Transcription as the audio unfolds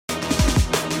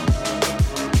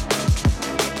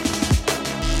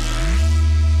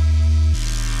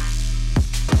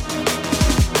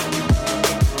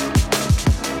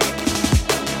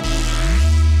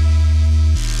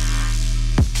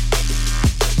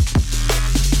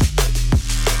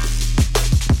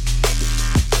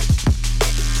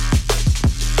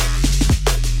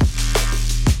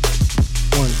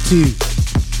2.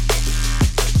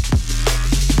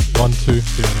 1, 2. Yeah,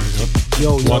 there we go.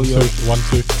 Yo, 1, 2. 1,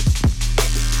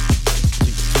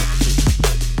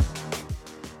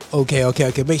 2.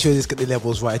 Okay. Make sure this get the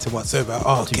levels right and whatsoever.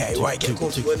 Okay, right, get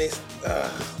comfortable on this.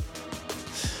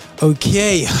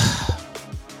 Okay.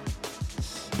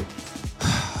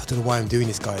 I don't know why I'm doing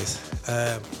this, guys.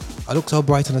 I look so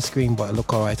bright on the screen, but I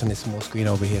look alright on this small screen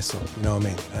over here, so you know what I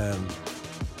mean.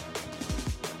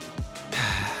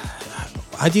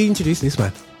 How do you introduce this,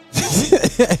 man?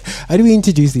 How do we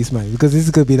introduce this, man? Because this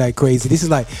is gonna be like crazy. This is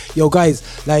like, yo guys,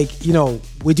 like, you know,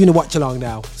 we're doing a watch along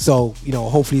now, so you know,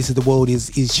 hopefully this is the world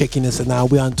is checking us. And now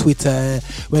we're on Twitter,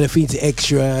 we're on Affinity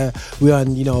Extra, we're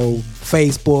on, you know,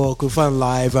 Facebook, we're on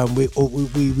live, and we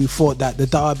thought that the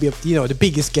derby of, you know, the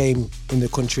biggest game in the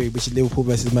country, which is Liverpool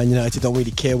versus Man United, don't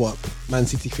really care what Man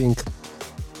City think,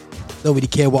 don't really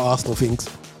care what Arsenal thinks,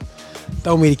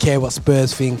 don't really care what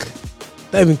Spurs think,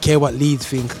 don't even care what Leeds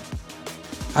think.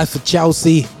 As for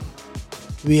Chelsea,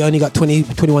 we only got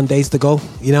 21 days to go,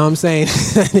 you know what I'm saying?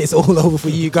 And it's all over for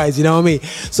you guys, you know what I mean?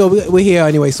 So we're here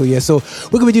anyway, so yeah. So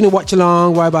we're going to be doing a watch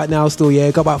along right about now still, yeah.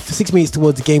 Got about 6 minutes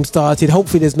towards the game started.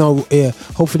 Hopefully there's no,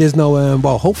 hopefully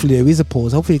there is a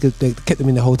pause. Hopefully they kept them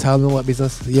in the hotel and all that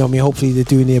business, you know what I mean? Hopefully they're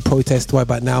doing their protest right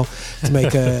about now to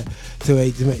make a, to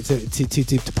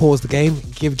pause the game,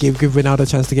 give Ronaldo a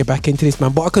chance to get back into this,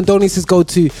 man. But our condolences go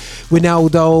to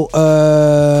Ronaldo,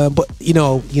 but you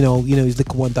know his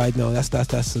little one died. No,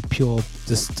 that's a pure,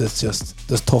 just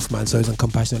tough, man. So he's on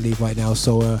compassionate leave right now.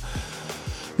 So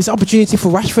it's an opportunity for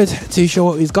Rashford to show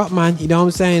what he's got, man. You know what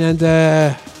I'm saying? And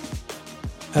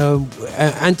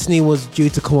Anthony was due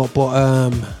to come up,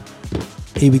 but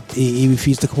he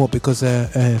refused to come up because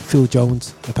Phil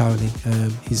Jones apparently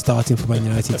he's starting for Man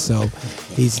United, so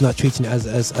he's not treating it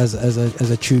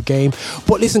as a true game.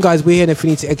 But listen, guys, we're here in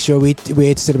Affinity Extra. We're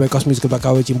here to celebrate gospel music of Black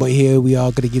origin, but here we are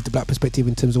going to give the black perspective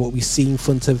in terms of what we see in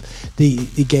front of the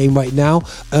game right now.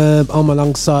 I'm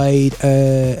alongside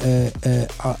a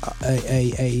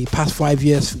past 5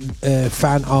 years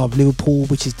fan of Liverpool,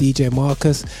 which is DJ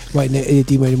Marcus. Right now,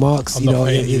 DJ Marks, you know,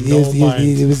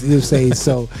 he was saying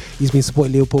so. He's been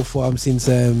supporting Liverpool for since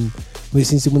he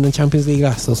won the Champions League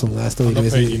last or something. That's still so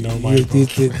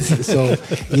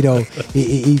you know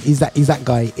he's that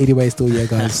guy anyway. Still, yeah,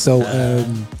 guys. So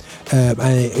and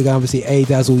obviously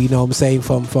Dazzle, you know what I'm saying,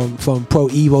 from Pro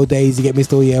Evo days. You get me,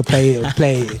 still, yeah, playing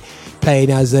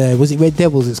as was it Red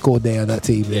Devils? It's called there on that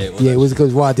team. Yeah, it was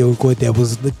because Wild Red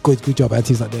Devils. Good job.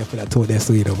 Anti's not there for that tour there,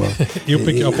 so you know, bro. He'll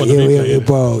pick it up on the replay,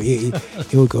 bro.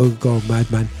 He'll go mad,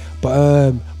 man.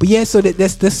 But yeah, so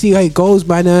let's see how it goes,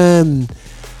 man.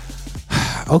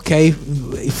 Okay,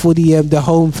 for the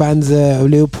home fans of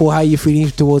Liverpool, how are you feeling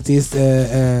towards this,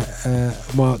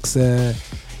 Marks? You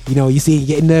know, you see you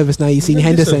getting nervous now. You seen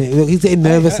Henderson, he's getting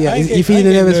nervous. You feeling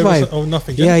a nervous vibe? Oh,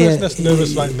 nothing. The person that's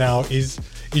nervous right now is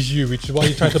you, which is why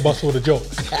you're trying to bust all the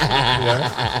jokes.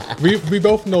 Yeah? We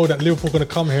both know that Liverpool are going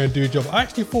to come here and do a job. I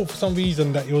actually thought for some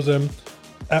reason that it was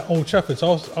at Old Trafford,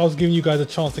 so I was giving you guys a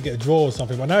chance to get a draw or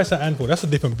something. But now it's at Anfield. That's a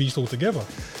different beast altogether.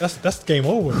 That's game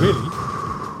over, really.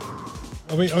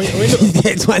 I mean, look,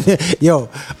 yo,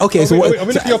 okay.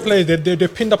 Look at your players. They're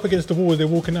pinned up against the wall as they're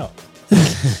walking out.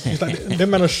 It's like them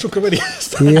man are shook already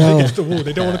against the wall.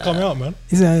 They don't want to come out, man.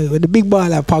 He's the big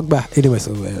baller, Pogba. Anyway,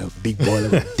 so big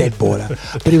baller, dead baller.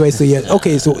 But anyway, so yeah,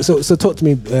 okay. So talk to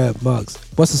me, Marks.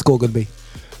 What's the score going to be?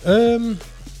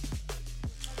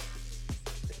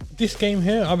 This game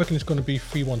here, I reckon it's going to be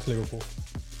 3-1 to Liverpool.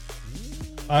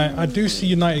 I do see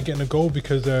United getting a goal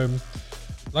because,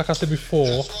 like I said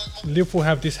before, Liverpool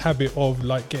have this habit of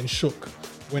like getting shook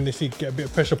when they get a bit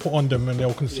of pressure put on them, and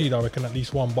they'll concede, I reckon, at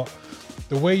least one. But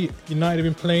the way United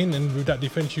have been playing and with that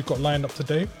defence you've got lined up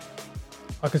today,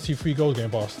 I can see 3 goals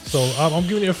getting past. So I'm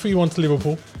giving it a 3-1 to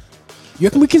Liverpool. You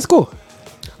reckon we can score?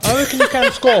 I reckon you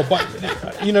can score, but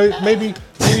you know, maybe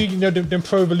you know them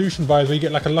Pro Evolution vibes where you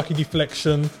get like a lucky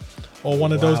deflection or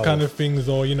one of those kind of things,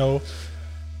 or you know,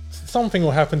 something will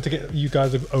happen to get you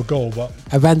guys a goal. But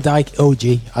a Van Dijk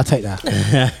OG, I'll take that.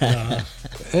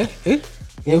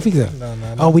 You don't think so? No.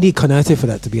 Oh, we need Konate for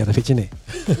that to be on the pitch, innit?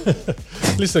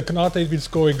 Listen, Konate's been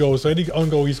scoring goals, so any own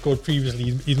goal he scored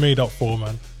previously, he's made up for,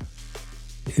 man.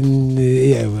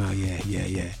 Yeah.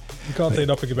 You can't say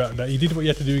nothing about that. He did what he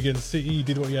had to do against City. He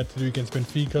did what he had to do against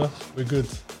Benfica. We're good.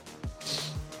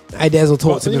 Ideas will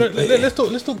talk But, to you me. know, let's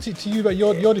talk to you about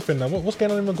your defender. What's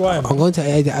going on in Maguire? I'm going to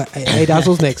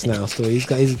Dazzle's next now. So he's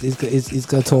going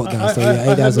to talk now. So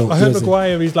yeah, Dazzle. I heard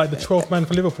Maguire is like the 12th man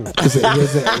for Liverpool.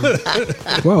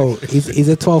 Bro, he's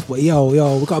a 12th. But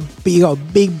yo,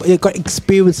 we got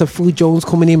experience of Phil Jones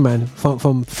coming in, man,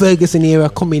 from Ferguson era,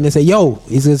 coming in and say, yo,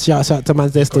 he's a shout to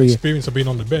man's story. Experience of being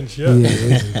on the bench,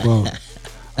 yeah. Bro.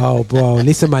 Oh, bro,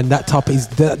 listen, man, that top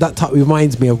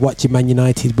reminds me of watching Man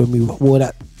United when we wore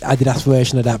that Adidas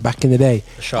version of that back in the day.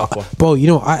 Sharp one. Bro, you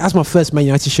know, that's my first Man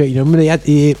United shirt. You know, remember they had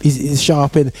his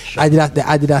sharp and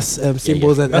Adidas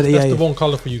symbols. That's the wrong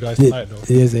colour for you guys tonight, though.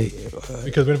 Is it?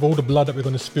 Because with all the blood that we're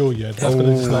going to spill, yeah, that's going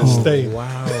to just like stay.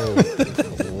 Wow.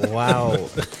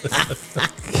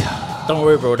 Don't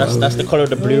worry, bro. That's the colour of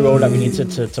the blue roll that we need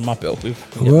to mop it up with.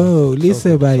 Whoa,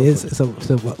 listen, man. It's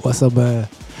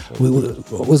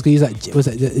was going to use that? Was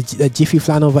that the Jiffy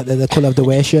flannel, but the colour of the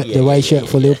white shirt, shirt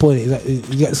for Liverpool? You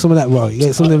get some of that, bro. You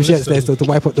get some of them shirts there to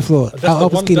wipe up the floor. That's the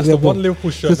one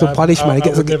Liverpool shirt. Just some polish, man.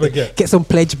 Get some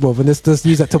pledge, bro, and just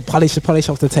use that to polish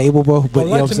off the table, bro. But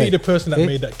I'd like to meet the person that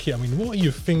made that kit. I mean, what are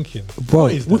you thinking, bro?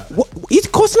 What he's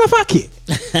costing off our kit.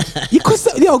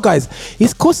 Guys,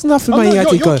 he's costing off the money.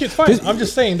 Your kit's fine. I'm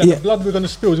just saying that the blood we're going to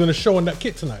spill is going to show on that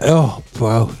kit tonight. Oh,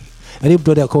 bro. I didn't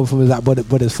blood that come from that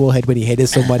brother's forehead when he headed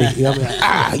somebody. You know what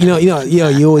I mean?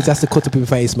 You always have to cut up in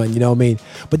face, man. You know what I mean?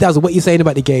 But that's what you're saying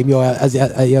about the game.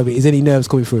 Is any nerves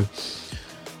coming through?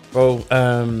 Bro,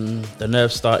 the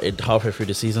nerves started halfway through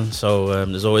the season, so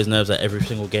there's always nerves at every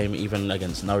single game, even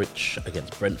against Norwich,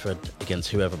 against Brentford,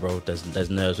 against whoever, bro. There's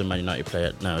nerves when Man United play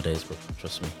it nowadays, bro.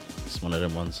 Trust me, it's one of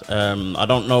them ones. I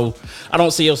don't know. I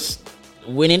don't see us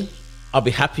winning. I'll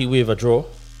be happy with a draw,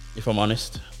 if I'm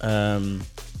honest.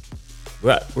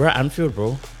 We're at Anfield,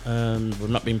 bro. We've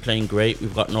not been playing great.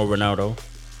 We've got no Ronaldo.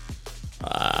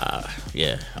 I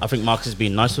think Marcus is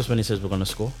being nice to us when he says we're going to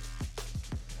score.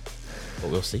 But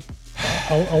we'll see.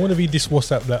 I want to read this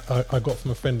WhatsApp that I got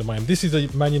from a friend of mine. This is a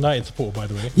Man United supporter, by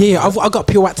the way. Yeah, I've got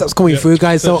pure WhatsApps coming through,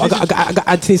 guys. So I got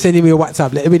Anthony sending me a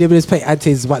WhatsApp. Let me just play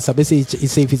Anthony's WhatsApp. Let's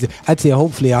see if he's Anthony.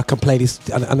 Hopefully, I can play this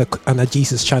on a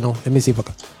Jesus channel. Let me see if I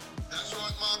can. That's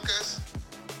right, Marcus.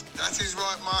 That is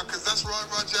right, Marcus. That's right,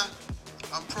 Roger.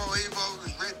 I'm pro Evo,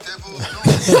 Red Devils.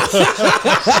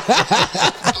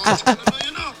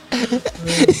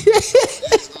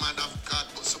 This man of God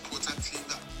but support a team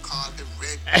that called the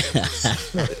Red Devils.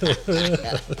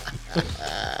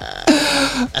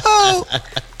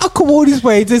 I come all this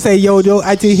way to say, yo,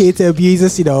 I do here to abuse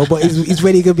us, but he's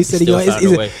really going to be sending,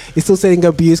 he's still sending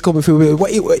abuse coming through.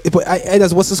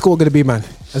 What's the score going to be, man,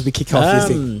 as we kick off this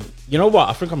thing? You know what?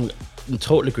 I think I'm in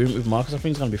total agreement with Marcus. I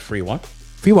think it's going to be 3-1.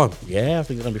 3-1? Yeah, I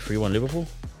think it's going to be 3-1 Liverpool.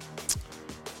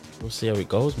 We'll see how it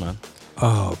goes, man.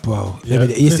 Oh, bro.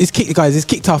 It's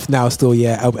kicked off now still,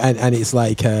 yeah. And it's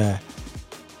like,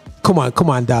 come on,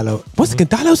 Dallo. What's again?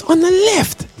 Dallo's on the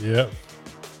left. Yeah.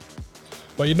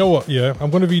 But you know what? Yeah,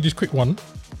 I'm going to read this quick one.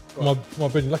 My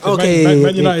brother, like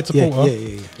Man United supporter.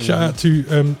 Yeah. Shout out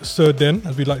to Sir Den,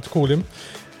 as we like to call him.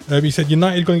 He said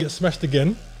United going to get smashed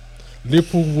again.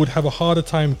 Liverpool would have a harder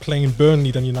time playing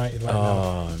Burnley than United right now.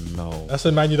 Oh, no. That's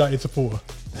a Man United supporter.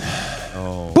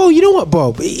 Oh. Bro, you know what,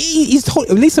 bro?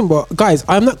 Listen, bro, guys,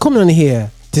 I'm not coming on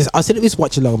here. I said this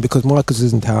watch along because Marcus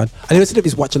was in town. I never said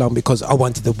this watch along because I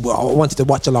wanted to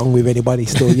watch along with anybody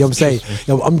still. You know what I'm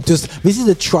saying? This is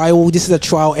a trial. This is a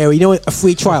trial area. You know what? A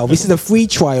free trial. This is a free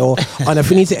trial on a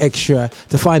Finita Extra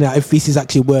to find out if this is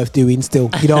actually worth doing still.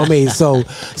 You know what I mean? So,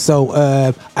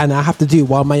 and I have to do it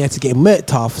while Man United getting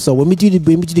murked off. So when we do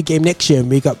the game next year,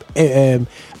 we got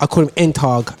I call him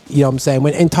Entag. You know what I'm saying?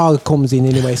 When Entag comes in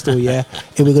anyway, still, yeah,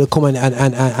 and we're gonna come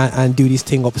and do this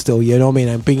thing up still. You know what I mean?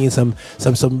 And bring in some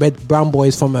brown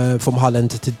boys from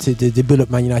Holland to build up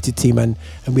Man United team, and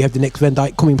we have the next Van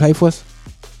Dijk coming play for us.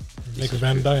 Next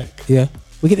Van Dijk. Yeah,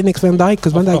 we get the next Van Dijk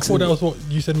because Van Dijk. I thought that was what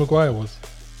you said Maguire was.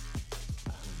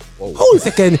 Hold a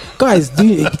second, guys.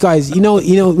 You know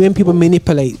when people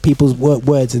manipulate people's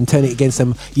words and turn it against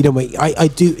them. You know, I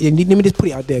do. Let me just put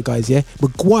it out there, guys. Yeah,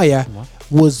 Maguire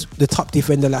was the top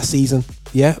defender last season.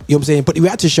 Yeah, you know what I'm saying? But the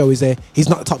reality show is he's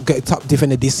not the top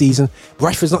defender this season.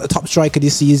 Rashford's not the top striker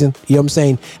this season. You know what I'm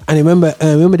saying? And remember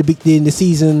the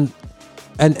season,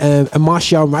 and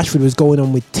Martial and Rashford was going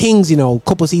on with things, a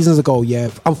couple of seasons ago. Yeah,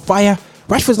 on fire.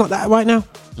 Rashford's not that right now.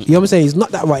 You know what I'm saying? He's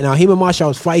not that right now. Him and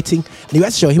Martial's fighting. And the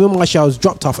reality show, him and Martial's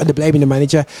dropped off and they're blaming the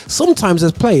manager. Sometimes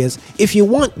as players, if you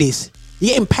want this,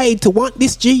 you're getting paid to want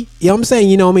this, G. You know what I'm saying?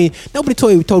 You know what I mean? Nobody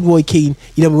told Roy Keane,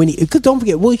 because don't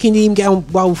forget, Roy Keane didn't even get on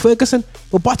well with Ferguson.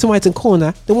 But bottom right and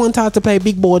corner, they want to play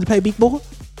big ball, to play big ball.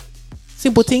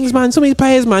 Simple things, man. Some of these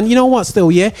players, man, you know what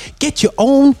still, yeah? Get your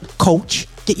own coach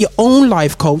Get your own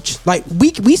life coach. Like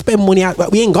we spend money out,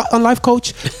 but we ain't got a life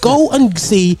coach. Go and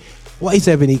see what is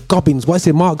Ebony Gobbins. What's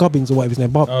it, Mark Gobbins or whatever his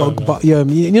name? You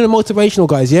know, motivational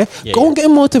guys. Yeah, go and get a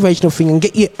motivational thing and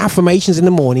get your affirmations in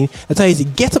the morning. I tell you, to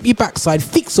get up your backside,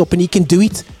 fix up, and you can do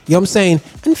it. You know what I'm saying?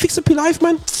 And fix up your life,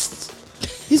 man.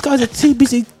 These guys are too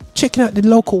busy checking out the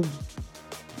local.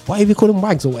 Whatever you call them,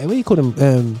 wags or whatever you call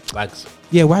them. Wags.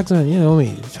 Yeah, wags, man. You know what I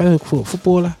mean? Trying to look for a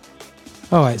footballer.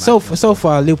 All right, so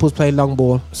far Liverpool's playing long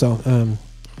ball. So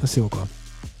let's see what goes on.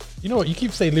 You know what? You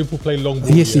keep saying Liverpool play long ball.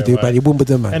 Yes, you do, right? but you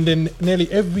Wimbledon, man. And then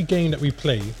nearly every game that we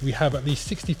play, we have at least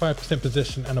 65%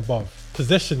 possession and above.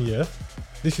 Possession, yeah.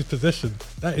 This is possession.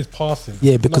 That is passing.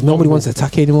 Yeah, because not nobody long wants to ball.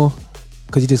 attack anymore.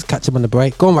 Because you just catch him on the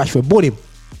break. Go on, Rashford, board him.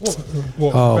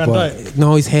 What? Oh, Van but Dijk?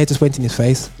 no, his hair just went in his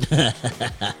face. What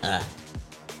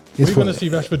are you going to see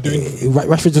Rashford doing?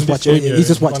 Rashford just in this watching. game, He's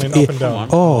just yeah, watching. running up and down?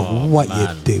 Oh, what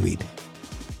man. you doing?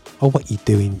 Oh, what you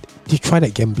doing? Did you try that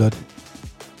again, blood?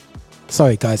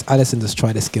 Sorry, guys. Alisson just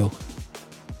tried a skill.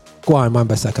 Go on, man,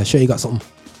 Basaka. Sure you got something.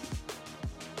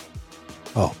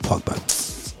 Oh, Pogba.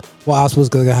 What else was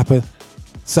going to happen?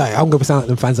 Sorry, I'm going to sound like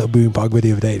them fans that were booing Pogba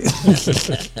the other day.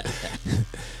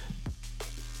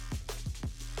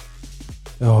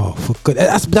 Oh, for good.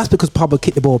 That's because Pogba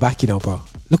kicked the ball back, you know, bro.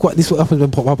 Look what happens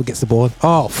when Pogba gets the ball.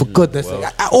 Oh, for goodness sake.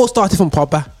 It all started from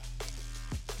Pogba.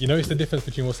 You notice the difference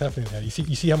between what's happening here. You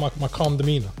see how my calm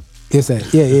demeanor, Yes, sir.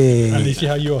 Yeah. and you see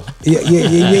how you are.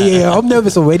 Yeah. I'm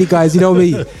nervous already, guys. You know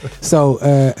me. So,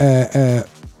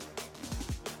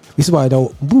 this is why I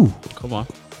don't. Boo. Come on.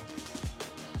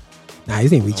 Nah,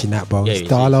 he ain't reaching that, bro. Yeah, It's he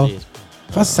is, Darlow. he is.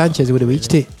 If that's Sanchez, would have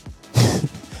reached it.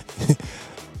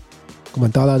 Come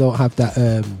on, Darlow don't have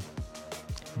that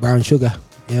brown sugar.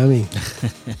 You know what I mean?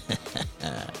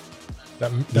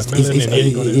 That melanin, he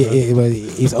ain't got it, man.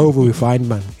 He's over refined,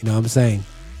 man. You know what I'm saying?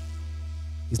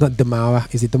 He's not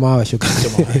Damara. Is it Damara sugar?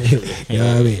 You know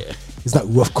what I mean? Yeah. It's not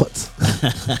rough cuts.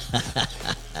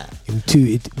 Him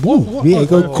too. What- Yeah,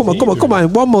 go. what Come is he on.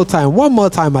 doing? One more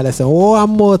time, Madison. One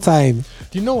more time.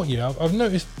 Do you know what? Yeah, I've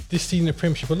noticed this season in the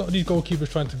Premiership. A lot of these goalkeepers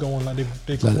trying to go on like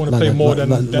they Like- want to like- play more like-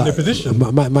 than their position.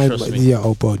 Trust me. Yeah,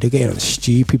 oh, bro, they're getting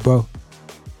stupid, bro.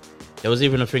 There was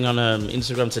even a thing on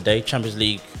Instagram today, Champions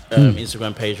League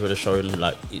Instagram page where they're showing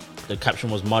the caption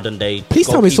was modern day. Please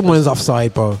tell me goalkeepers. someone's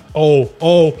offside, bro. Oh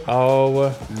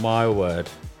my word.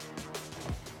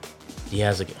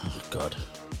 Diaz again. Oh god.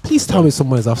 Please tell me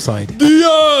someone's offside.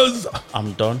 Diaz.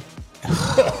 I'm done.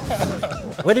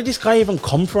 Where did this guy even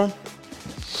come from?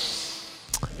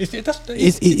 Is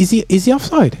Is he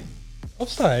offside?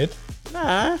 offside?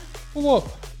 Nah. For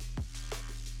what?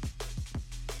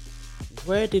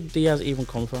 Where did Diaz even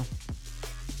come from?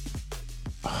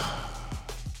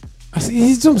 This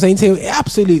is what I'm saying to you.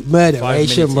 Absolute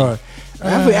murderation, bro.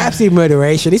 minutes Absolute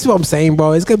murderation. This is what I'm saying,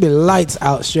 bro. It's gonna be lights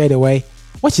out straight away.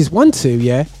 Watch this 1-2,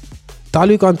 yeah.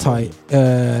 Dalu gone tight.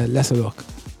 Let's have a look.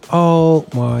 Oh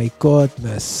my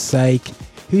goodness sake.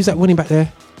 Who's that winning back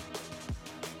there?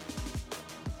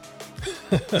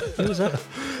 Who's that?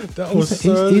 That was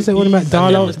He's the winning back.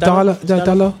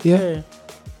 Darlow, yeah. Yeah.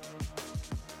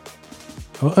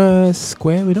 Oh,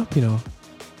 squaring up, you know.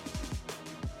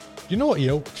 You know what,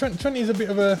 yo? Trent is a bit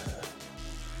of a.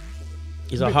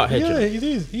 He's a hothead. Yeah, Yeah,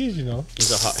 he is. You know.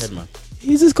 he's a hothead man.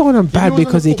 He's just going on If bad wasn't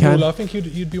because a he can. footballer, I think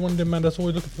you'd be one of them man that's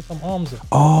always looking for some arms.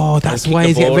 Oh, that's kick why the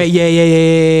he's getting ball. very.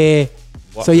 Yeah.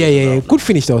 What So was yeah. about, Good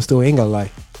finish though. Still, ain't gonna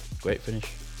lie. Great finish.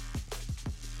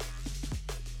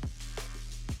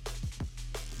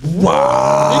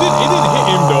 Wow. He didn't hit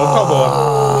him though. Come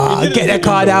on. He didn't Get the hit him,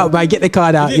 card though. out, man. Get the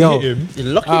card out, He didn't yo. hit him.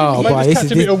 You're lucky. Oh, Might boy, just this catch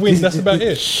is a bit of wind. this- That's about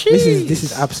it. This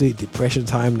is absolute depression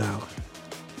time now, Man,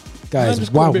 guys.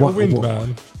 just caught a bit of wind,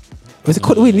 man. Was it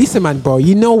caught the wind? Listen, man, bro.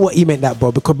 You know what he meant that,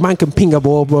 bro, because man can ping a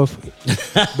ball, bro.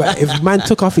 But if man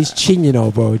took off his chin, you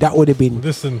know, bro, that would have been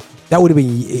Listen,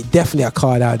 definitely a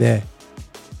card out there.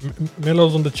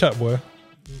 Melo's on the chat, boy.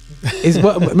 Is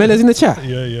what Melo's in the chat?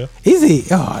 Yeah. Is he?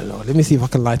 Oh Lord, let me see if I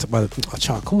can light up my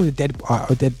chart. Come with a dead.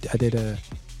 I did a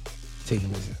thing.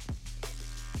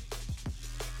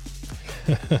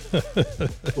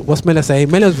 What's Melo saying?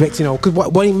 Melo's vexed, you know, because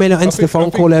why Melo answer the phone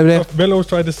call over there? Melo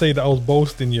tried to say that I was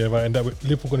boasting, yeah, right, and that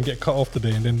Liverpool going to get cut off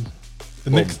today, and then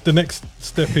the next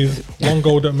step is one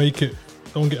goal that make it.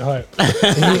 Don't get hyped.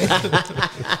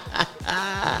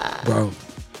 Bro.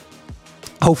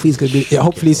 Hopefully it's gonna be. Yeah,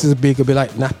 hopefully this is gonna be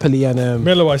like Napoli and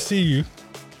Melo, I see you.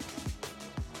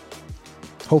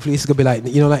 hopefully this is gonna be like,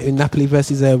 you know, like in Napoli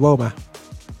versus Roma.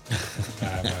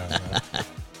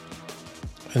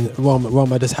 And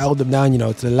Roma just held them down, you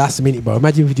know, to the last minute, bro.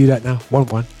 Imagine if we do that now,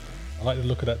 1-1. I like the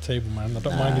look of that table, man. I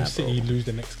don't mind if City lose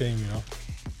the next game, you know.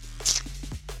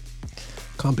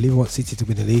 Can't believe I want City to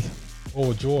win the league.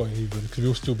 Or draw even, because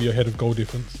we'll still be ahead of goal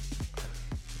difference.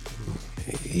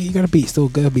 You gotta beat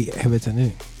Everton,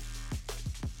 innit?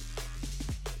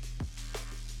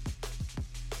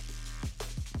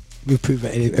 We've proved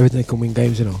that Everton can win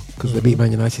games, you know, because they beat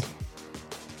Man United.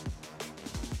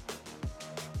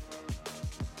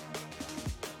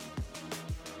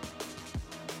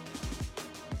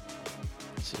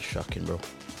 This is shocking, bro.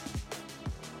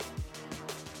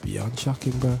 Beyond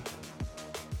shocking, bro.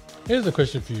 Here's a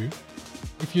question for you.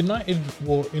 If United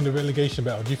were in the relegation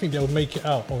battle, do you think they would make it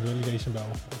out of the relegation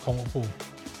battle or come up full?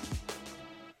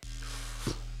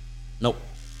 Nope.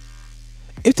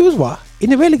 If there was what? In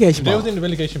the relegation If they was battle? in the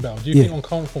relegation battle, do you Yeah. think on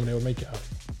current form they would make it out?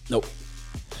 Nope.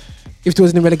 If there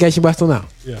was in the relegation battle now?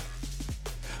 Yeah.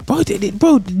 Bro,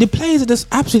 the players are just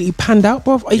absolutely panned out,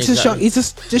 bro. It's Exactly.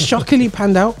 just just shockingly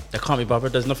panned out. They can't be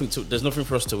bothered. There's nothing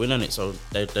for us to win on it, so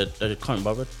they can't be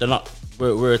bothered. They're not.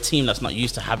 We're a team that's not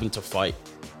used to having to fight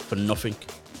for nothing.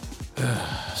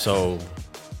 So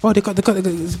Bro,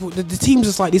 the team's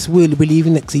just like this. We're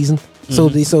leaving next season.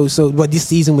 But this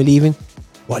season we're leaving.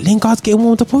 What? Lingard's getting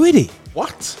warmed up already.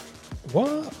 what?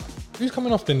 What? Who's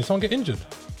coming off then? Did someone get injured?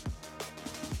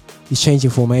 He's changing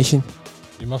formation.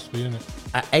 He must be in it.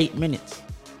 At 8 minutes?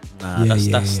 Nah, Yeah,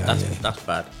 that's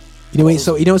bad. You know,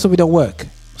 so we don't work.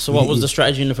 So what was the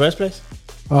strategy in the first place?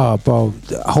 Oh, bro,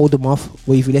 hold them off.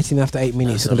 Well, if you let him after 8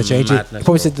 minutes, it's That's going to change it. madness, He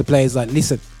probably bro. said to the players, like,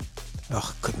 listen.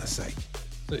 Oh, goodness sake.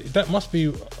 So that must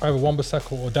be either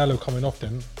Wan-Bissaka or Dallo coming off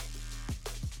then.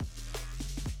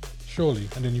 Surely.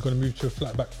 And then you're going to move to a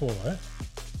flat back four, right?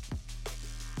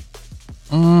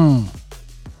 No.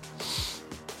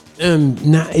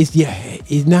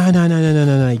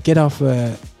 Get off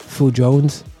Phil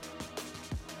Jones.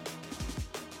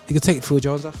 You can take Phil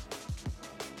Jones off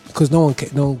because no one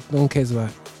cares about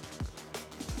it.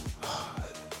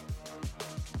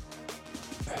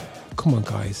 Come on,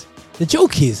 guys. The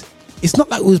joke is, it's not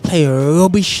like we was playing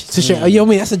rubbish to show. You know what I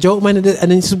mean? That's a joke, man. And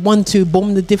then it's 1-2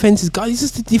 bomb the defenses, guys. It's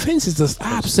just the defense is just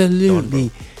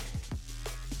absolutely.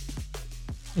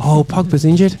 Oh, Pogba's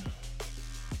injured.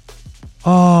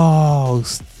 Oh,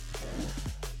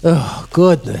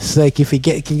 goodness sake! If he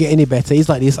can get any better, he's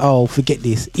like this. Oh, forget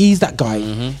this. He's that guy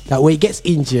that when he gets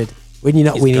injured, when you're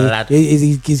not He's winning, glad.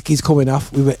 he's coming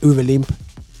off with a limp. But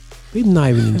he's not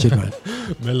even injured, man.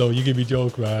 Melo, you give me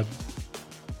joke, man.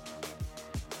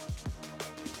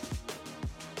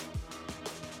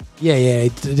 Yeah.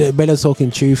 Melo's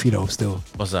talking truth, you know. Still,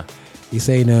 What's that? he's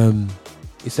saying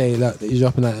look, he's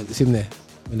dropping that. It's him there.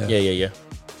 You know. Yeah.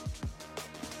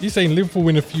 You're saying Liverpool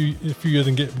win a few years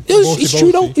and get It's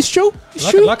true though. It's true. It's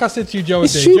true. Like I said to you, Joe,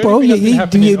 It's true, bro. You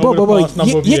never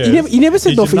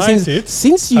said nothing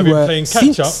since you were playing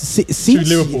catch up to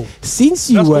Liverpool. Since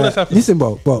you That's all were that's happened. listen,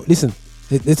 bro. Listen.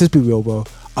 Let's just be real, bro.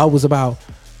 I was about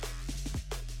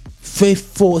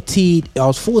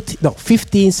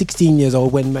 15, 16 years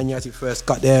old when Man United first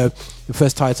got the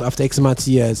first title after X amount of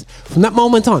years. From that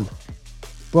moment on,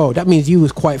 bro, that means you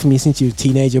was quiet for me since you were a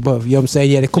teenager, bro. You know what I'm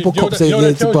saying? Yeah, a couple cups. You know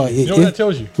what that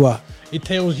tells you? What? It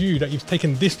tells you that it's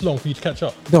taken this long for you to catch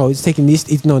up. No, it's taking this.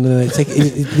 No. It's taking.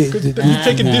 It's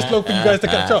taken this long for you guys to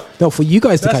catch up. No, for you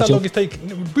guys to That's catch how up. long it's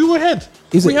taken. We were ahead.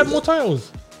 Is We it- had more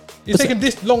titles. It's But taken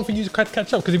this long for you to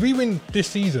catch up. Because if we win this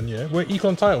season, yeah, we're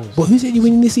equal on titles. But who said you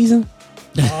winning this season?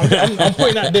 I'm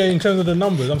putting that there in terms of the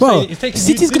numbers. I'm Bro, saying it's taking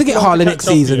City's you gonna this get long harder to next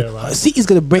catch up, season. yeah, right? City's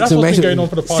gonna break That's some what's been records. going on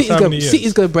for the past how many years?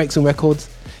 City's gonna break some records.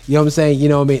 You know what I'm saying? You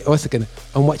know what I mean? One second.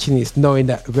 I'm watching this, knowing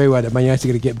that very well that Man United are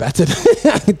gonna get battered.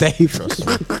 Dave. Look,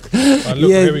 Yeah.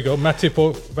 here we go. Matip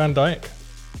or Van Dijk.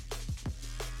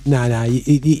 Nah.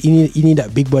 You need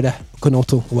that big brother,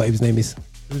 Konoto, or whatever his name is.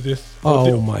 Who's this?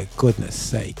 Oh my goodness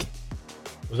sake.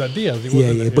 Was that Diaz? It Yeah,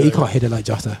 wasn't it? but he can't hit it like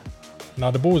Jota. Nah,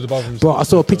 the ball was above him. Bro, I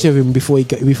saw a picture of him before he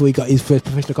got his first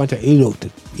professional contract. He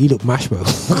looked mashed, bro.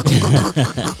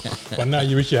 But now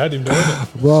you wish you had him, though,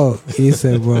 innit? Bro, he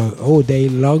said, bro, all day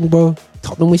long, bro.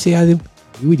 Tottenham wish they had him.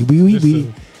 We.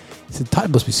 Listen. He said,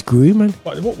 Tottenham must be screwed, man.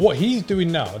 But what he's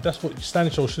doing now, that's what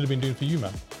Stanishaw should have been doing for you,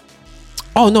 man.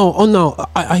 Oh no.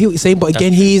 I hear what you're saying, but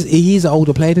again, he's an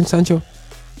older player than Sancho.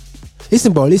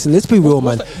 Listen, bro. Let's be real,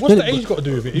 man. What's the age got to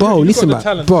do with it? Bro, You've listen, got man. the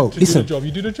talent Bro, to listen. do the job.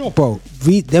 You do the job. Bro,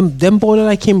 them boys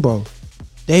like him, bro.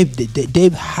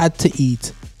 They've had to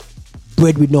eat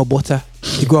bread with no butter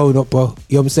growing up, bro.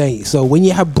 You know what I'm saying? So when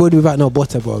you have bread without no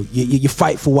butter, bro, you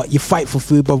fight for what? You fight for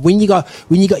food, bro. When you got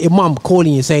your mum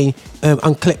calling you saying,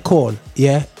 "Collect call,"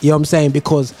 yeah, you know what I'm saying?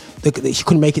 Because she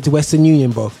couldn't make it to Western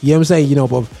Union, bro. You know what I'm saying? You know,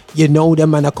 bro. You know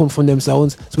them man that come from them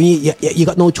zones. So when you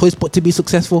got no choice but to be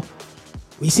successful.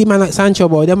 You see, man, like Sancho,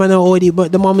 bro. Them man are already,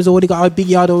 but the mama's already got a big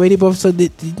yard already, bro. So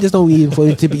there's no reason for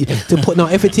him to put no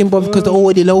effort in, bro, because they're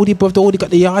already loaded, bro. They already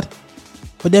got the yard.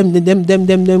 But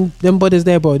them brothers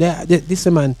there, bro. This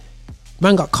man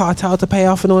got cartel to pay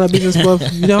off and all that business, bro.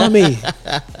 You know what I mean?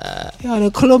 Yeah,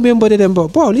 the Colombian brother, them, bro.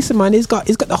 Bro, listen, man. He's got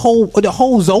the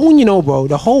whole zone, you know, bro.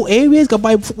 The whole area. He's got to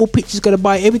buy football pitches. Got to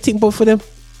buy everything, bro, for them.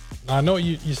 I know what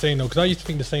you're saying though, because I used to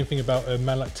think the same thing about a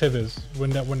man like Tevez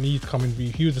when he used to come in.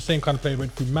 He was the same kind of player,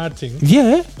 went through mad things.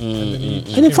 Yeah. And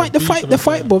then The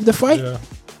fight, bro. The fight. Yeah.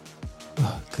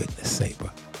 Oh, goodness sake,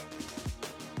 bro.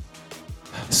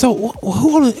 So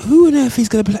who on earth is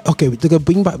gonna play? Okay, they're gonna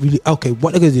bring back. Okay,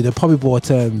 what they're gonna do? They probably brought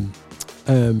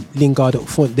Lingard up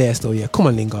front there still. Yeah, come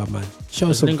on, Lingard, man. Show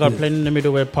us something. Lingard playing in the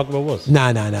middle where Pogba was.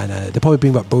 Nah. They probably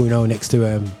bring back Bruno next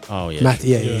to Oh yeah. Matt.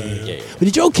 Yeah. But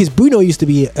the joke is, Bruno used to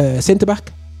be a centre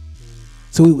back,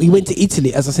 so he went to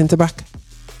Italy as a centre back.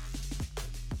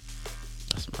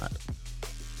 That's mad.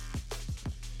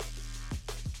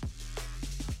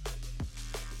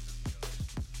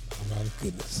 Oh, man.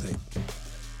 Goodness sake.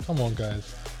 Come on,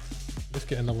 guys. Let's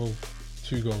get another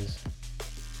 2 goals.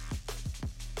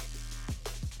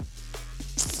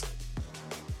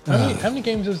 How many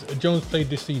games has Jones played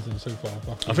this season so far?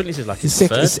 I think this is like his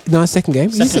Second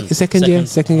game.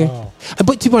 Second game. Oh.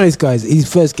 But to be honest, guys,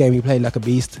 his first game he played like a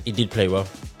beast. He did play well.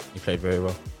 He played very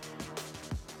well.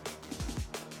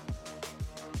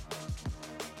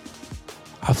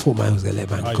 I thought man was gonna let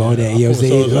man Oh, go yeah, there. I Yo, thought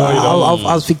so as well,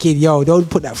 I was thinking, yo, don't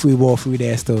put that free ball through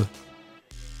there still.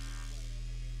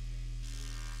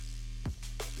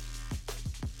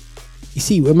 You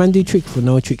see, when man do trick for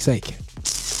no trick's sake.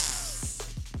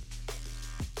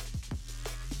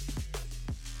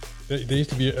 There used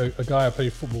to be a guy I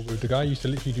played football with. The guy used to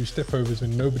literally do step overs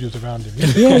when nobody was around him.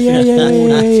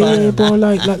 Yeah, bro.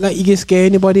 Like you get scare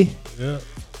anybody. Yeah.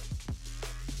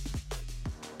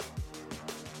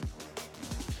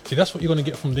 See, that's what you're gonna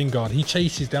get from Lingard. He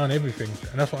chases down everything,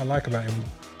 and that's what I like about him.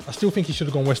 I still think he should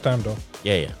have gone West Ham though.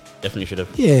 Yeah. Definitely should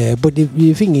have. Yeah, but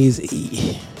the thing is,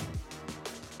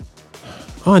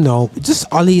 I know,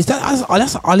 just Ollie's.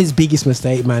 That's Ollie's biggest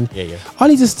mistake, man. Yeah.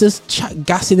 Ollie just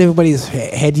gassing everybody's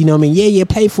head. You know what I mean? Yeah,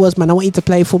 play for us, man. I want you to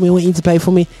play for me. I want you to play for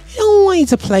me. I don't want you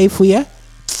to play for you.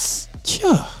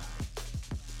 Sure.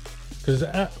 Because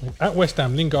at West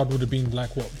Ham, Lingard would have been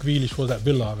like what Grealish was at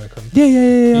Villa, I reckon.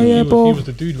 Yeah, bro. He was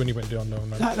the dude when he went down though,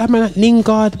 man. That man, like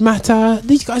Lingard, Mata,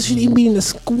 these guys shouldn't even be in the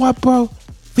squad, bro.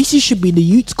 This should be the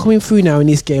youths coming through now in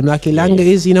this game, like Elanga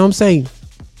is. You know what I'm saying?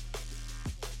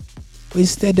 But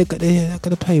instead, they're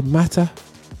gonna play Mata.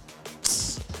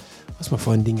 What's my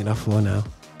phone dinging off for now?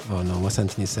 Oh no, what's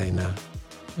Anthony saying now?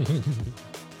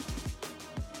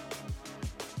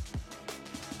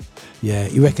 Yeah,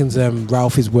 he reckons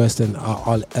Ralph is worse than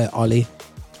Ollie.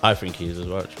 I think he is as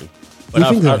well, actually. You But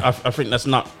think that? I think that's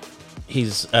not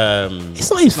his. It's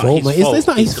not his fault, mate. It's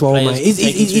not his fault, mate.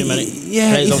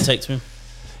 Players don't take to him.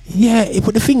 Yeah,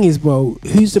 but the thing is, bro,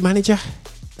 who's the manager?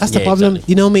 That's the Yeah, problem.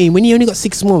 exactly. You know what I mean? When you only got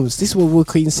 6 months, this is what Will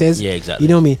Queen says. Yeah, exactly. You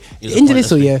know what I mean? He's a Into this,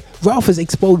 pointless Ralph has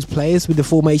exposed players with the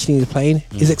formation he's playing.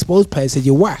 He's exposed players, said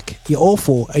you're whack, you're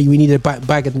awful, and we need to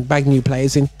bag new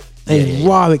players in. And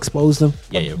Raw exposed them.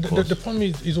 Yeah, of course. The problem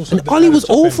is also. And Ollie was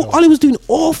awful. Ollie was doing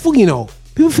awful, you know.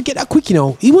 People forget that quick, you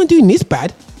know. He wasn't doing this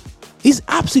bad. He's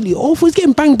absolutely awful. He's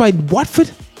getting banged by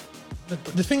Watford.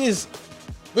 The thing is,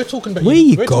 we're talking about Where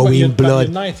you going, about blood?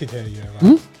 United here, yeah,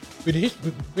 right?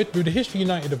 With the history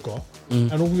United have got,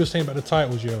 and all we were saying about the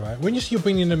titles, yeah, right? When you see you're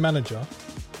bringing in a manager,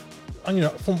 and you know,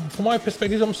 from my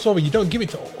perspective, I'm sorry, you don't give it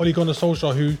to Ole Gunnar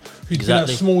Solskjaer, who's been at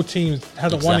small teams,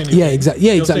 hasn't won anything. Yeah, exactly.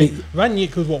 Yeah, exactly.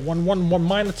 Rangnick was what one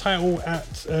minor title at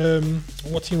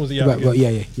what team was he at?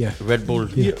 Right, yeah. Red Bull,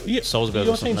 Salzburg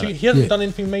You're or saying something like he hasn't done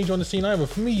anything major on the scene either.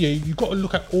 For me, you've got to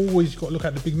look at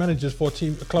the big managers for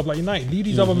a club like United. Leave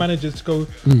these other managers to go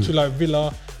to like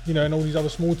Villa, you know, and all these other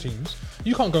small teams.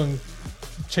 You can't go and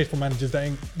chase for managers that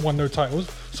ain't won no titles.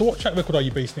 So what track record are you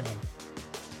basing it on?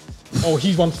 Oh,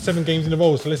 he's won 7 games in a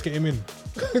row, so let's get him in.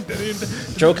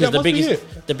 Joke is That must be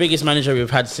the biggest manager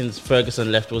we've had since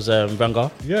Ferguson left was Van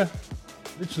Gaal. Yeah,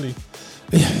 literally.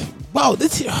 Wow,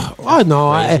 I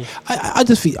know. I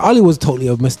just think Ollie was totally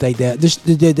a mistake there.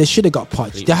 They should have got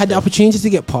Poch. They had the opportunity to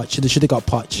get Poch. They should have got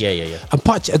Poch. Yeah. And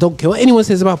Poch, I don't care what anyone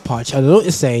says about Poch. I don't know what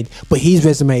you're saying, but his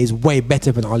resume is way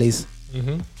better than Ollie's.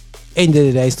 End of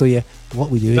the day, still, what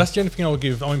we doing? That's the only thing I would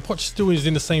give. I mean, Poch still is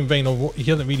in the same vein of what he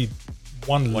hasn't really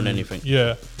won anything.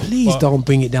 Yeah. Please don't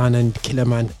bring it down and kill a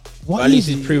man. At least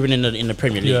he's proven in the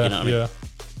Premier League. Yeah, You know what I mean? yeah.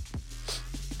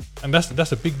 And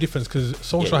that's a big difference because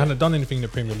Solskjaer hadn't done anything in the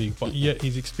Premier League, but yet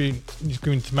he's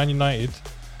going to Man United.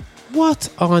 What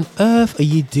on earth are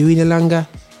you doing, Elanga?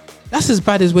 That's as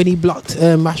bad as when he blocked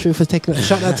Rashford for taking that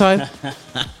shot that time.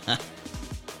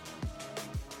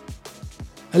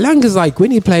 Elanga's like,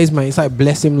 when he plays, man, it's like,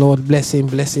 bless him, Lord, bless him,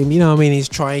 bless him. You know what I mean? He's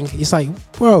trying. It's like,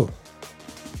 bro.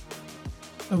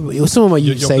 It was someone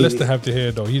You're say. blessed to have De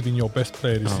Gea, though. He's been your best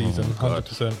player this season,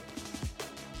 100%.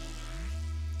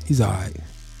 He's alright.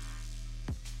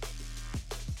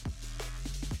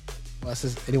 What's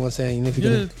this? Anyone saying? If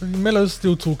you're gonna... Melo's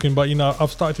still talking, but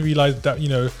I've started to realise that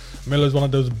Melo's one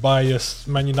of those biased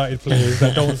Man United players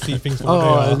that don't see things for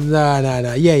what they are.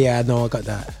 No. Yeah, no, I got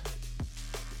that.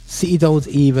 City don't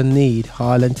even need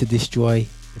Haaland to destroy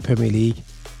the Premier League.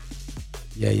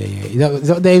 Yeah.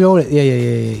 They know it.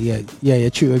 Yeah.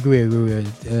 True. Agree.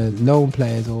 Lone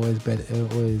players always better.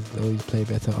 Always play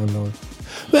better on loan.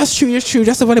 But that's true.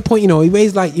 That's the funny point. He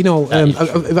raised like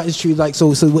that is true. Like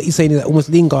so what he's saying is that almost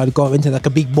Lingard got into like a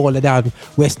big baller down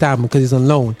West Ham because he's on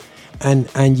loan,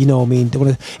 and you know what I mean.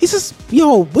 It's just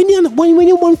when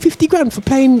you won 50 grand for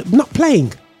not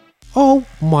playing. Oh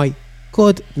my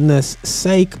goodness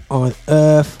sake on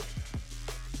earth.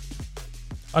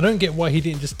 I don't get why he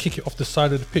didn't just kick it off the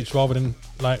side of the pitch rather than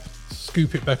like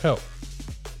scoop it back out.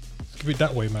 Scoop it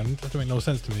that way, man. That doesn't make no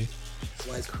sense to me.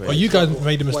 But you guys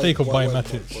made the mistake of buying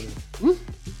Matic.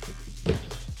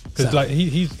 Because like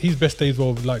his best days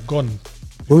were like gone.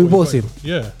 When we bought him?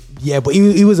 Yeah, but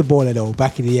he was a baller though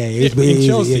back in the day. In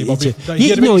Chelsea, he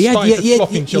had a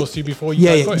flop in Chelsea before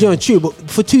you got him. True.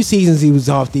 But for 2 seasons he was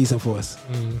half decent for us.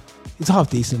 He's half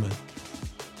decent, man.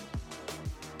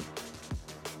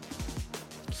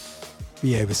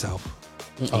 Behave yourself.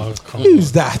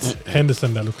 Who's that?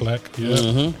 Henderson, that look like.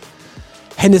 Yeah.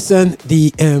 Henderson,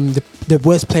 the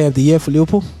worst player of the year for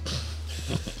Liverpool.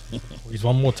 He's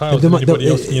won more titles than anybody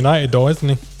else in United, though, isn't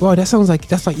he? Bro, that's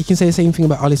like you can say the same thing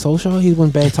about Ali Solskjaer. He's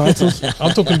won bare titles.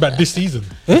 I'm talking about this season.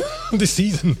 This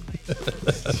season.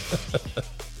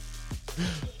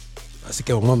 That's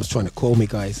again. My mum's trying to call me,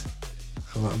 guys.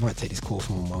 I might take this call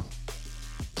from my mum.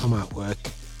 I'm at work.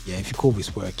 Yeah, if you call me,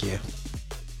 it's work. Yeah.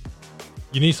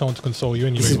 You need someone to console you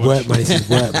anyway. This is work, man. This is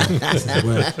work, man. This is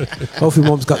work. Hopefully,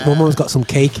 my mom's got some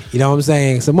cake. You know what I'm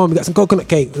saying? So, mom, we got some coconut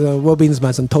cake. Robin's,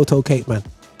 man, some Toto cake, man.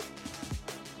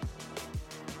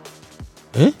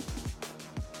 Huh?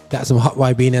 Got some hot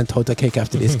white bean and Toto cake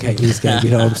after this cake. This game, you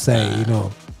know what I'm saying?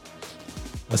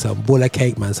 Some bulla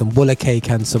cake, man. Some bulla cake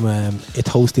and some a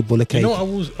toasted bulla cake. You know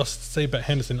what I'll say about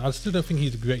Henderson? I still don't think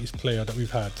he's the greatest player that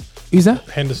we've had. Who's that?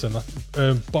 Henderson.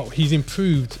 But he's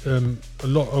improved a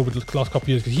lot over the last couple of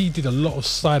years because he did a lot of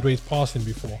sideways passing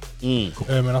before.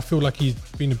 And I feel like he's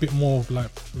been a bit more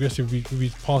like aggressive with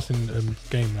his passing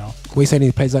game now. What are you saying?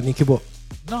 He plays like Nicky Butt?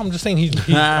 No, I'm just saying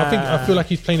I feel like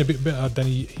he's playing a bit better than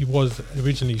he was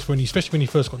originally, especially when he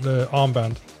first got the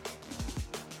armband.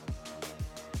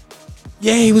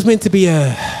 Yeah, he was meant to be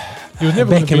a. He was never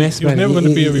going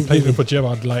to be a replacement for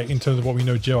Gerrard, like in terms of what we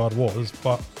know Gerrard was.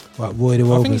 But I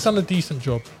think he's done a decent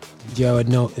job. Gerrard,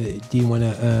 didn't want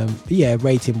to.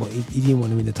 Rate him, but he didn't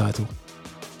want to win the title.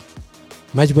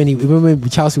 Imagine when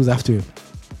Chelsea was after him.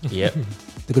 Yep.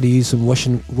 They're going to use some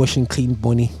washing clean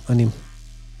bunny on him.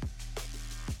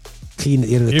 Clean.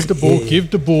 Give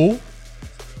the ball.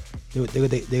 They're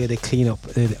going to clean up.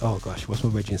 Oh gosh, what's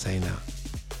my brethren saying now?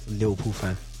 Liverpool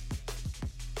fan.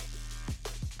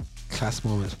 Class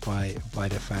moments by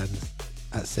the fans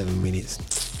at 7 minutes.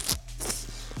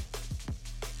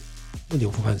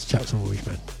 Liverpool fans chat some rubbish,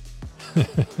 man.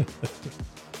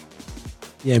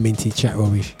 Yeah, Minty, chat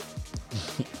rubbish.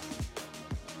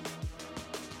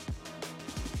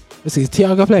 Let's see, is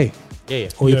Thiago play? Yeah.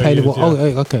 Or you play the ball? Yeah.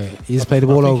 Oh, okay. He just played the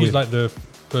ball I think over. he's like the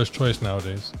first choice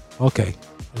nowadays. Okay.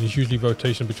 And he's usually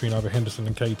rotation between either Henderson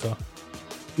and Keita.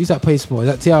 Who's that plays more? Is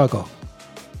that Thiago?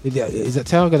 Is that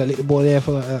Thiago that lit the ball there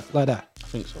for like that? I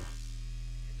think so.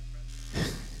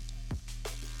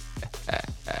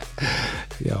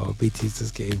 Yo, BT's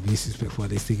just getting disrespectful for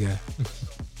this thing.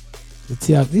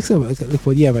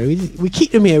 Thiago, yeah, man. We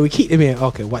keep them here.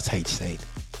 Okay, what's H saying?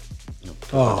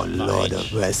 Oh, Lord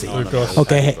of mercy.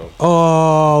 Okay.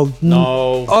 Oh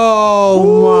no. Oh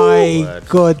my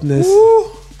goodness.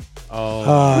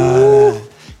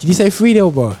 Did you say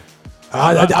 3-0, bro?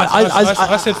 I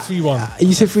said 3-1.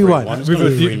 You said 3-1. It's going to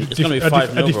be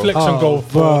 5-0, a deflection goal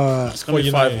for It's going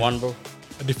to be 5-1, bro.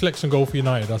 A deflection goal for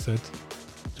United, I said.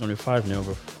 It's going to be 5-0,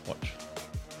 bro. Watch.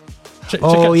 Check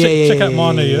out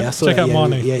Mane, yeah? Check out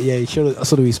Mane. Yeah, I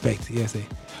saw the respect. Yes,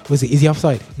 was it? Is he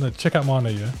offside? No, check out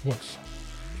Mane, yeah? Watch.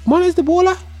 Mane's the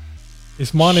baller?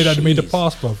 It's Mane that made the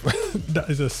pass, bro. That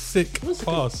is a sick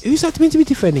pass. Who's that meant to be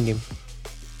defending him?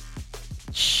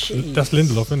 That's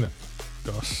Lindelof, isn't it?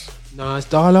 Gosh. No, it's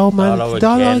Darlow, man. Darlow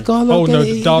Darlow, again. Darlow. Oh no,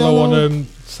 get it, Darlow on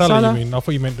Salah, Salah. you mean? I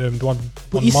thought you meant the one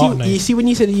But on you Martinez. see when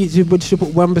you said you should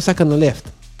put Wan-Bissaka on the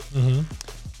left. Mm-hmm.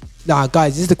 Nah,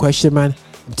 guys, this is the question, man.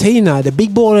 I'm telling you now, the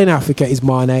big baller in Africa is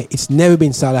Mane. It's never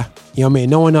been Salah. You know what I mean?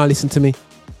 No one now listen to me.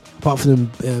 Apart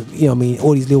from, you know what I mean,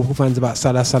 all these Liverpool fans about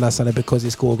Salah because they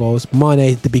score goals. Mane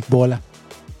is the big baller.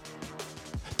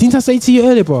 Didn't I say to you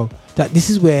earlier, bro, that this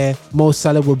is where Mo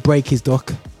Salah will break his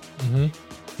duck? Mm-hmm.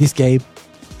 This game.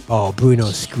 Oh,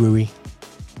 Bruno's screwy.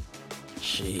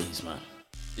 Jeez, man.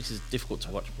 This is difficult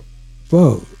to watch,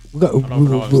 bro. Bro,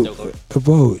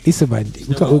 bro, listen, man.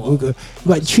 We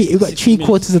got three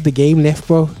quarters of the game left,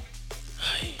 bro.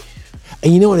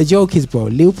 And you know what the joke is, bro?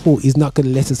 Liverpool is not going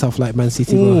to let us off like Man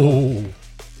City, bro. Ooh.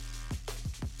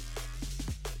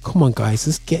 Come on, guys,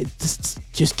 just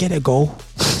get a goal.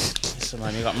 Listen,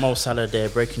 man, you got Mo Salah there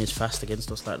breaking his fast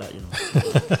against us like that, you know.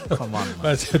 Come on, man.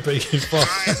 That's a big spot.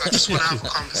 Guys, I just want to have a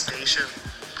conversation.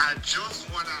 I just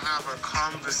want to have a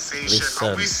conversation. Listen.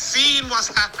 Are we seeing what's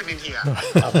happening here?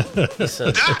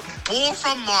 Listen, That ball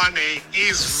from Mane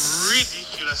is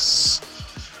ridiculous.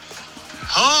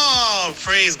 Oh,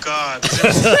 praise God.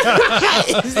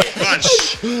 Bunch.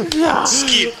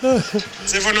 Skip.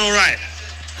 Is everyone all right?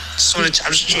 I just want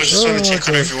to check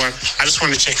on everyone. I just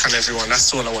want to check on everyone.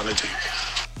 That's all I want to do.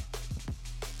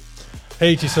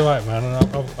 Hey, it's alright, man. And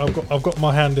I've got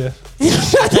my hand there. Yo.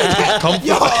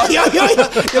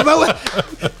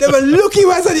 They were looking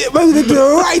right at it, man. They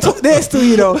were right up there still,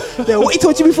 you know. What he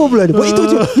taught you before, blood? What he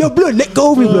taught you? Yo, blood, let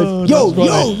go of me, blood.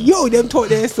 Yo, them taught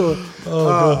there still.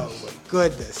 Oh, my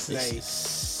goodness. this is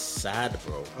sad,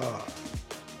 bro.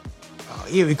 Oh,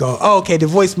 here we go. Oh, okay, the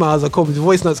voicemails are coming. The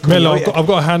voice notes coming. Melo, Oh, I've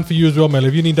got a hand for you as well, Melo.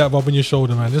 If you need that rub on your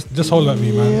shoulder, man, just hold at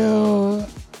me, man. Yeah.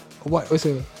 What's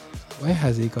it? Where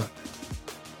has he got?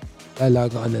 Ella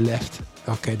got on the left.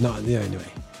 Okay, not there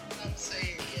anyway. I'm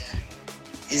saying, yeah.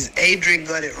 Is Adrian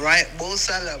got it right? Mo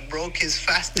Salah broke his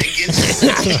fast against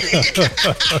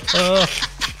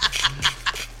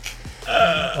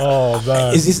Oh,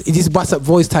 man. Is this WhatsApp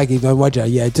voice tagging, Roger?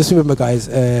 Yeah, just remember, guys.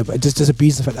 Just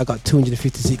abuse the fact I got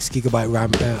 256 gigabyte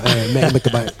RAM,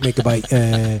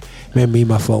 megabyte memory in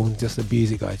my phone. Just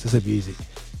abuse it, guys. Just abuse it.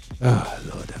 Oh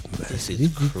Lord have mercy.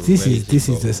 This is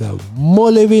just a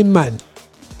living man.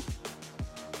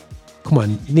 Come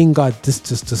on, Lingard,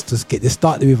 just get this,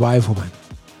 start the revival, man.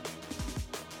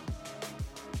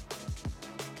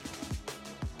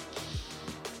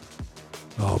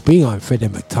 Oh, bring on Fred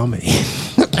and McTominay.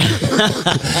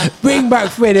 Bring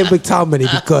back Fred and McTominay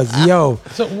because, yo.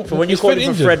 So, But when you is call Fred him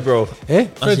for injured? Fred, bro, Eh?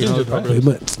 Fred's his injured, own right?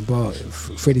 problem. Bro,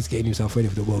 Freddy's getting himself ready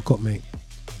for the World Cup, mate.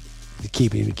 He's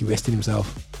keeping him, he keep resting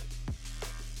himself.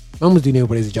 Man was doing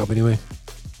everybody's job anyway.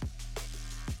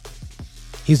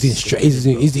 He's doing straight.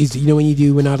 He's you know when you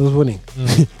do Ronaldo's running.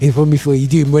 It's from before you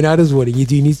do Ronaldo's running. You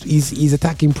doing his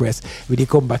attacking press. When you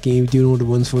come back and you're doing all the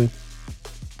runs for him.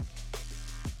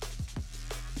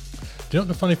 Do you know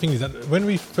what the funny thing is that when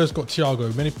we first got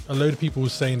Thiago, a load of people were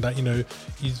saying that, you know,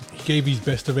 he gave his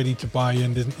best already to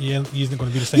Bayern. He isn't going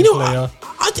to be the same You know, player.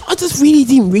 I just really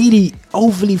didn't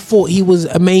overly thought he was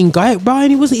a main guy at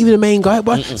Bayern. He wasn't even a main guy at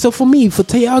Bayern. So for me, for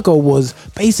Thiago was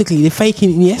basically the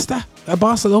faking Iniesta at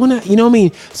Barcelona. You know what I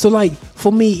mean? So like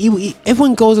for me,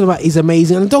 everyone goes on about he's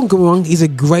amazing, and don't get me wrong, he's a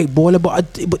great baller.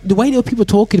 But the way there were people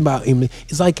talking about him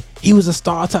is like he was a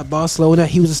starter at Barcelona,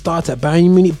 he was a starter at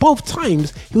Bayern Munich. Both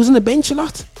times he was on the bench a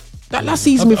lot. That last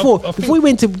season before we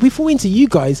went to you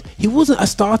guys, he wasn't a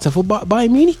starter for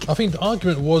Bayern Munich. I think the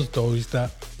argument was though is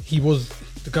that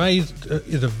the guy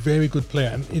is a very good player,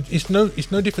 and it's no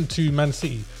different to Man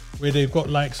City, where they've got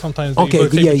like sometimes they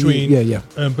rotate between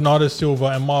Bernardo Silva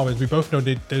and Mahrez. We both know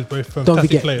they're both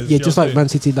fantastic players. Yeah, just like Man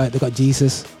City, like they got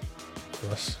Jesus.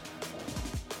 Yes.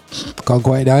 Can't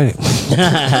quite down it.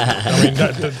 I mean,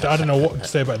 I don't know what to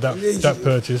say about that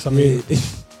purchase. I mean,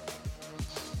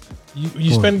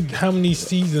 you spend how many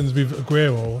seasons with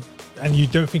Aguero, and you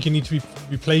don't think you need to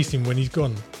replace him when he's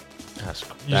gone?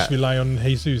 You just rely on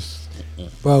Jesus.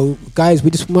 Well, guys, we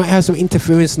just might have some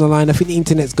interference on the line. I think the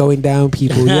internet's going down,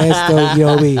 people. Yes, so, you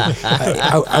know what I mean.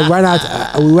 I ran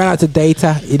out. We ran out of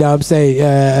data. You know what I'm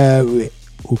saying?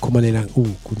 Oh, come on in.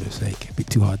 Oh, goodness sake, a bit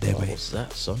too hard there, mate. What's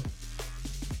that, son?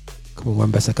 Come on,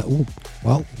 Wan-Bissaka.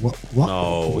 Oh, well, what?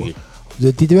 No.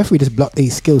 Did the referee just block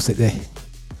these skill set there?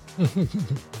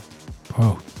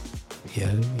 Oh,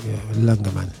 yeah,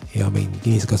 longer man. You know what I mean?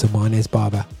 He needs to go to Mane's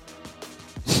barber.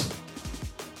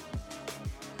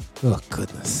 Oh,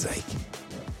 goodness sake.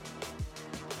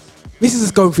 This is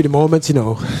just going through the moment, you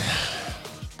know.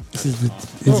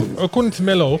 According to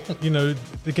Melo, you know,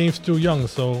 the game's still young,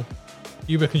 so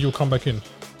you reckon you'll come back in?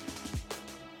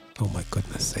 Oh my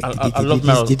goodness sake! I love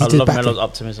Melo's. I love Melo's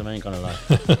optimism. I ain't gonna lie.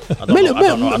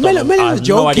 Melo's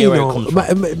joking.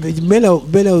 Melo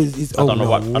is. I don't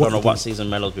know what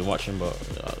season Melo's been watching, but.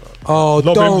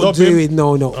 Don't do it.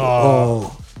 No.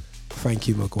 Oh,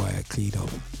 Frankie Maguire, clean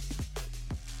up.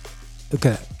 Look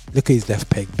at his left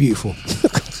peg, beautiful.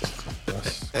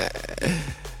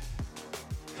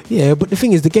 Yeah, but the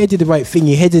thing is, the guy did the right thing.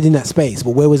 He headed in that space,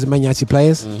 but where was the Man United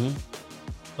players?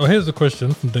 Oh, here's the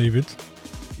question from David.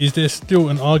 Is there still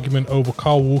an argument over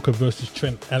Kyle Walker versus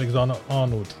Trent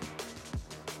Alexander-Arnold?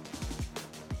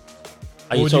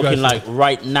 Are you talking like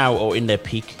right now or in their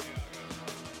peak?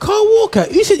 Kyle Walker.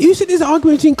 You said there's an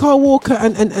argument between Kyle Walker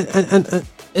and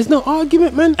there's no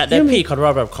argument, man. At their peak, I'd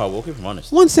rather have Kyle Walker, if I'm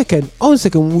honest. One second.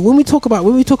 When we talk about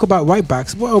right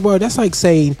backs, bro, that's like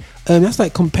saying that's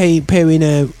like comparing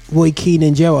Roy Keane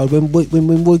and Gerrard when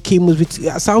Roy Keane was with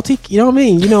Celtic. You know what I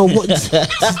mean? You know what?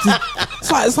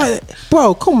 it's like,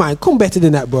 bro, come better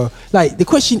than that, bro. Like the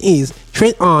question is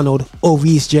Trent Arnold or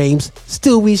Reece James?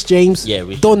 Still Reece James. Yeah,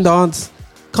 Reece Don Dance.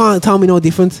 Can't tell me no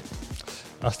difference.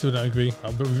 I still don't agree.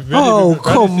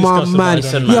 Come on, man!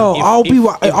 Listen, Yo, man,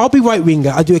 I'll be right winger.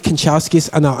 I'll do a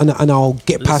Kanchelskis and I'll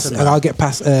get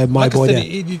past my boy there.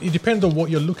 It depends on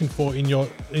what you're looking for in your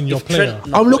player.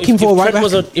 I'm looking for a right back.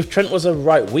 If Trent was a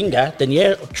right winger, then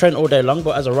yeah, Trent all day long.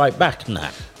 But as a right back, nah.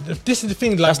 This is the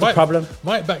thing. Like, that's the problem.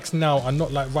 Right backs now are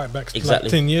not like right backs exactly.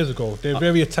 like 10 years ago. They're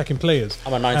very attacking players.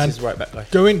 I'm a 90s right back guy.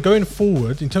 Going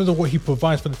forward, in terms of what he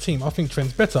provides for the team, I think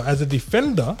Trent's better as a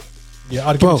defender. Yeah,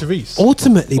 I'd give it to Reece.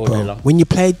 Ultimately, bro, when you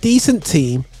play a decent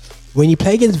team, when you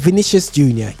play against Vinicius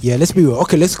Jr., yeah, let's be real.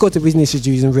 Okay, let's go to Vinicius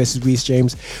Jr. versus Reece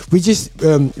James.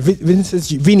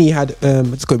 Vinny had,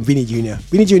 let's go Vinny Jr.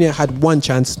 Vinny Jr. had one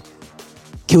chance,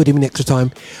 killed him in extra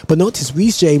time. But notice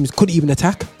Reece James couldn't even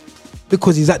attack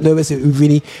because he's that nervous with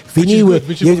Vinny. Vinny,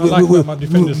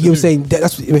 you're saying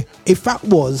that's if that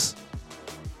was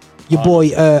your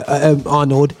boy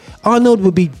Arnold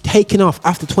would be taken off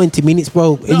after 20 minutes,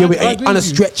 bro. On a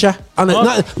stretcher,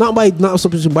 not by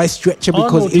stretcher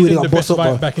because Arnold he would isn't have the bossed best up.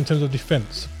 right back in terms of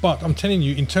defense, but I'm telling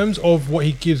you, in terms of what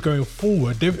he gives going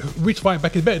forward, which right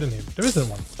back is better than him? There isn't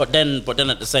one. But then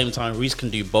at the same time, Reece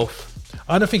can do both.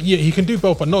 I don't think he can do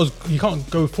both, but he can't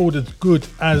go forward as good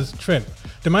as Trent.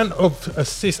 The amount of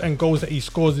assists and goals that he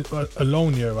scores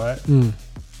alone here, right? You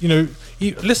know,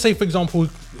 let's say for example,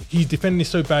 he's defending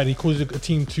so bad, he causes a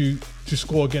team to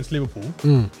score against Liverpool.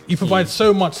 He provides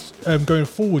so much going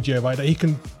forward, right, that he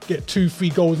can get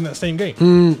 2-3 goals in that same game.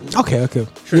 Okay.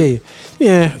 True.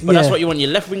 Yeah. But that's what you want your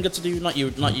left winger to do, not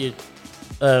your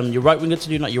right winger to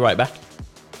do, not your right back.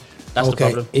 That's the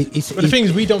problem. But the thing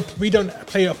is, we don't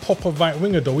play a proper right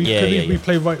winger though. We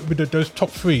play right with those top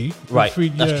three. Right,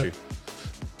 that's true.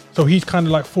 So he's kind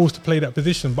of like forced to play that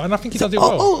position, but I think he does it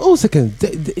well. Oh, second.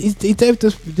 Is Dave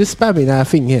just spamming? I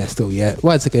think still.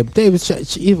 1 second. Dave, 1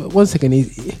 second.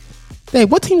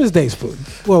 Dave, what team does Dave support?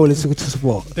 Well, let's to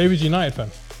support. David's United fan.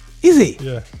 Is he?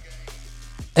 Yeah.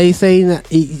 Are you saying that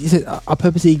he said I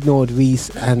purposely ignored Reece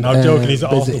and? No, I'm joking. He's an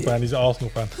Arsenal fan. He's an Arsenal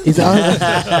fan. Is it?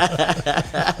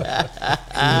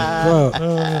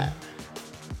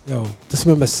 Yo, just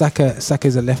remember Saka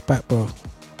is a left back, bro.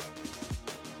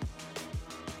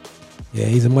 Yeah,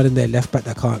 he's a modern day left back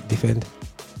that can't defend.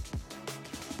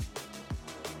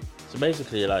 So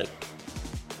basically, like,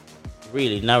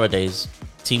 really nowadays,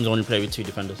 teams only play with 2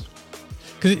 defenders.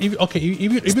 Because if you look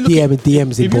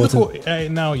DM's if important. you look at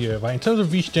it now, right, in terms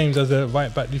of Reece James as a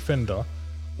right back defender,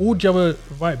 all the other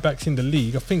right backs in the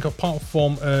league, I think apart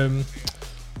from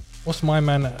what's my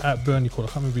man at Burnley called?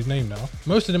 I can't remember his name now.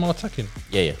 Most of them are attacking.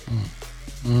 Yeah.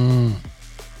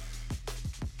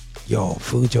 Yo,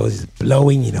 Fujo is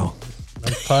blowing, you know.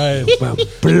 I'm tired.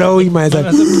 Blowing my man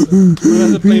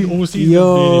hasn't played all season.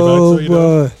 Yo, really,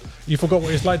 man. So, you forgot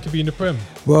what it's like to be in the Prem.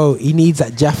 Bro, he needs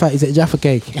that Jaffa. Is it Jaffa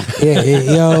cake?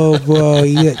 Yo, bro,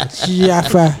 he needs that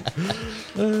Jaffa.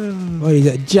 What is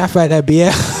that Jaffa that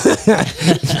beer?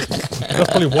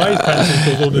 That's probably why he's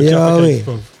cancelling all the Jaffa cakes,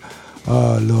 bro.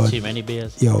 Oh Lord! Too many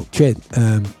beers. Yo, Trent.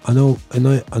 I know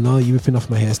you ripping off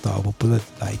my hairstyle, but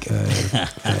like,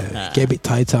 get a bit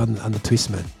tighter on the twist,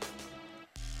 man.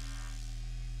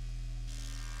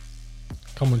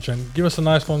 Come on, Trent. Give us a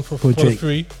nice one for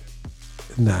 3.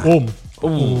 Nah. Oh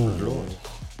Lord.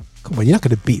 Come on, you're not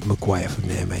gonna beat Maguire from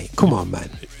there, mate. Come on, man.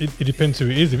 It depends who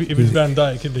it is. If it's Van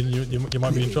Dijk, then you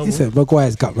might be in trouble. Listen,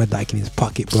 Maguire's got Van Dijk in his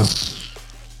pocket, bro.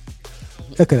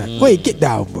 Look at that. Wait, get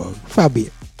down, bro. Fabi.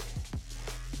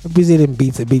 Brazilian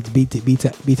beat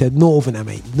a Northerner,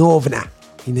 mate. Northerner.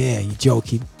 In there, you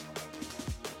joking.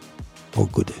 Oh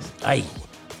goodness. Aye.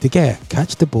 The guy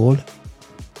catch the ball.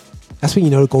 That's when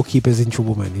you know the goalkeeper's in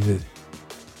trouble, man.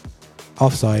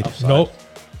 Offside. No.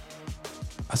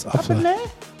 That's Happened offside. there?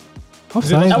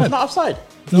 Offside. That was not offside.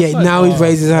 Yeah, Offside? now he's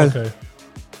raised his hand. Okay.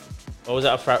 Or was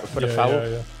that for the Yeah, foul?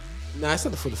 yeah. Nah, it's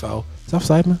not for the foul. It's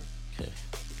offside, man. Okay.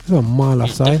 It's a mile It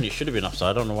offside. definitely should have been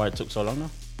offside. I don't know why it took so long now.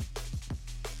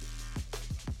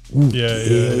 Yeah,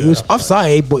 It was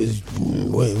offside, but it's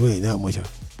wait, that much.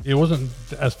 It wasn't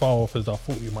as far off as I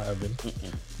thought it might have been.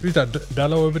 Who's that?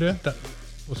 Dallo over there? That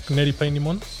was nearly playing him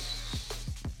on?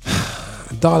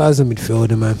 Darla's a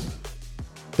midfielder, man.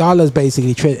 Darla's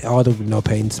basically Trent Arnold with no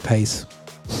pace.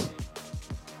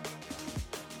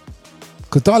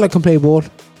 Because Darla can play ball,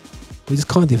 he just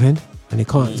can't defend, and he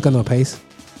can't. He's got no pace.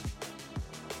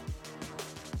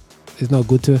 It's not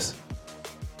good to us.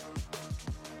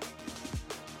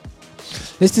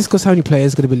 Let's discuss how many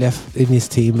players going to be left in this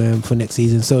team for next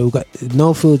season. So we've got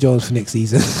no Phil Jones for next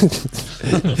season.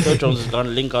 Phil Jones is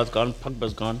gone. Lingard's gone.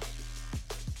 Pogba's gone.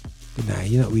 Nah,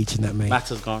 you're not reaching that, mate.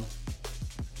 Mata's gone.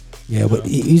 Yeah, but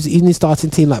he's in the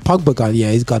starting team like Pogba gone.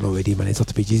 Yeah, he's gone already, man. He's off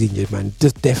the pitch. He's injured, man.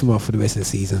 Just deaf him off for the rest of the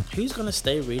season. Who's gonna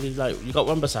stay really? Like you got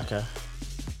Wan-Bissaka.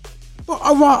 But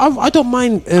I don't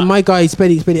mind my guy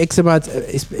spending X amount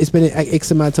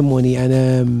of money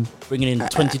and Bringing in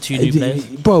 22 new players.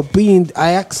 bro. Bringing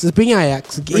Ajax. Bring in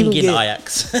Ajax.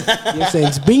 Ajax. You know what I'm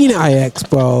saying? Bringing Ajax,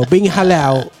 bro. Bring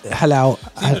Halal.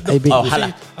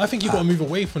 I think you've got to move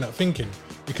away from that thinking,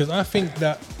 because I think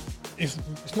that it's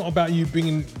not about you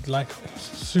bringing like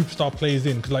superstar players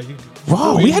in. Cause like,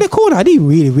 Wow, we had a corner. I didn't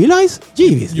really realize.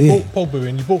 Jeez. You bought Pogba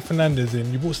in, you bought Fernandes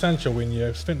in, you bought Sancho in.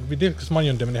 You spent ridiculous money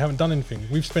on them, and they haven't done anything.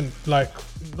 We've spent like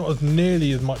not as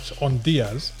nearly as much on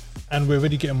Diaz, and we're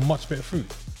already getting much better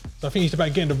fruit. So I think it's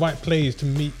about getting the right players to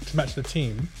match the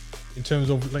team in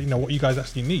terms of like, what you guys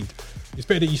actually need. It's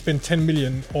better that you spend 10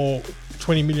 million or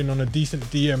 20 million on a decent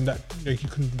DM that you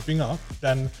can bring up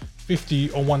than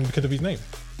 50 on one because of his name.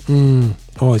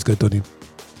 Always good, Donny.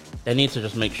 They need to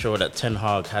just make sure that Ten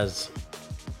Hag has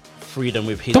freedom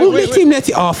with his. Don't let him let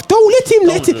it off. Don't let him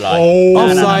let it. lie. Oh, No,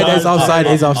 no, no, offside.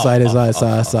 no, It's offside.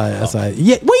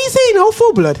 Yeah, what are you saying? Oh,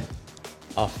 full blood.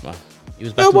 Off, man. He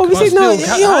was No, back but we in say no.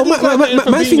 still, Yo, how do you like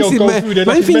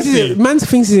man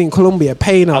thinks he's in Colombia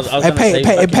paying off, I was gonna say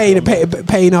back in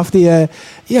paying off the. I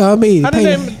mean, How did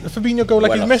paying, Fabinho go like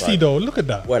Well he's Messi offside. though? Look at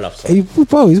that. well offside.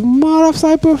 bro, he's mile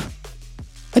offside, bro.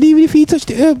 And even if he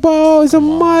touched it, bro, it's a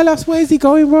mile off. Where is he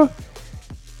going, bro?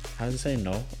 How did he say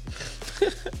no? Do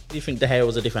you think De Gea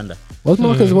was a defender? What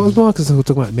was Marcus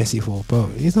talking about Messi for, bro?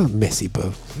 He's not Messi,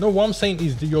 bro. No, what I'm saying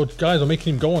is that your guys are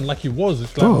making him go on like he was.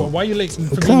 It's like, Bro, why are you letting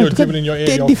Because Fabinho dribbling in your area?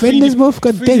 dead defenders, bro.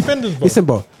 Got three dead defenders, bro. Listen,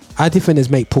 bro. Our defenders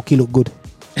make Pookie look good.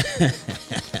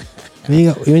 when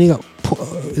you got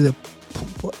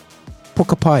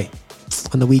Puka Pie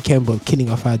on the weekend, bro, killing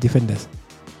off our defenders.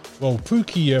 Well,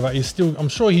 Pookie is still. I'm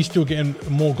sure he's still getting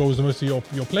more goals than most of your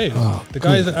players. Oh, the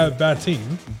guy's at a bad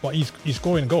team, but he's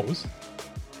scoring goals.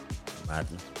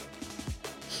 Madness.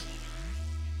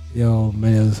 Yo,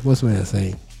 man, what's man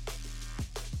saying?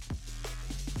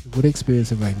 What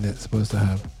experience am I supposed to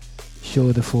have?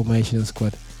 Show the formation and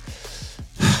squad.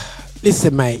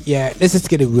 Listen, mate, yeah, let's just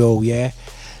get it real, yeah.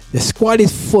 The squad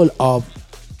is full of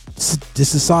the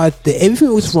society.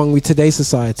 Everything that's wrong with today's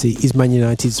society is Man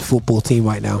United's football team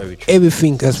right now.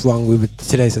 Everything that's wrong with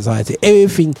today's society.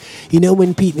 Everything,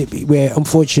 when where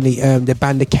unfortunately they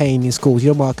banned the cane in schools.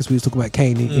 Marcus, we was talking about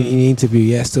cane in the interview.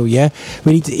 Yeah, still, yeah.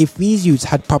 We need to. If these youths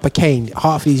had proper cane,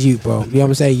 half these youth, bro. You know what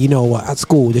I'm saying? You know what? At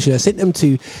school, they should have sent them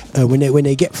to when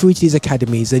they get through to these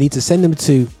academies. They need to send them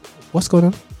to. What's going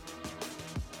on?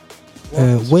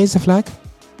 Where's the flag?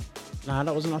 Nah,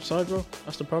 that wasn't offside, bro.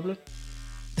 That's the problem.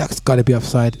 That's got to be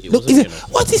offside. It Look, wasn't,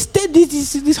 what's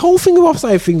this whole thing of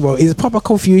offside thing, bro? Is proper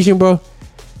confusion, bro.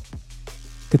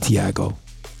 The Thiago.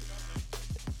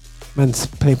 Man's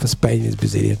playing for Spain. Is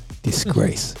Brazilian.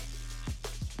 Disgrace.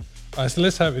 All right, so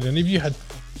let's have it. And if you had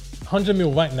 100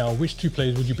 mil right now, which two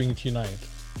players would you bring to United?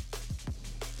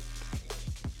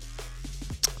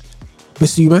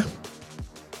 Bissouma.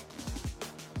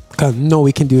 Cause no,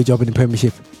 we can do a job in the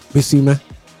Premiership. Bissouma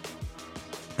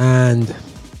and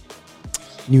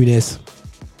Nunes.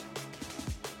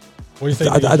 What do you say?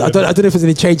 I don't know if there's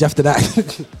any change after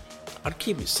that. I'd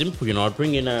keep it simple, I'd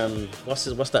bring in what's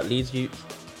that Leeds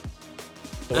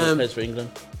youth? The one who plays for England.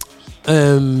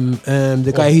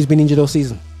 The guy who's been injured all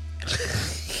season.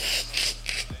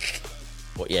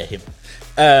 Him.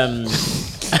 And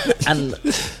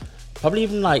probably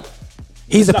even like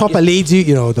he's a proper Leeds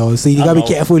youth, though. So you gotta be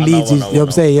careful with Leeds. You know what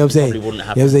I'm saying? Probably wouldn't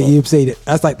happen, You're saying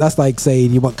that's like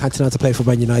saying you want Cantona to play for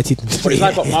Man United. But it's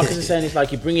like what Marcus is saying. It's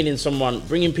like you're bringing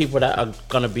in people that are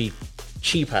gonna be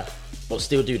cheaper but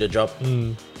still do the job.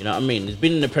 You know what I mean? He's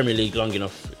been in the Premier League long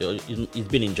enough. He's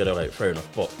been injured, alright, fair enough.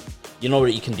 But you know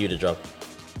that he can do the job.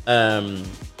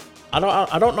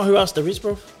 I don't know who else there is,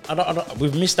 bro. I don't.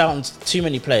 We've missed out on too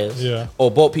many players. Yeah.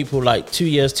 Or bought people like 2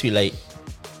 years too late,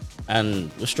 and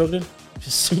we're struggling. It's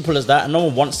as simple as that. And no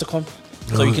one wants to come.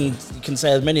 So you can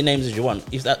say as many names as you want.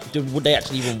 Is that would they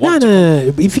actually even want?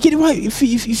 No. If you get it right, if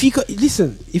you got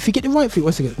listen, if you get it right,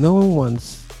 once again, no one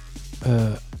wants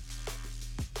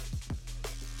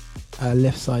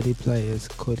left-sided players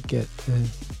could get.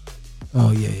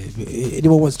 Oh yeah.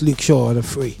 Anyone wants Luke Shaw on a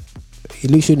free?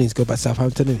 Luke Shaw needs to go back to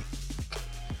Southampton, doesn't he?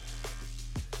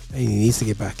 And he needs to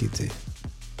get back into.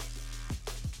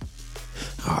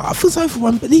 I feel sorry for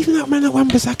one, but leaving that man at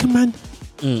Wan-Bissaka, man.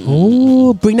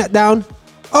 Oh, bring that down.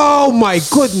 Oh my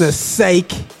goodness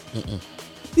sake.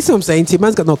 This is what I'm saying to you.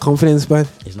 Man's got no confidence, man.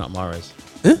 He's not Mahrez.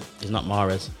 Huh? He's not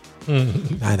Mahrez. No.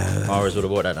 Mahrez would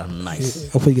have bought that down nice.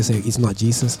 I thought you were going to say it's not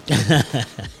Jesus.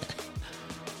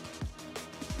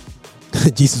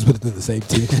 Jesus would have done the same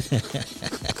too.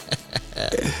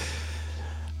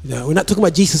 No, we're not talking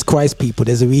about Jesus Christ, people.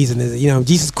 There's a reason.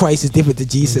 Jesus Christ is different to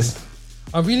Jesus.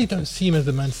 I really don't see him as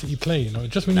the Man City player,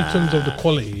 just when in terms of the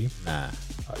quality.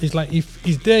 It's like if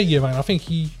he's there, man, I think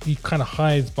he kind of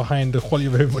hides behind the quality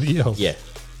of everybody else. Yeah.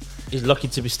 He's lucky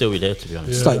to be still there, to be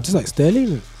honest. Just like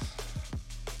Sterling.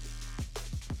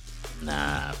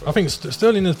 Nah, bro. I think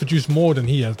Sterling has produced more than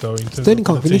he has, though. In terms Sterling of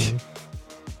can't the finish. team.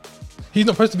 He's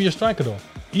not supposed to be a striker, though.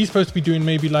 He's supposed to be doing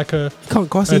maybe like a Can't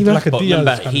cross either. like a But Diaz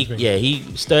remember, kind of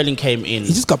thing. Sterling came in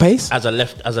He just got pace. as a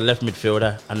left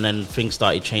midfielder, and then things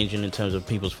started changing in terms of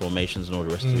people's formations and all the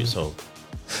rest of it. So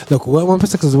Look, one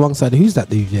person is the wrong side. Who's that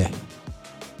dude there?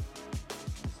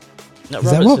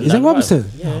 Is that Robertson?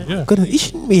 Yeah. God, he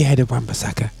shouldn't be ahead of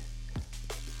Wan-Bissaka.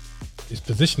 It's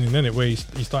positioning, isn't it? Where he's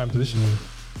starting positioning.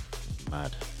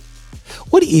 mad.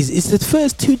 What it is, it's the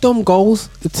first two dumb goals.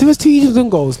 The first two dumb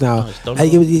goals now. Oh, it's dumb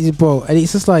and bro, and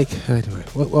it's just like, anyway,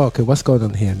 okay, what's going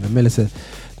on here? And Miller said,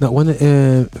 no, one,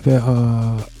 yeah,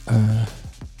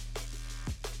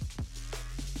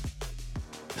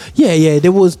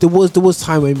 there was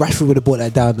time when Rashford would have brought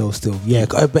that down though. Still, yeah,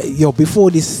 but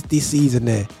before this season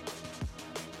there,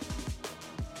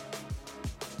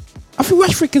 I think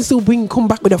Rashford can still come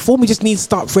back with that form. He just needs to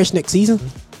start fresh next season.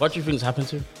 What do you think's happened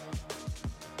to him?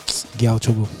 Get out of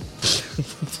trouble.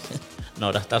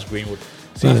 No, that's Greenwood.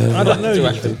 See, I don't know.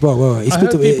 Bro, I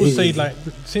heard people say like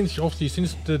since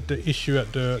the issue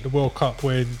at the World Cup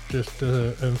where just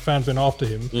the fans went after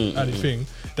him at his thing,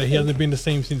 that he hasn't been the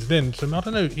same since then. So I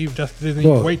don't know if there's any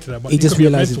weight to that. But he just could be a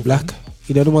realised he's mental black. thing.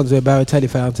 You know the ones where Balotelli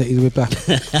found out he's with black.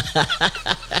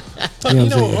 But You you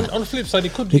know know, what I'm saying? on the flip side,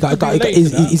 it could He be related to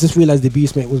that. just realised the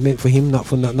abuse was meant for him, not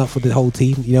for the whole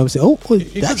team. You know what I'm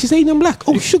saying? They're actually saying I'm black.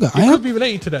 Oh, sugar. It could be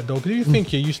related to that though, because you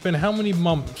think you spend how many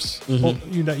months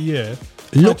that year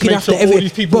Looking after all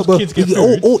these people's kids get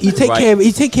food. You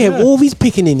take care of all these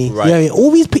pickaninny. Right. Yeah, all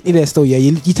these pickaninny there still. Yeah,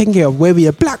 you taking care of whether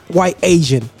you're black, white,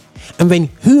 Asian, and then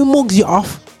who mugs you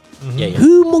off? Yeah.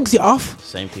 Who mugs you off?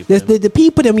 Same people. The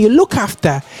people them you look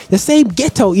after, the same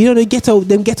ghetto. You know the ghetto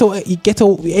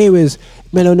areas.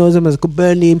 Melo knows them as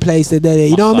Burnley in place. You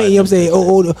know what I mean? You know what I'm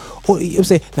saying? I'm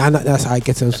saying, that's our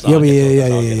ghettos. Yeah.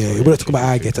 We're not talking about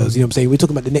our ghettos. You know what I'm saying? We're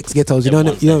talking about the next ghettos. You know,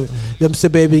 them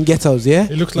suburban ghettos. Yeah.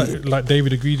 It looks like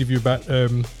David agreed with you about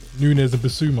Nunes and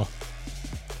Basuma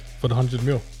for the 100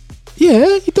 mil.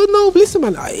 Yeah, you don't know. Listen,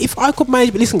 man. If I could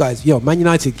manage, but listen, guys. Man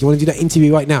United, you want to do that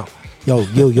interview right now? Yo,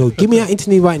 give me that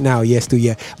interview right now. Yes,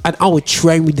 and I will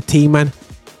train with the team, man.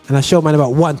 And I show man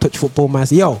about one touch football, man.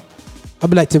 So, yo, I'll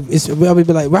be like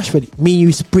Rashford, me and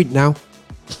you sprint now.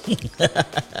 You know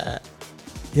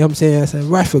what I'm saying? I said,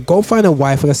 Rashford, go and find a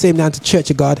wife. I send him down to Church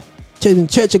of God.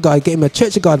 Church of God, get him a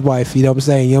Church of God wife. You know what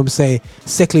I'm saying?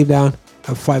 Settle him down,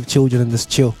 have 5 children and just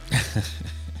chill.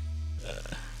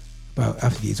 But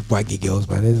after these waggy girls,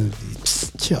 man,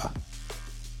 sure.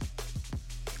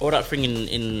 All that thing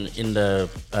in the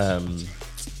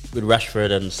with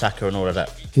Rashford and Saka and all of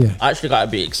that. Yeah. I actually got a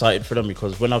bit excited for them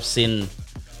because when I've seen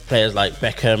players like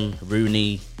Beckham,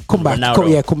 Rooney, Come back.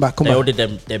 They all did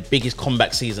their biggest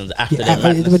comeback seasons after their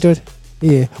madness.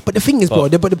 Yeah, but the thing is,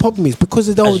 but the problem is because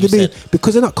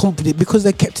because they're not confident, because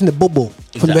they're kept in the bubble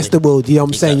from the rest of the world. You know what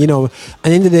I'm saying? You know, and at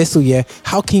the end of the day, so yeah,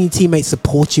 how can your teammates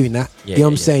support you in that? You know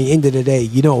what I'm saying? End of the day,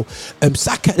 you know,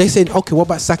 Saka. They said, okay, what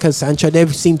about Saka and Sancho? They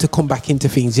seem to come back into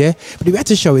things, yeah. But the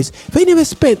reality show is they never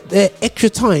spent their extra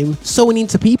time sowing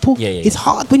into people. It's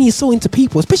hard when you sow into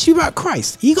people, especially without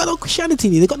Christ. You got no Christianity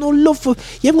in you. They got no love for.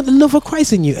 You haven't got the love of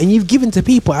Christ in you, and you've given to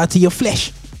people out of your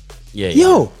flesh.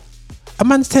 Yo. A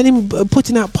man's telling him,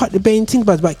 putting out part of the Bain thing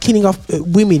about killing off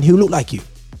women who look like you.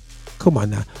 Come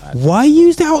on now. Why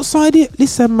use the outside it?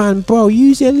 Listen, man, bro,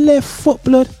 use your left foot,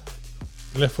 blood.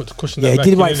 Left foot to cushion Yeah, that he back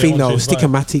did the in, right innit, thing onto though. his Stick right. a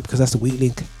Matip because that's the weak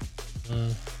link.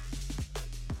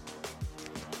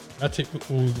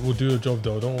 Matip will do a job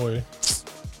though, don't worry.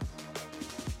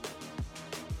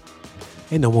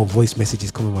 Ain't no more voice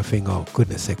messages coming my thing. Oh,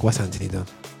 goodness sake. What's Anthony done?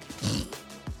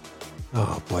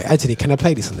 Oh, boy. Anthony, can I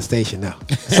play this on the station now?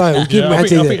 Sorry, we'll give him I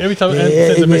think every time Ant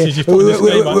sends a message, you put a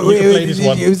disclaimer, you can play this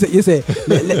one. You say,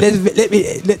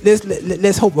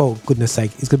 let's hope. Oh, goodness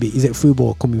sake. It's going to be, is it through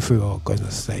ball coming through? Oh,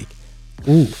 goodness sake.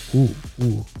 Ooh.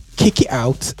 Kick it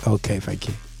out. Okay, thank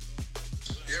you.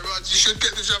 Yeah, Rod, you should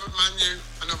get the job at Man U.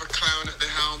 Another clown at the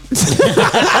helm.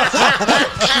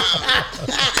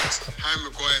 Harry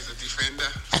Maguire's a defender.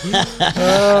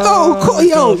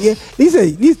 Yeah.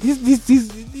 Listen,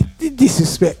 this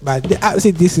disrespect, man. The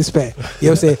absolute disrespect. You know what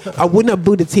I'm saying? I wouldn't have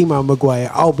built a team on Maguire.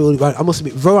 I'll build. I must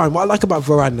admit, Varane. What I like about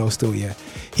Varane though, still, yeah,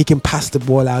 he can pass the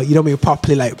ball out. You know what I mean?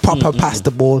 Properly, like proper pass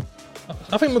the ball.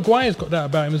 I think Maguire's got that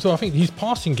about him as well. I think his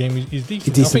passing game is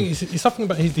decent. I think it's something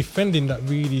about his defending that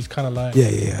really is kind of like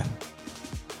Yeah.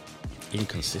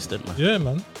 Inconsistent, man. Yeah,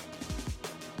 man.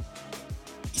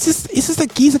 It's just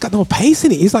like geezer got no pace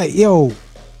in it. He's like, yo,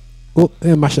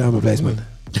 mash it out of my place, man.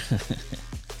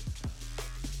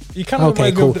 He kind of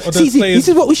Okay, reminds cool. me of the See, players. this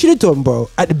is what we should have done, bro.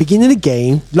 At the beginning of the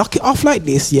game, lock it off like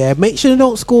this, yeah. Make sure they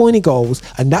don't score any goals,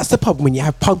 and that's the problem when you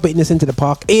have Pogba in the centre of the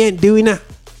park. He ain't doing that.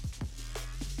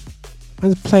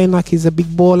 Man's playing like he's a big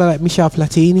baller, like Michel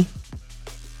Platini.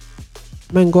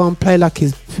 Man, go and play like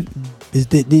he's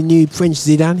the new French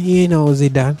Zidane. He ain't no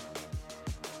Zidane.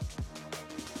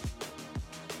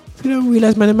 If you don't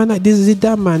realise, man, a man like this is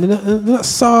Zidane, man. They're not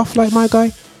soft like my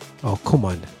guy. Oh, come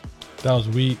on. That was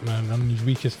weak, man. And his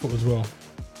weakest foot as well.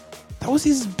 That was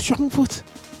his strong foot.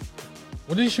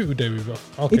 What did he shoot with David?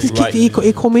 Okay, He just right. kicked it,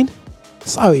 he come in.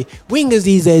 Sorry, wingers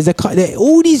these days, they're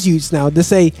all these youths now, they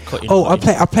say,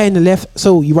 I play in the left,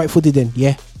 so you right-footed then,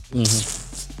 yeah.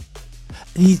 This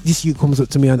youth comes up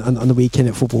to me on the weekend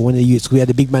at football. One of the youths, we had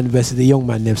the big man versus the young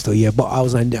man them still, yeah. But I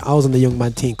was on the young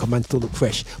man team, because man still look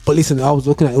fresh. But listen, I was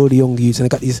looking at all the young youths, and I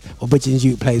got these British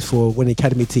youth players for one of the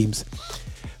academy teams.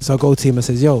 So I go to him and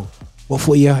says, yo, what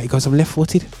foot are you? He goes, I'm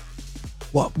left-footed.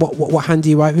 What hand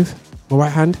do you write with? My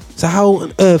right hand. So how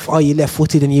on earth are you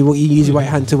left-footed and you use your right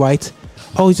hand to write?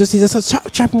 Oh, he's just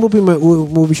chapping rubbish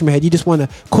in my head. You just want to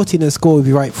cut in and score with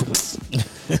your right foot.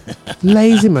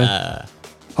 Lazy, man.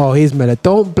 Oh, here's Miller.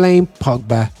 Don't blame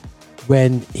Pogba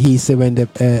when he's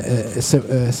surrounded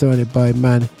by a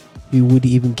man who wouldn't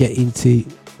even get into.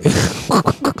 I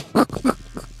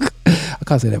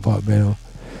can't say that part, man.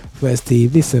 First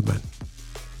team. Listen, man.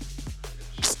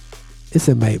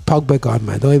 Listen, mate. Pogba gone,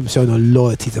 man. Don't even show no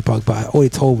loyalty to Pogba. I already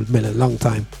told Miller a long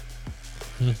time.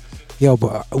 Yo,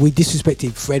 but we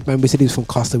disrespected Fred, man. We said he was from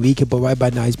Costa Rica, but right by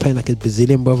now he's playing like a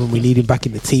Brazilian, brother, and we need him back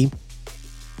in the team.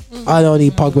 I don't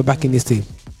need Pogba back in this team.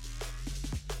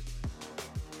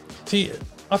 See,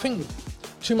 I think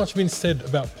too much been said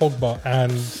about Pogba,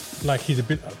 and like he's a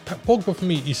bit. Pogba for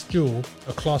me is still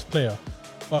a class player,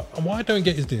 but what I don't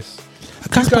get is this: I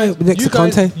can't play next to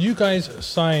Conte. you guys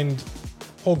signed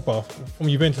Pogba from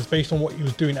Juventus based on what he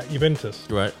was doing at Juventus,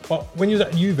 Right. But when he was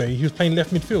at Juve, he was playing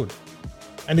left midfield,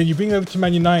 and then you bring him over to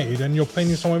Man United, and you're playing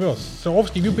him somewhere else. So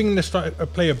obviously, if you bring in a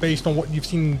player based on what you've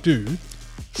seen him do,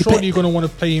 surely you're going to want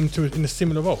to play him in a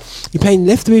similar role. You're playing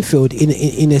left midfield in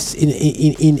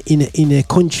a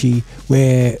country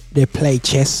where they play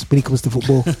chess when it comes to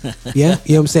football. Yeah,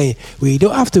 you know what I'm saying? Where you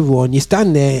don't have to run, you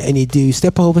stand there and you do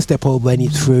step over, and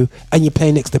you're through, and you're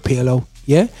playing next to Pirlo.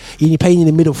 Yeah, and you're playing in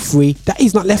the middle three. That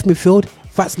is not left midfield.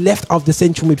 That's left of the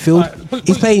central midfield.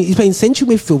 He's playing central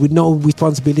midfield with no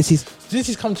responsibilities. Since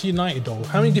he's come to United, though,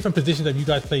 how many different positions have you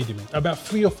guys played him in? About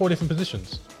 3 or 4 different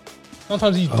positions.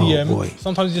 Sometimes he's DM, boy.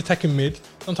 sometimes he's attacking mid,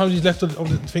 sometimes he's left of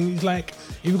the thing. He's like,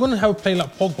 if you're going to have a player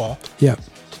like Pogba, Yeah.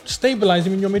 stabilize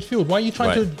him in your midfield. Why are you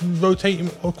trying to rotate him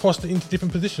across into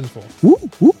different positions for? Ooh.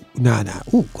 Nah.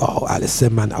 Ooh. Oh,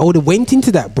 Alisson, man. I would have went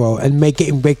into that, bro, and get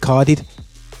him red carded.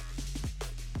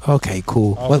 Okay,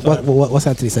 cool. What's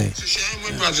Anthony saying? It's a shame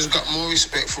when Rogers got more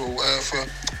respect for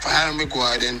Harry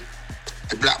Maguire than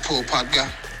the Blackpool Pogba.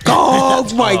 Oh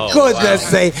my goodness,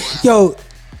 say, yo.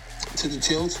 To the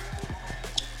tilt.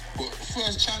 But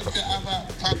first chance to have a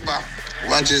Pogba,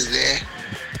 Rogers there.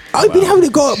 I've been having to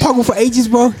go at Pogba for ages,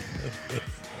 bro.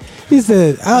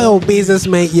 Listen, I know business,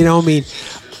 mate. You know what I mean?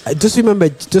 Just remember,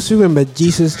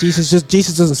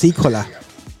 Jesus doesn't see colour.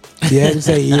 Yeah, I'm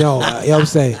saying, you know what I'm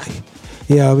saying.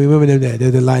 Yeah, I remember them there.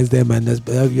 They're the lines there, man.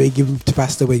 You give him to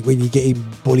pastor when you're getting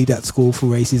bullied at school for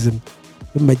racism.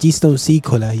 Remember, Jesus don't see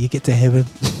colour. You get to heaven.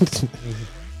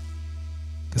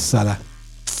 Salah.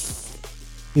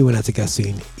 He went out to gas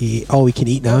soon. He can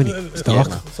eat now, isn't he? It's dark.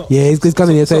 so- Yeah, he's gone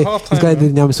in there. so So halftime, he's going to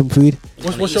man. name some food.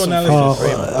 What's your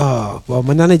analysis? Well,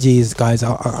 my analogy is, guys,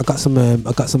 I got some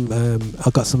herbal.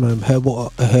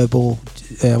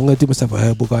 I'm gonna do myself a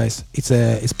herbal, guys.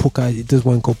 It's Puka. It does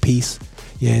one called Peace.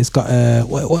 Yeah, it's got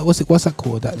what's that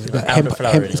called? That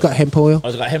elderflower in it's it. got hemp oil. Oh,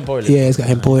 it's got hemp oil. Yeah, it's got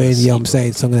hemp oil. In, yeah, I'm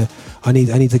saying. So I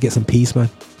need to get some peace, man.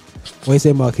 What you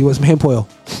say, Mark? You want some hemp oil?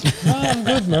 No, I'm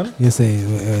good, man. You say.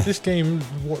 This game,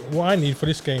 what I need for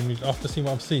this game is, after seeing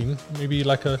what I've seen, maybe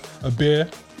like a beer.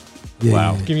 Yeah,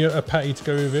 Wow. yeah. Give me a patty to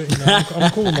go with it. You know,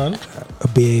 I'm cool, man. A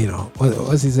beer, you know.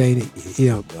 What's he saying? You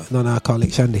know,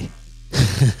 non-alcoholic shandy.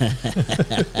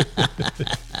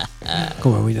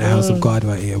 Come on, we need to have some God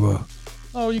right here, bro.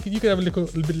 Oh, you could have a little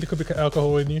bit of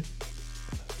alcohol in you.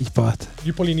 Each part.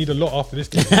 You probably need a lot after this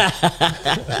game.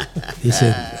 He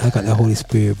said, I got the Holy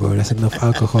Spirit, bro. That's enough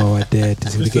alcohol right there.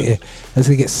 That's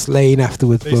gonna get slain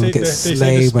afterwards, bro. Get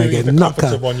slain, bro. Get knocked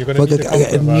out. You're Bro, gonna need the get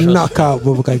comfort, man. knocked out,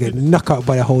 bro. We're gonna get knocked out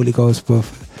by the Holy Ghost, bro.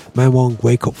 Man won't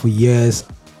wake up for years.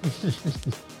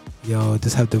 Yo,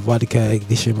 just have the vodka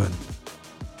ignition, man.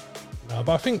 Nah,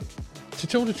 but I think, to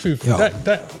tell the truth, Yo,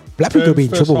 that Black people be in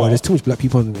first trouble, bro. half- There's too much black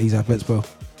people on these adverts, bro. You know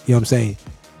what I'm saying?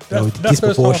 Yo, that first half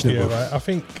disproportionate, here, bro. right? I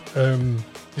think,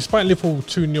 despite Liverpool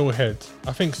 2-0 ahead,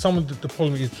 I think some of the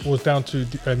problem was down to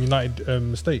United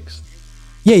mistakes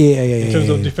Yeah. in terms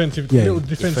of yeah. defensive, Yeah. little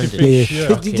defensive Defensive.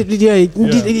 things. Yeah.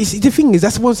 Yeah. The thing is,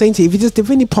 that's what I'm saying to you. If you just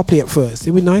defend it properly at first,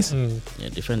 it'd be nice. Yeah,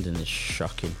 defending is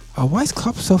shocking. Oh, why is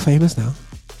Klopp so famous now?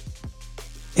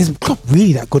 Is Klopp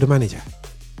really that good a manager?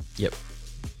 Yep.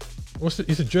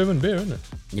 It's a German beer, isn't it?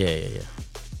 Yeah.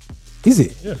 Is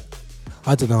it? Yeah.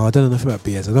 I don't know. I don't know nothing about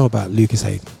beers. I know about Lucas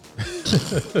Hague.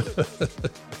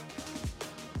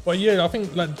 But yeah, I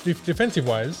think like defensive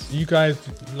wise, you guys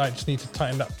like just need to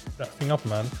tighten that thing up,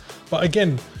 man. But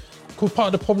again, could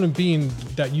part of the problem being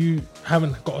that you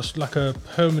haven't got a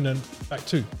permanent back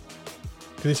two,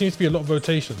 because there seems to be a lot of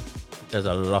rotation. There's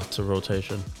a lot of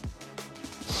rotation.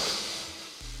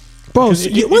 Bro,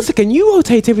 Because once again, you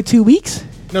rotate every 2 weeks.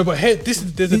 No, but here, there's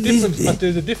a difference. But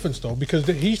there's a difference though, because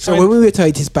he's So trying. when we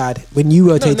rotate, it's bad. When you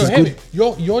rotate, no, it's hear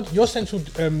good. me.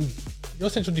 Your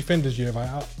central defenders, yeah,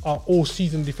 right, are all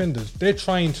seasoned defenders. They're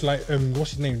trying to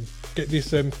what's his name? Get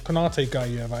this Konate guy,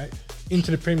 yeah, right,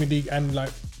 into the Premier League and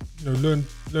learn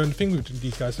the thing with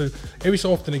these guys. So every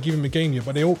so often they give him a game, yeah,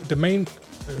 but the main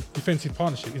defensive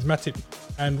partnership is Matip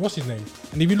and what's his name.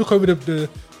 And if you look over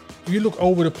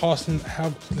the past and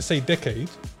let's say decade,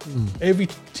 every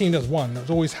team that's won has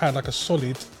always had like a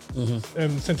solid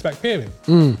centre back pairing.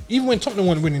 Even when Tottenham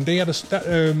weren't winning, they had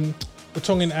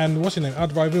Vertonghen and what's his name,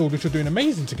 Alderweireld, which were doing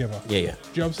amazing together. Yeah. Do you know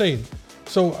what I'm saying?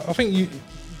 So I think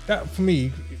that for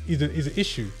me is an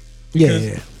issue. Yeah.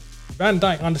 Because Van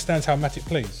Dijk understands how Matip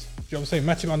plays. Do you know what I'm saying?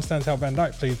 Matip understands how Van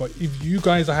Dijk plays, but if you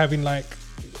guys are having like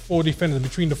 4 defenders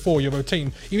between the 4, you're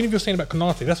rotating. Even if you're saying about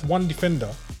Konate, that's one defender.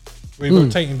 We're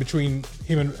rotating between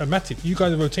him and Matip. You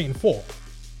guys are rotating 4. Do you know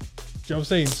what I'm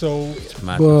saying? So It's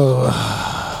mad. Bro,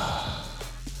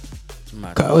 It's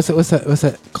mad. what's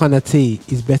that?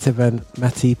 Konate is better than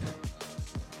Matip.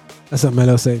 That's what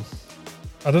Melo's saying.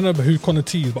 I don't know who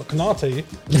Konate is, but Konate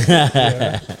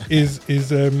is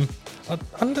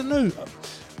I don't know.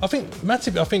 I think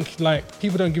Matip, like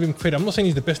people don't give him credit. I'm not saying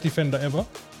he's the best defender ever,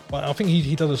 but I think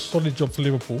he does a solid job for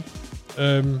Liverpool.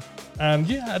 And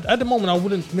yeah, at the moment I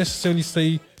wouldn't necessarily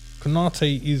say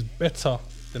Konate is better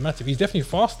than Matip. He's definitely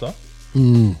faster.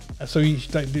 And so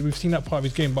we've seen that part of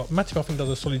his game, but Matip I think does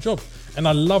a solid job. And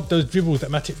I love those dribbles that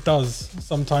Matip does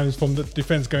sometimes from the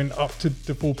defence going up to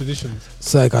the 4 positions.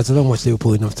 Sorry, guys, I don't watch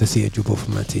Liverpool enough to see a dribble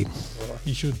from my team.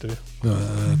 He should do. No,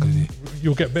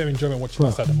 You'll get better enjoyment watching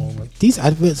us at the moment. these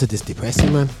adverts are just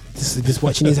depressing, man. Just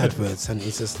watching these adverts, and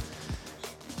it's just,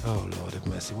 oh Lord have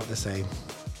mercy, what they're saying.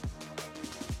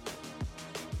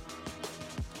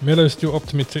 Melo's still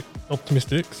optimistic.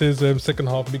 Says second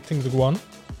half, big things are going.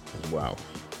 Wow.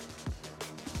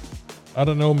 I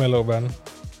don't know, Melo, man.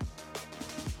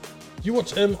 You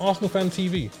watch Arsenal Fan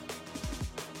TV?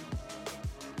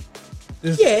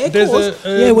 Yeah, of course.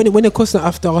 When of course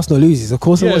after Arsenal loses, of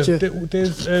course I watch it.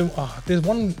 There's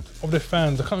one of the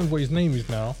fans. I can't remember what his name is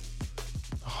now,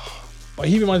 but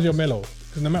he reminds me of Melo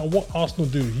because no matter what Arsenal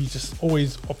do, he's just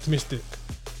always optimistic.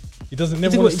 He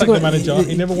never want to sack the manager.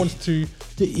 He never wants to.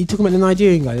 You talking about the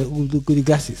Nigerian guy, the goody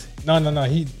glasses? No.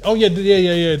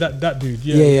 That dude.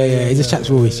 Yeah. He just chats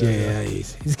rubbish. Yeah. He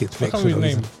just gets I vexed. can't remember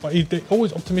his name, but they're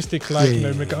always optimistic.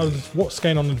 Regardless of what's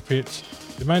going on the pitch,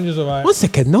 the manager's alright. 1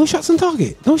 second, no shots on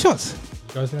target. No shots.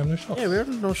 You guys didn't have no shots. Yeah, we have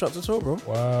no shots at all, bro.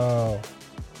 Wow.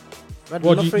 We had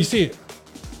Well, nothing. you see it.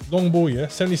 Long ball, yeah.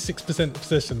 76%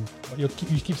 possession. You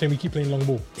keep saying we keep playing long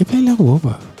ball. You play long ball,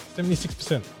 bro.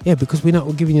 76%. Yeah, because we're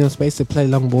not giving you space to play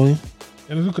long ball.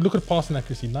 And look at the passing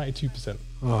accuracy, 92%.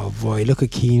 Oh boy, look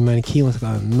at Keane, man. Keane wants to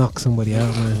go and knock somebody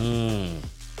out, man.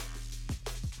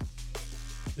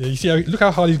 Yeah, you see, look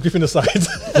how hard he's gripping the sides.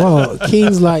 Wow,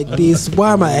 Keane's like this.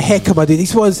 Why am I? The heck am I doing?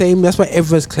 This is what I'm saying. That's why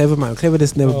everyone's clever, man.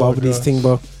 Cleverness never bothered this thing,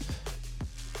 bro.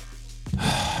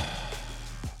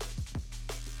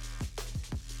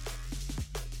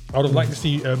 I would have liked to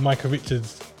see Micah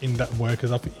Richards in that work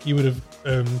because I think he would have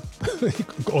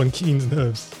got on Keane's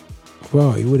nerves.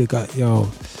 Bro, he would have got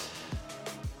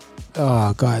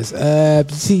Oh, guys.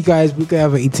 See, guys, we're gonna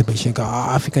have an intermission.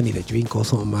 I think I need a drink or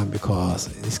something, man, because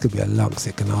this could be a long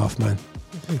second half, man.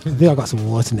 I think I got some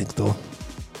water next door.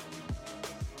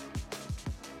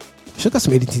 Should got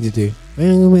some editing to do.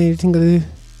 Anything to do?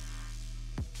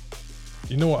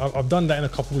 You know what? I've done that in a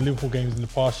couple of Liverpool games in the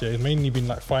past year. It's mainly been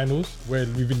like finals where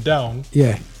we've been down.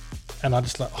 Yeah. And I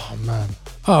just like, oh man.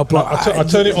 Oh, bro. I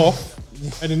turn it off,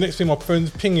 and the next thing my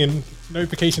phone's pinging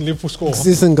notification Liverpool score.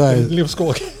 Listen, guys. Liverpool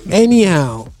score again.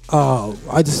 Anyhow,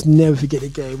 I just never forget the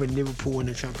game when Liverpool won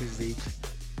the Champions League.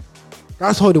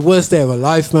 That's probably the worst day of my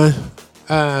life, man.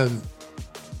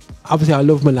 Obviously, I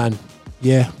love Milan.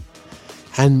 Yeah.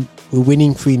 And we're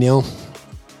winning 3-0.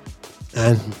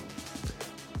 And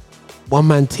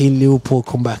one-man team Liverpool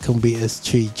come back and beat us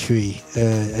 3-3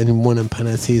 and then won on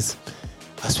penalties.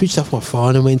 I switched off my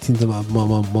phone and went into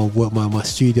my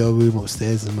studio room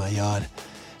upstairs in my yard.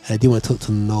 I didn't want to talk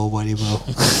to nobody, bro.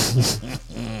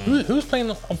 Who was playing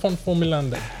up front for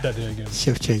Milan that day again?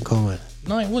 Shevchenko, man.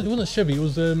 No, it wasn't Chevy. It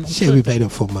was Chevy played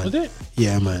up front, man. Was it?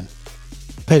 Yeah, man.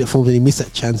 Played up front when he missed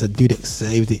that chance and Dudek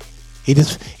saved it. He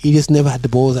just never had the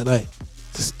balls that night.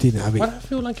 Just didn't have it. Why do I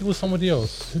feel like it was somebody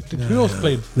else? Who else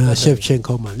played? Nah,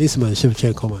 Shevchenko, man. Listen, man,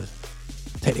 Shevchenko, man.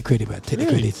 Take the credit, man. Take the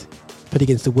credit. Played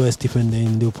against the worst defender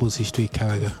in Liverpool's history,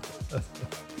 Carragher.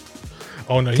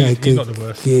 Oh no, he's not the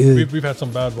worst. We've had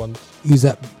some bad ones. Who's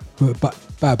that?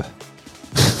 Bab.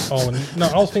 Oh no,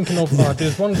 I was thinking of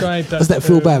there's one guy that was that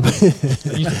Phil Bab?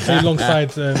 That used to play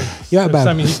alongside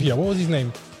Sammy Hippier. What was his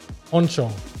name?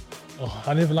 Onchong. Oh,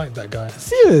 I never liked that guy.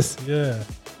 Serious? Yeah.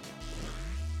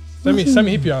 Sammy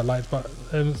Hippier I liked, but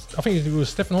I think it was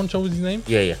Stefan Honcho was his name.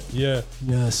 Yeah. Yeah,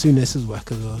 Souness was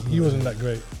whack as well. He wasn't that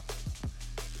great.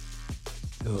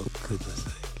 Oh goodness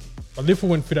sake. But Liverpool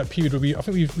went through that period where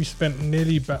we spent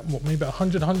nearly about maybe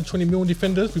 100, 120 million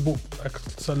defenders. We bought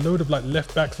a load of like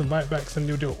left backs and right backs, and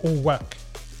they were all whack.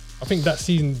 I think that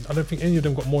season, I don't think any of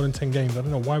them got more than 10 games. I don't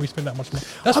know why we spent that much money.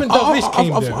 That's when Dalglish came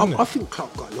there, isn't it? I think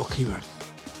Klopp got lucky, man.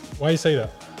 Why you say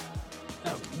that?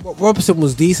 Robertson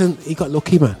was decent. He got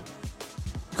lucky, man.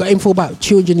 Got him for about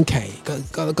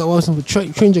 200k. Got Robertson for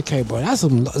 300k, bro. That's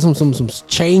some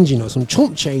change, you know, some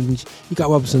chump change. He got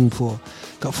Robertson for.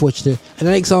 Got fortunate. And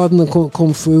Alex Arden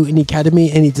come through in the academy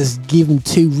and he just gave him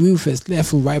two roofers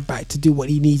left and right back to do what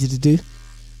he needed to do.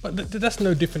 But that's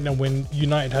no different than when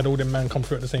United had all them man come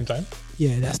through at the same time.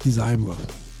 Yeah, that's design, bro.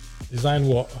 Design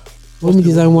what? What we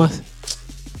design what?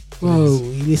 Whoa,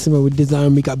 listen, bro, we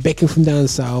design. We got Beckham from down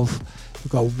south. We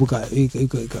got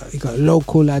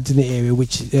local lads in the area,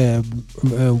 which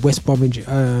West Bromwich,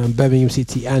 Birmingham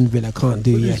City, and Villa can't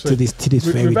do yet to this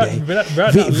very day.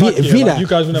 Villa, you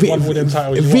guys have won all them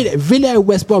titles. Villa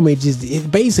West Bromwich is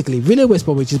basically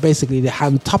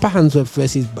the top of Handsworth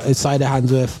versus side of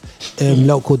Handsworth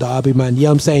local derby, man. You know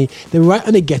what I'm saying? They're right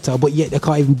on the ghetto, but yet they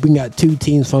can't even bring out two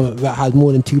teams that has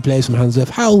more than two players from Handsworth.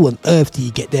 How on earth do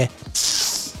you get there?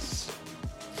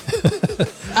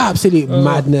 Absolute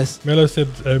madness. Melo said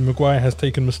Maguire has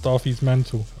taken Mustafi's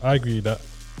mantle. I agree with that.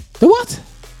 The what?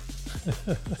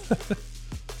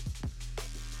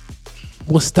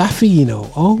 Mustafi, you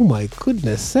know. Oh my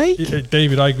goodness sake.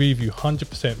 David, I agree with you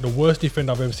 100%. The worst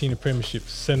defender I've ever seen in the Premiership,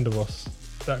 Senderos.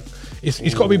 It's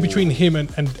got to be between him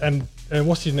and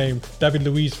what's his name? David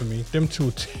Luiz for me. Them two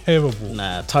are terrible.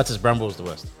 Nah, Titus Bramble was the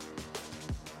worst.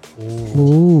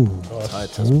 Ooh.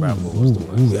 Titus Bramble was the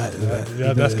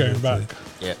worst. That's going back.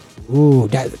 Yeah. Ooh,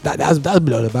 that's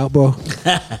blown about, bro.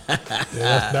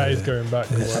 That is going back.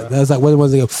 That's like one of the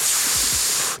ones that go,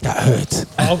 that hurt.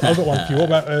 I've got one for you. What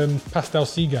about Pascal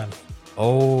Segan?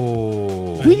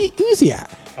 Oh. Really? Who's he at?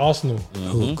 Arsenal.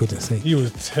 Oh, goodness sake. He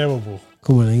was terrible.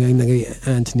 Come on, I'm going to get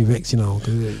Anthony Rex, you know.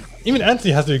 Even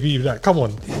Anthony has to agree with that. Come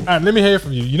on. And let me hear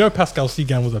from you. You know Pascal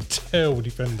Segan was a terrible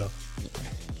defender.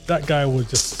 That guy was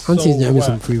just Anthony's having whack.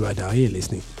 some free right now. Are you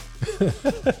listening?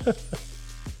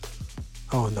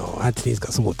 Oh no, Anthony's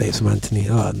got some updates from Anthony.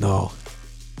 Oh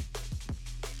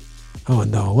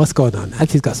no, what's going on?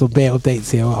 Anthony's got some bare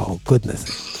updates here. Oh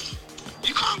goodness.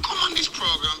 You can't come on this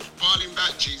program bawling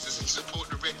back Jesus and support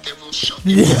the Red devils shot.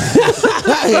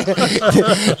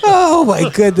 Oh my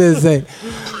goodness. Eh.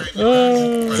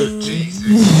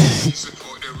 Jesus, you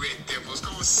support the Red Devils.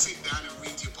 Go and sit down and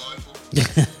read your Bible.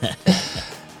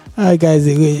 All right, guys,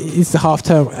 it's the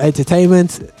half-term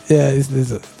entertainment. Yeah,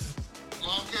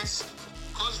 Marcus,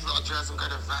 because Roger hasn't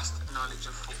got a vast knowledge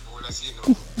of football, as you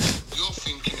know, you're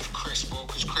thinking of Crespo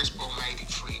because Crespo made it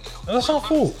 3-0. That's our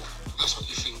fault. That's what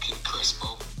you're thinking,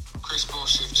 Crespo. Crespo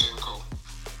Shevchenko.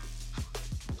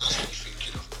 That's what you're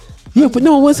thinking of, bro. yeah, but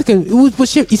no, 1 second. It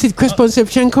was you said Crespo and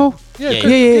Shevchenko?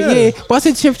 Yeah. But I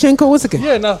said Shevchenko. 1 second.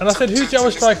 Yeah, and I said, who's the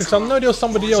other striker? Because I know there was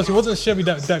somebody else. It wasn't Chevy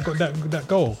that got that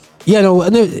goal. Yeah, no, I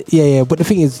know. Yeah. But the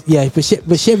thing is, yeah, but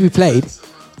Chevy played. To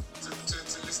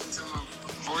listen to my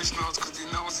voice notes because he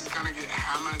knows he's going to get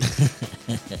hammered.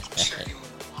 Check him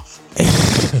waffle.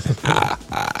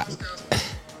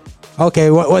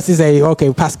 Okay, what's his name?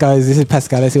 Okay, Pascal. This is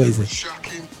Pascal. Let's see what he says.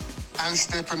 Shocking. And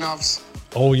Stepanovs.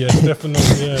 Oh yeah, Stefano.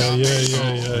 Yeah.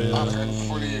 I can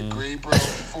fully agree, bro.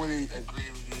 Fully agree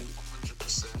with you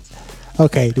 100%.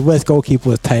 Okay, the worst goalkeeper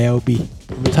was Tayebi.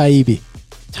 Taibbi.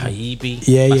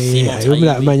 Yeah. Remember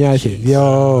that Man United?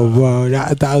 Yo, bro,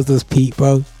 that was just peak,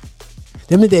 bro.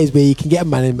 Them the days where you can get a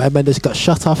man and my man just got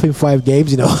shut off in 5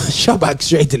 games, you know, shot back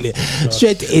straight to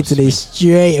Italy,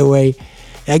 straight away.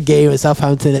 That game at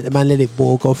Southampton, let the man let it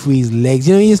ball go through his legs.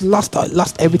 You know, he just lost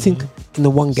everything in the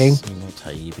one game.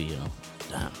 Taibbi, you know.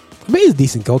 Damn. I mean, he's a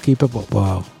decent goalkeeper, but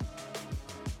wow.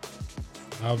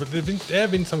 No, but there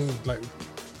have been some like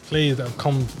players that have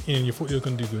come in and you thought you were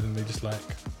going to do good and they just like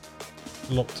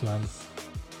flopped, man.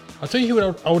 I'll tell you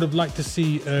who I would have liked to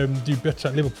see do better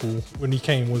at Liverpool when he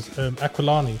came was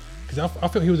Aquilani, because I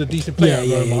thought he was a decent player.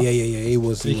 Yeah. He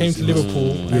was. He came to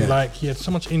Liverpool and like he had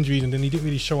so much injuries and then he didn't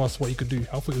really show us what he could do.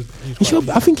 I thought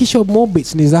I think he showed more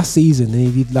bits in his last season than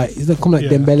he did. Like he's not come like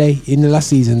Dembele in the last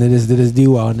season. They just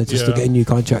do well and they just to get a new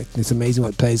contract. It's amazing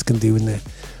what players can do when they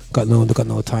got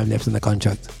no time left in the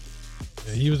contract.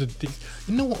 Yeah, he was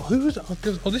you know what? Who was? I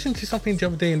was listening to something the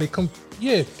other day, and did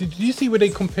you see where they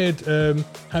compared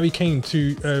Harry Kane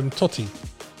to Totti?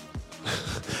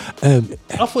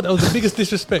 I thought that was the biggest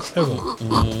disrespect ever.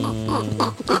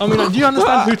 I mean, like, do you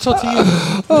understand who Totti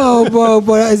is? Oh,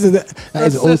 boy, that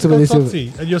is ultimate.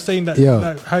 Totti, and you're saying that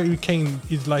Harry Kane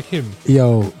is like him.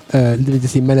 Yo, let me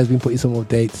just see. Melo's been putting some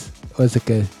updates. What's it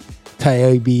called?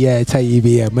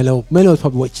 Tayebi. Melo's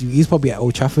probably watching. He's probably at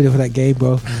Old Trafford for that game,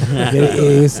 bro.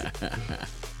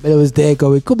 Melo was there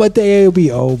going, come on,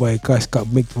 Tayebi. Oh my gosh,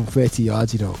 got made from 30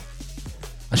 yards, you know.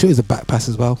 I'm sure it was a back pass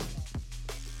as well.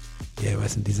 Yeah, it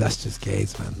was some disastrous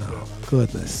games, man. No,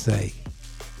 goodness sake.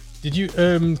 Did you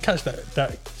catch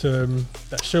that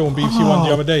show on BBC One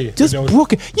the other day? Just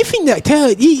broken. You think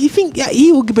that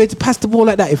he would be able to pass the ball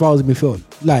like that if I was in midfield?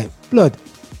 Like, blood.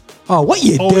 Oh, what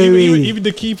you doing? Even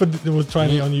the keeper was trying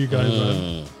it on you guys,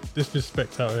 man.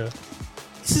 Disrespect out here.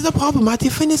 This is the problem, man.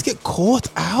 Defenders get caught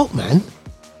out, man.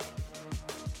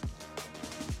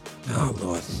 Oh,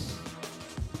 Lord.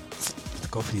 Let's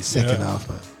go for the second half,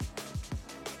 man.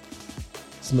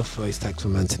 It's enough for his tags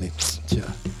from Anthony.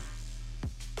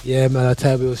 Yeah, man, I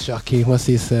tell you it was shocking. What's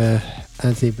this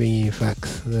Anthony bringing you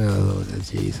facts? Oh, Lord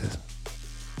Jesus.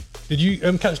 Did you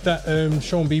catch that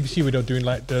show on BBC where they're doing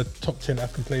like the top 10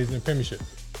 African players in the Premiership?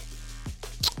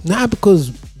 Nah,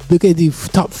 because look at the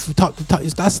top.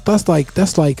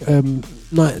 That's like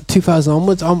 2000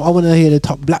 onwards. I want to hear the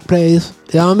top black players.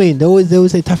 You know what I mean? They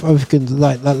always say top Africans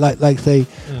like say.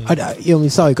 You know,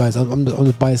 sorry guys, I'm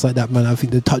just biased like that, man. I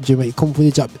think the top Jamaican come from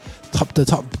the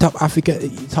top Africa,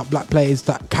 top black players,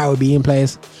 that Caribbean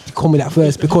players. You call me that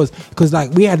first because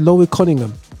like we had Laurie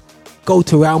Cunningham go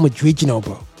to Real Madrid, you know,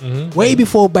 bro. Way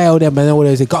before Bale, them and all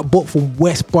those. They got bought from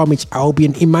West Bromwich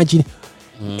Albion. Imagine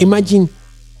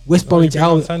West Bromwich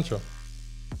Albion. Sancho.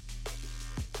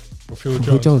 Or Phil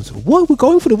Jones. What? We're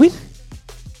going for the win?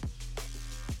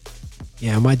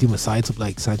 Yeah, I might do my sides up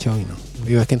like Sancho, you know.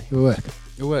 You reckon? It will work?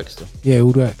 It works still. Yeah, it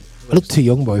would work. I look too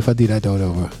young, boy, if I do that, though,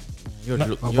 bro. You're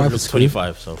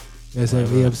 25, so. Yes,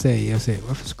 I'm saying.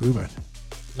 What for screw, man?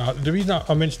 Now, the reason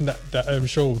I mentioned that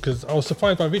show because I was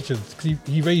surprised by Richards because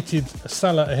he rated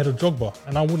Salah ahead of Drogba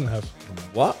and I wouldn't have.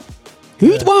 What?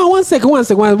 One second.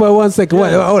 Hold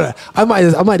on. I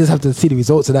might just have to see the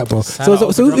results of that, bro. So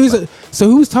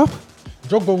who's top?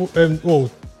 Drogba.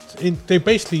 They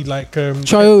basically like.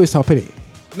 Choyo is top, innit?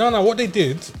 No. What they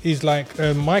did is like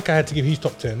Micah had to give his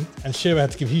top 10 and Shearer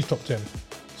had to give his top 10.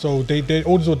 So their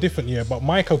orders were different, yeah. But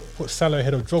Micah put Salah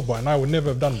ahead of Drogba and I would never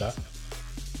have done that.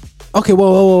 Okay,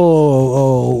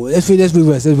 whoa. Let's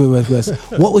reverse.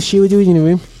 What was Shearer doing in the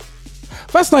room?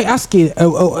 That's like asking.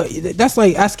 That's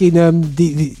like asking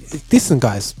this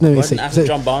guys. No,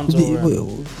 John Barnes.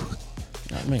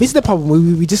 This is the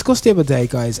problem. We discussed the other day,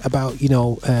 guys, about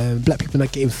black people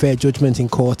not getting fair judgment in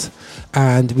court,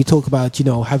 and we talk about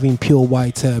having pure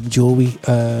white jewelry.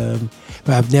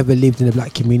 But I've never lived in a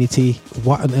black community.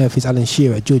 What on earth is Alan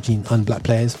Shearer judging on black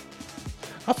players?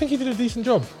 I think he did a decent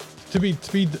job to be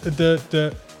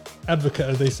the advocate,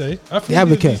 as they say. I think The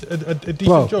advocate. he did a decent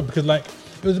Bro. job because like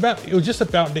it was just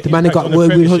about the man who impact got on the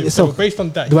Premiership. So based on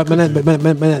that, the he could do.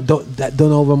 man that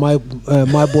done over my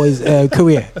boy's career. You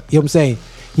know what I'm saying?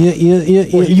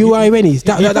 You are Rennies.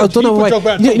 That was done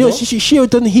over. Shearer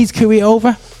done his career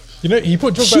over. He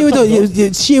put Drogba Shearer at top,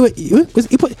 though. Shearer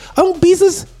he put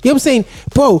business. You know what I'm saying,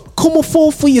 bro? Come and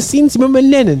fall for your sins. Remember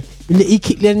Lennon? He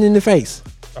kicked Lennon in the face.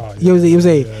 Oh, You know what I'm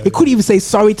saying? He couldn't even say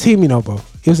sorry to him, bro.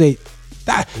 He was saying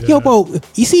that, bro.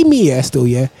 You see me, still,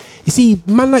 You see,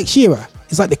 man like Shearer.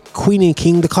 It's like the Queen and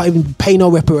King. They can't even pay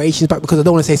no reparations back because they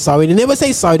don't want to say sorry. They never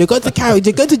say sorry. They go to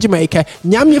they go to Jamaica,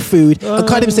 nyam your food, and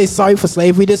can't even say sorry for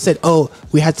slavery. They just said, "Oh,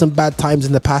 we had some bad times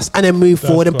in the past," and then move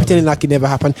forward and pretending like it never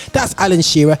happened. That's Alan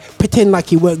Shearer, pretend like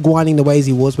he weren't grinding the ways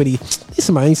he was when he.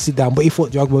 Listen, man, he sit down, but he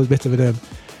thought Drogba was better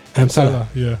than Salah.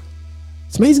 Yeah.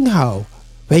 It's amazing how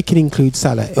they can include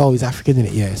Salah. Oh, he's African, isn't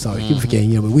it? Yeah, sorry, keep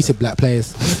forgetting. We said black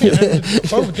players.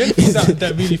 Both of them,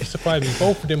 that really surprised me.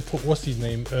 Both of them put what's his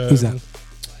name? Who's that?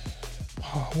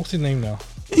 What's his name now?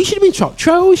 He should have been chopped.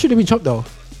 Traore should have been chopped though.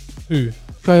 Who?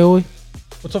 Traore.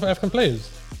 What's of African players?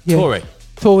 Yeah.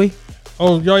 Toure.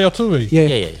 Oh, Yaya Toure. Yeah.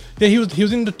 Yeah. He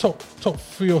was in the top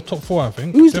 3 or top 4, I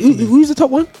think. Who's Definitely. the top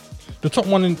one? The top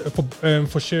one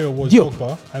for Shearer was Yo.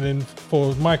 Drogba, and then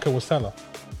for Micah was Salah.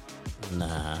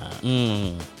 Nah.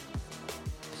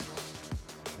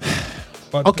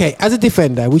 But Okay, as a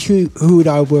defender, who would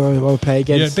I play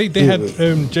against? Yeah, they had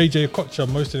JJ Kocher,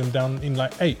 most of them down in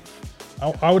like 8.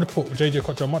 I would have put JJ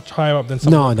Kocher much higher up than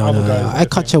some No. other guys.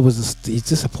 Kocher was he's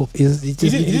just a he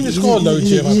didn't score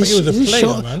loads, yeah, man, but he was a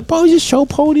player, man. Bro, he's just show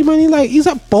pony, man. He's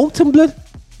at Bolton, blood.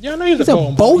 Yeah, I know he was He's a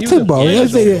Bolton, bro. yeah, You know what I'm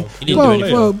saying? he didn't do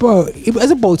anything. bro. As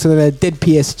a Bolton and a dead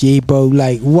PSG, bro.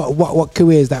 Like, what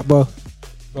career is that, bro?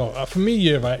 Bro, for me,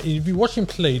 yeah, right. If you watch him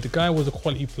play, the guy was a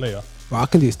quality player. Bro, I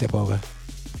can do a step over.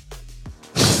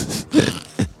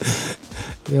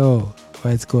 Yo,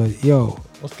 it's good. Yo,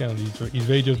 What's going on? His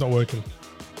radio's not working.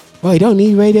 well, you don't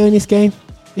need radio in this game.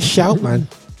 Just shout, man.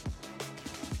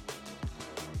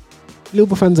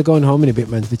 Liverpool fans are going home in a bit,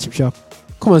 man, to the chip shop.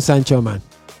 Come on, Sancho, man.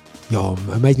 Yo,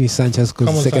 imagine if Sanchez Come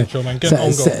goes on, second. Sancho, man. Get an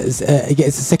own goal. He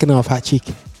gets the second half hat trick.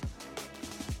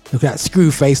 Look at that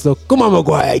screw face look. Come on,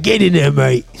 Maguire, get in there,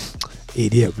 mate.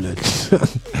 Idiot, blood.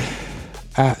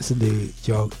 Absolute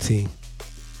joke team.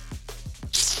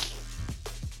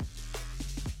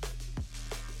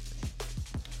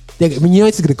 I mean,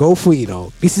 United's gonna go for it,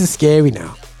 This is scary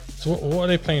now. So what are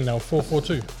they playing now?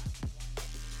 4-4-2.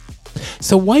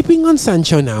 So why bring on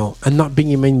Sancho now and not bring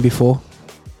him in before?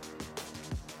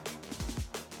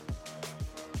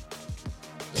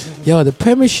 Yo, the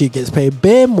Premiership gets paid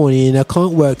bare money and I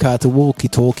can't work out a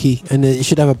walkie-talkie, and it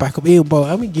should have a backup. Hey, bro,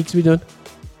 how many gigs we done?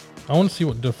 I want to see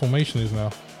what the formation is now.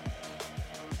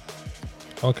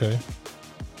 Okay.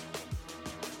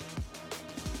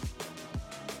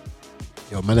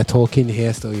 Yo, man, are talking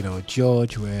here still,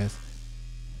 George Weah.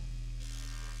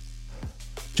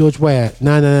 George Weah.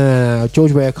 No.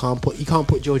 George Weah you can't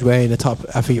put George Weah in the top,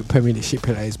 I think, Premiership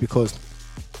players because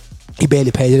he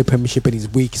barely played in the Premiership and his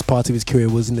weakest part of his career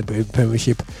was in the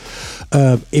Premiership.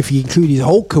 If you include his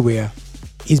whole career,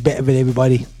 he's better than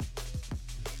everybody.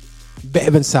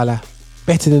 Better than Salah.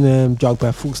 Better than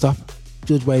Drogba, full stop.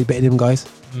 George Weah is better than them guys.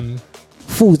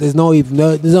 Fools, there's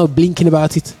no blinking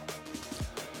about it.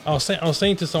 I was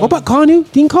saying to someone. What about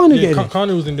Kanu? Didn't Kanu get in it?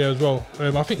 Kanu was in there as well.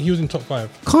 I think he was in top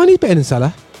 5. Kanu's better than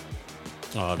Salah.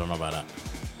 Oh, I don't know about that.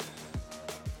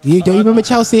 Don't you remember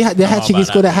Chelsea had the hat trick? He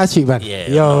scored that hat trick, man. Yeah.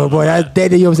 Yo, boy, that's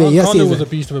dead. You know what I'm saying? Kanu was a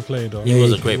beast of a player, though. He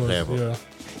was a great player, bro. Yeah.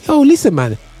 Yo, listen,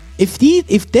 man. If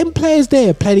them players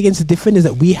there played against the defenders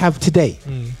that we have today,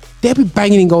 they'll be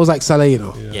banging in goals like Salah,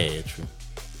 Yeah, true.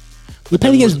 You're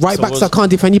playing against right backs that can't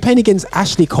defend. You're playing against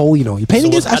Ashley Cole, You're playing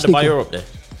against Ashley Cole. Adebayor up there.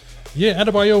 Yeah,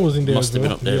 Adebayor was in there. Must as have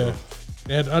well. been up there, Yeah.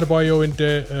 They had Adebayor in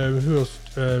there. Who else?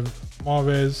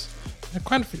 Marvez.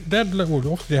 They had,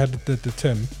 obviously they had the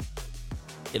 10.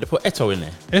 Yeah, they put Eto'o in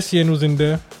there. Essien was in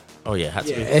there. Oh yeah, had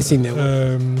to be. It's in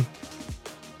there.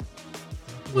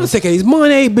 1 second, is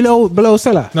Mane below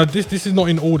Salah? Now this is not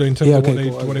in order in terms Yeah, of okay,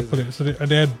 what they put it. So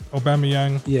they had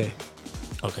Aubameyang. Yeah.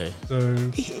 Okay. So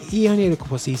He only had a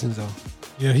couple of seasons though.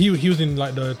 yeah, he was in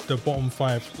like the bottom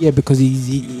 5. Yeah, because he's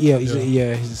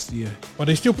But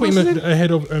they still put What's him his name?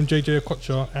 ahead of JJ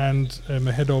Okocha and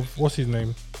ahead of what's his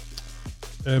name?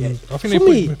 I think they For put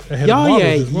me, him ahead of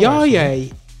Marvez as well. actually. Yaya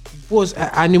was an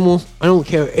animal. I don't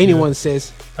care what anyone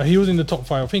says. He was in the top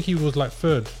 5. I think he was like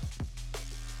 3rd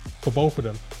for both of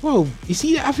them. Bro, you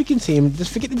see the African team,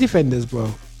 just forget the defenders,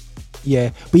 bro.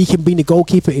 Yeah, but you can bring the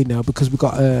goalkeeper in now because we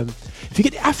got if you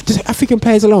get the just African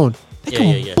players alone, they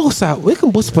can bust out. We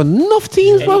can bust up enough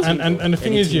teams, bro. And the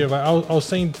thing is, yeah, right, I was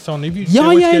saying to someone, if you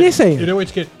they're way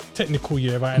to get technical,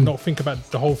 yeah, right, and not think about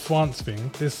the whole France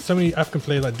thing. There's so many African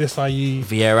players like Desailly,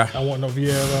 Vieira, and whatnot.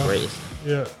 Vieira, greatest.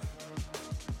 Yeah.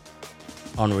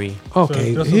 Henri.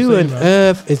 Okay, So who on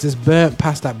earth is this burnt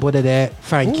past that brother there?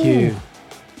 Thank you.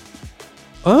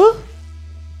 Huh?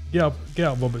 Get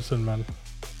out, Robertson, man.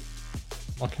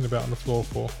 Mucking about on the floor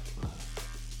for.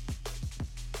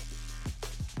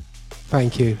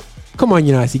 Thank you. Come on,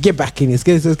 United, get back in this.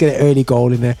 Let's get an early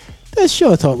goal in there. Let's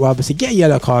short up, Robertson. Get a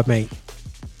yellow card, mate.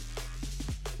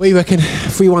 What do you reckon?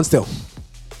 3-1 still?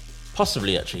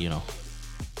 Possibly, actually, you know.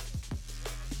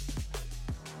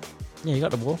 Yeah, you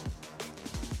got the ball.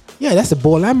 Yeah, that's the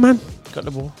ball line, man. Got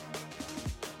the ball.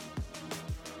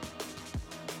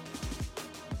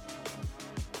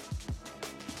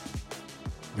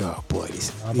 Oh boy,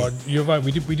 this. But you're right.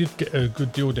 We did get a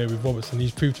good deal there with Robertson.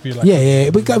 He's proved to be like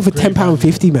we got him for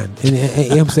 £10.50, man. You know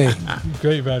what I'm saying?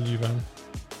 Great value, man.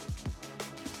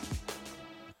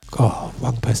 Oh,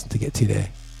 one person to get to there.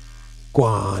 Go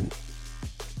on.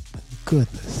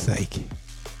 Goodness sake.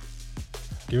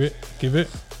 Give it.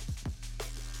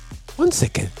 1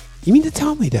 second. You mean to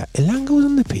tell me that Elanga was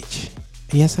on the pitch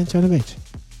and he has Sancho on the bench?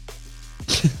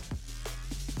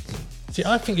 See,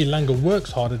 I think Elanga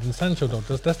works harder than Sancho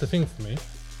does. That's the thing for me.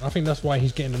 I think that's why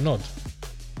he's getting the nod.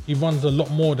 He runs a lot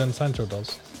more than Sancho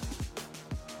does.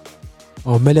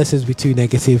 Oh, Melo says we're too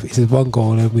negative. He says 1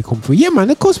 goal and we come through. Yeah, man,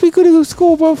 of course we could have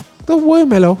scored, bro. Don't worry,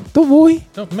 Melo. Don't worry.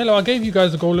 No, Melo, I gave you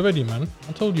guys a goal already, man.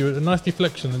 I told you, a nice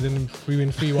deflection and then we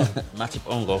win 3-1. Matip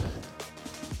on goal.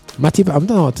 Matip, I don't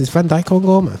know. It's Van Dijk on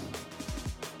goal, man.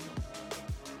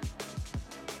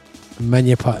 Man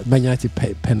United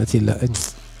penalty.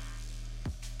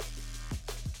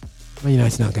 Man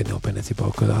United not getting no penalty, bro,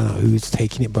 because I don't know who's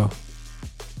taking it, bro.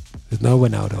 There's no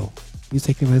Ronaldo. Who's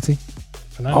taking the penalty?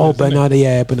 Fernandez, Bernardo,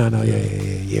 yeah,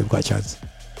 we've got a chance.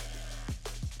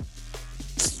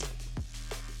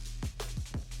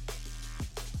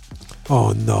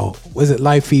 Oh no, was it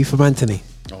live feed from Anthony?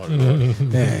 Oh,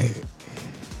 Yeah.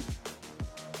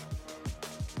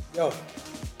 Yo.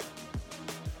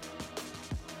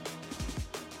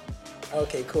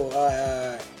 Okay, cool.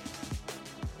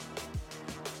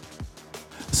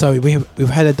 Sorry, we've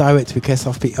had a direct request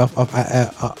of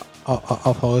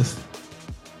host.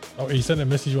 Oh, he sent a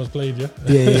message once played, yeah?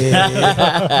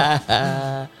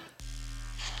 Yeah.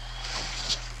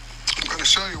 I'm going to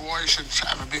show you why you should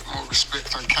have a bit more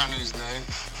respect on Kanu's name.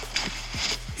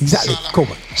 Exactly. Cool.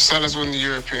 Salah's won the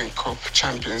European Cup,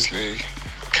 Champions League.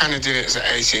 Kanu did it as an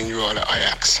 18-year-old at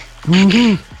Ajax.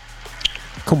 Mm-hmm.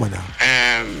 Come on now.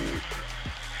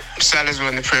 Salah's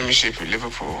won the Premiership with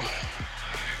Liverpool.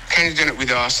 Kanu's done it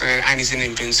with Arsenal and he's an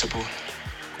invincible.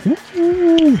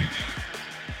 Ooh.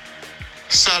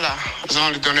 Salah has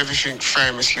only done everything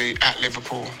famously at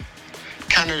Liverpool.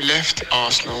 Kanu left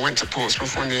Arsenal, went to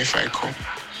Portsmouth, won the FA Cup.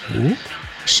 Ooh.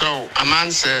 So a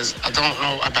man says, I don't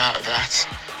know about that.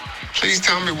 Please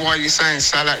tell me why you're saying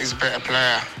Salah is a better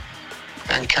player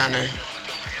than Kanu.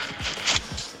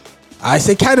 I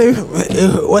say Kanu.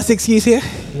 What's the excuse here?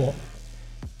 What?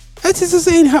 I just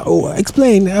saying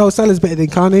explain how Salah's better than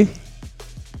Kanu.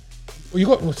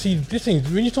 Well, see, this thing,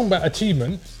 when you're talking about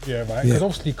achievements, yeah, right? Because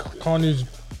obviously Kanu's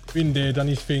been there, done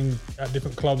his thing at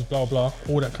different clubs, blah, blah,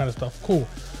 all that kind of stuff. Cool.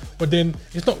 But then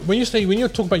it's not, when you're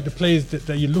talking about the players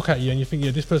that you look at and you think,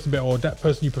 yeah, this person better or that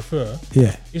person you prefer,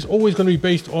 yeah, it's always going to be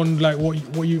based on like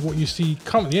what you see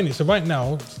currently in it. So right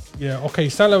now,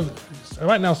 Salah's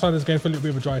going for a little bit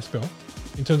of a dry spell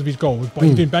in terms of his goals, but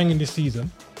he's been banging this season.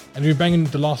 And we've been banging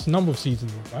the last number of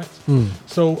seasons, right?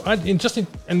 So you got to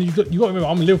remember,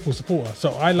 I'm a Liverpool supporter,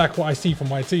 so I like what I see from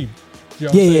my team. You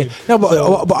know what I'm saying? No,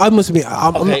 but I must admit, I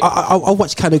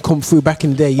watched Kanu come through back in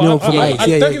the day. You know, from don't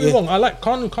get me wrong. I like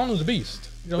Kanu's a beast.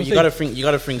 You know but you got to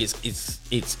think.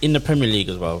 It's in the Premier League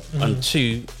as well. And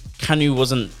 2, Kanu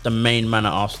wasn't the main man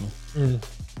at Arsenal.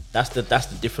 That's the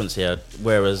difference here.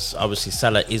 Whereas obviously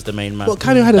Salah is the main man. But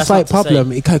Kanu had a slight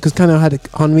problem because Kanu had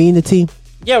Henri in the team.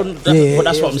 Yeah, but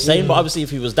that's what I'm saying. But obviously,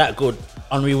 if he was that good,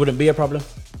 Henri wouldn't be a problem.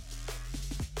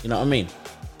 You know what I mean?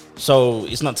 So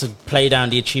it's not to play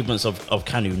down the achievements of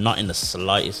Kanu, not in the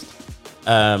slightest.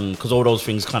 Because all those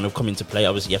things kind of come into play.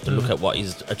 Obviously, you have to look at what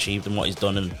he's achieved and what he's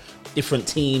done, and different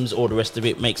teams, all the rest of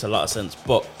it makes a lot of sense.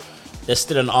 But there's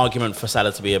still an argument for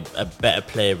Salah to be a better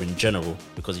player in general,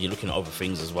 because you're looking at other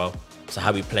things as well. So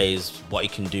how he plays, what he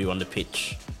can do on the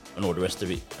pitch, and all the rest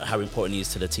of it, how important he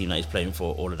is to the team that he's playing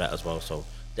for, all of that as well. So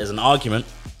there's an argument.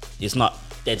 It's not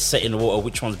dead set in the water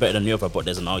which one's better than the other, but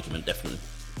there's an argument definitely.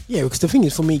 Yeah, because the thing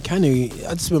is, for me, Kanu,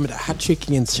 I just remember that hat trick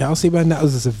against Chelsea, man. That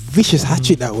was just a vicious hat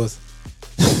trick. That was.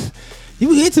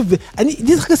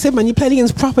 Like I said, man, you playing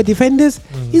against proper defenders.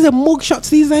 These are mug shots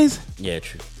these days. Yeah,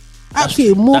 true.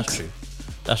 Absolutely mugs.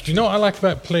 That's true. Do you know what I like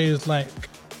about players like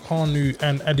Kanu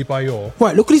and Adebayor?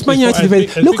 Right, look at this Man United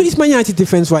defense. Look at this Man United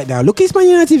defense right now. Look at this Man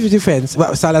United defense.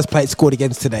 What Salah's scored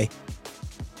against today.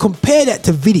 Compare that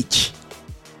to Vidic.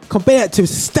 Compare that to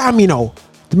Stamino.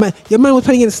 Your man was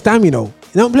playing against Stamino.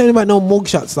 You're not playing about no mug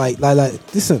shots like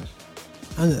listen.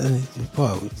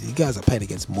 Bro, you guys are playing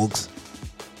against mugs.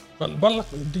 But like,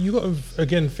 you got to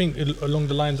again think along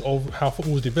the lines of how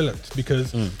football was developed,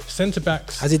 because centre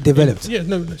backs has it developed?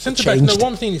 Centre backs. No,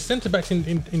 one thing is centre backs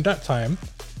in that time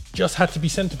just had to be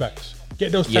centre backs.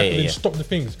 Get those tackles and stop the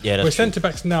things. Yeah, where centre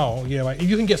backs now, if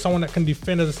you can get someone that can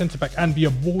defend as a centre back and be a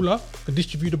baller, can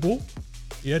distribute the ball,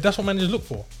 that's what managers look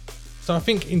for. So I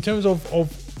think in terms of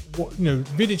what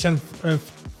Vidic and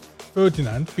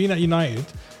Ferdinand being at United,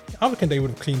 I reckon they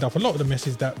would have cleaned up a lot of the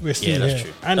messes that we're seeing here.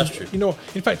 True. And that's true.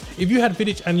 In fact, if you had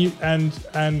Vidic and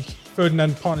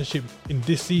Ferdinand partnership in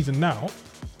this season now,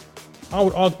 I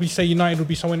would arguably say United would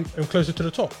be somewhere closer to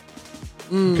the top,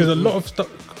 because a lot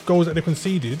of goals that they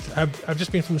conceded have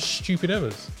just been from stupid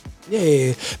errors.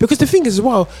 Yeah. Because the thing is as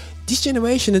well, this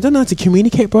generation, they don't know how to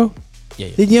communicate, bro. Yeah.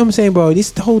 You know what I'm saying, bro?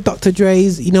 This whole Dr.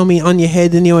 Dre's, on your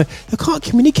head, and they can't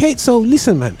communicate. So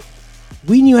listen, man.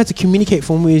 We knew how to communicate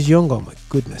from when we was younger. Oh my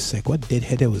goodness sake, what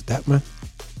deadheader was that, man?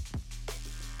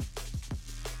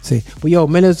 See, but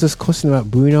Melo's just cussing about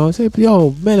Bruno. Say,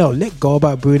 Melo, let go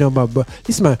about Bruno, bro.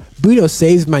 Listen, man, Bruno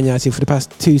saves Man United for the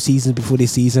past 2 seasons before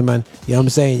this season, man. You know what I'm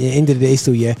saying? At the end of the day,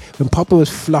 still, when Papa was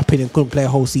flopping and couldn't play a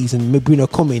whole season, Bruno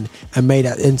come in and made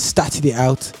that and statted it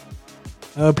out.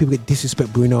 People get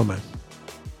disrespect Bruno, man.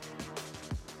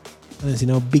 I don't see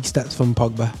no big stats from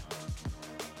Pogba.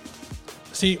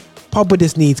 See, Pogba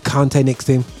just needs Kante next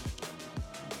to him.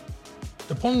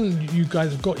 The problem you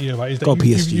guys have got here, right, is Got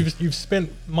that you've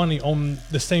spent money on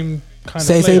the same kind of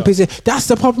Same player. position. That's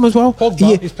the problem as well.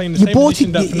 Pogba is playing the same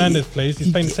position that Fernandes plays.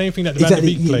 He's playing the same thing that Van de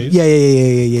Beek plays.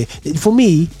 Yeah. For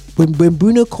me, when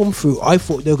Bruno come through, I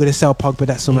thought they were going to sell Pogba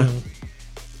that summer.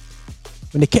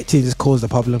 When they kept him, it just caused a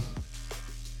problem.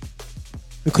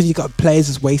 Because you got players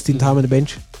just wasting time on the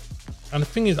bench. And the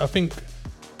thing is, I think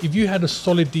if you had a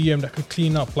solid DM that could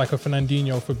clean up like a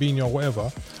Fernandinho, Fabinho, or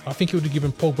whatever, I think it would have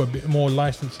given Pogba a bit more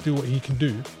license to do what he can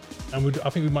do. And I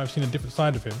think we might have seen a different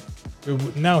side of him.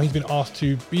 Now he's been asked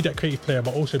to be that creative player,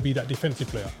 but also be that defensive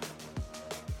player.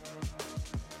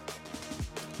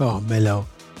 Oh, Melo.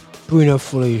 Bruno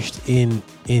flourished in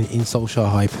social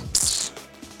hype.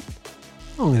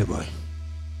 Oh, boy.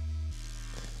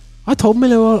 I told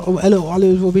Melo Ollie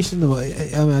was rubbish.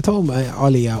 I told him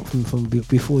Ollie out from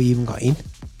before he even got in.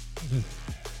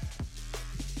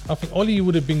 I think Ollie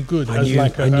would have been good. I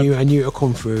knew it'll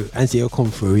come through. It'll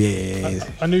come through. Yeah.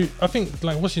 I think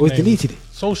like what's his name? Was deleted.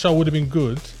 Solskjaer would have been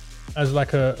good as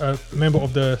like a member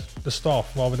of the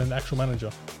staff rather than the actual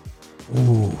manager.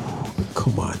 Ooh,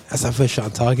 come on. That's our first shot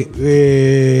on target.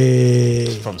 Yeah.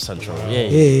 From Central. Yeah.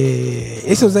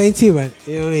 It's what I'm saying, man.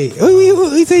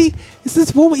 It's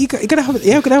this moment you gotta have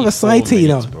a sighter,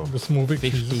 The small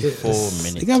victories. 54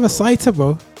 minutes. You gotta have a sighter,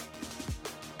 bro.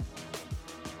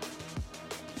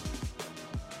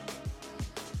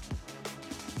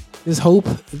 There's hope.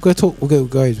 We're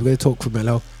gonna talk for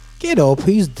Melo. Get up.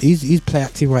 He's play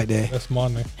acting right there. That's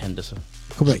Mane. Henderson.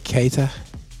 Come like Keita.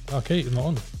 Okay, he's not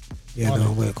on. Yeah,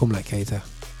 no, we'll come like Keita.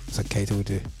 That's what Keita would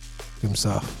do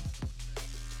himself.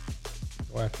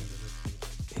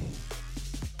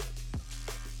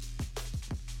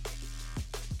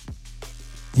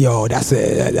 Yo, that's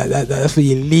it. That's when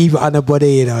you leave it on the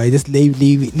body, You just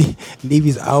leave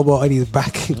his elbow on his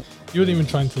back. You weren't even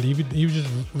trying to leave it. You were just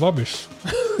rubbish.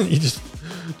 You just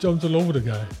jumped all over the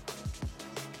guy.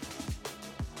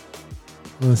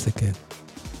 1 second.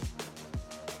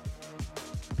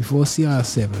 Before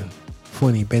CR7,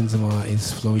 funny, Benzema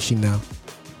is flourishing now.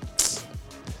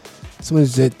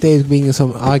 Someone's there's being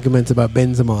some argument about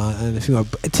Benzema, and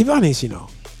to be honest,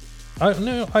 I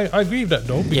agree with that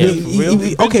though.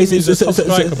 Okay, he's a top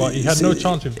striker, but he had no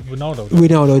chance with Ronaldo.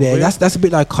 Ronaldo there. That's a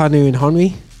bit like Kanu and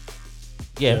Henry.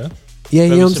 Yeah. Yeah,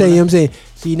 you know what I'm saying?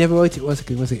 So you never wrote it. 1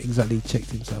 second, exactly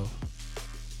checked himself.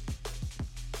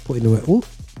 Put in the way. Ooh.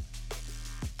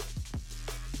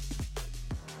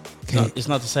 Okay. It's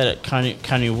not to say that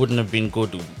Kanu wouldn't have been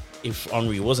good if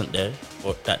Henry wasn't there,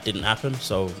 but that didn't happen.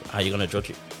 So how are you going to judge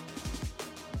it?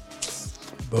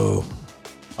 Boom.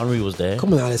 Henry was there.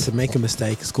 Come on, Alisson, make a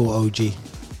mistake. Score OG.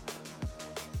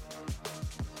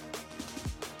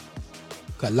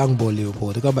 Got long ball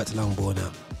Liverpool. They go back to long ball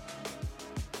now.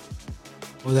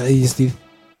 What was that you just did?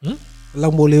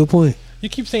 Long ball Liverpool. You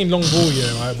keep saying long ball,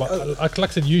 yeah, right? But like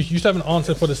I said, you still haven't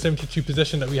answered for the 72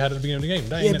 possession that we had at the beginning of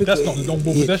the game. That's not long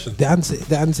ball possession. The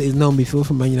answer is no midfield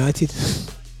from Man United.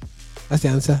 That's the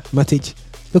answer. Matic.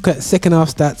 Look at second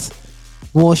half stats.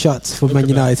 More shots for Man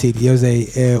United. You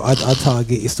say our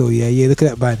target is still look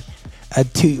at that, man.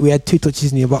 We had 2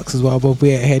 touches in your box as well, but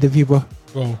we're ahead of you, bro.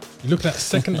 Bro, you look at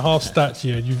second half stats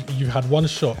here. You've had 1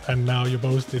 shot and now you're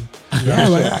boasting. Yeah,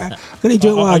 we're gonna enjoy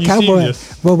it while we can, bro.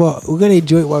 We're gonna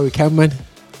enjoy it while we can, man.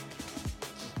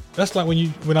 That's like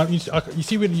when I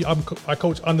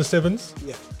coach under 7s,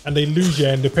 and they lose,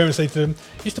 and the parents say to them,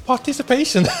 "It's the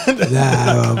participation."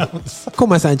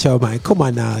 Come on, Sancho, man. Come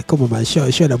on now. Come on, man. Show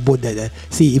that board there.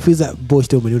 See, if he's that Bush,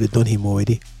 man, you would have done him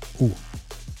already. Ooh.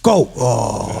 Go!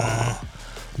 Oh.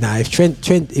 Nah, if Trent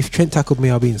tackled me,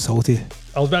 I'll be insulted.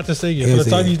 I was about to say, by the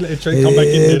time you let Trent come back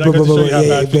in there, that goes to show you how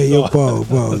bad things are.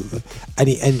 Bro.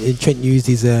 And Trent used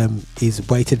his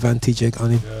weight advantage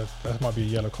on him. Yeah, that might be a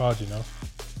yellow card, you know.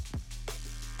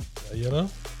 Yellow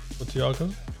for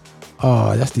Thiago.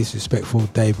 Oh, that's disrespectful,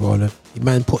 Dave Rowland. The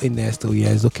man put in there still,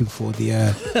 he's looking for the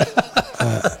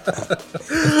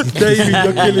David,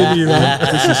 you're killing me, man.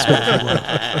 Disrespectful, man.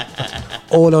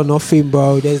 All or nothing,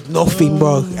 bro. There's nothing,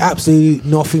 bro. Absolutely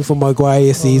nothing for Maguire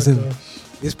this season.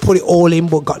 Just put it all in,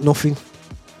 but got nothing.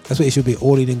 That's what it should be.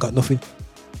 All in and got nothing.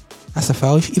 That's a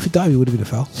foul. If it died, it would have been a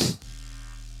foul.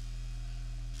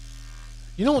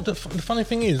 You know what the funny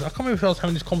thing is? I can't remember if I was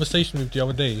having this conversation with the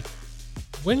other day.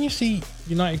 When you see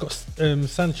United got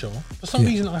Sancho, for some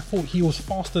reason I thought he was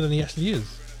faster than he actually is.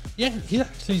 Yeah, he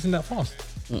actually isn't that fast.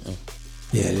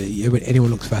 Yeah, when anyone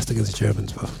looks fast against the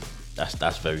Germans, bro.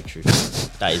 That's very true.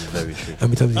 That is very true. How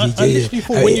many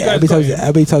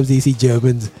times do you see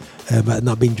Germans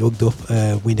not being drugged up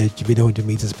win a 100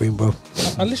 meter sprint, bro?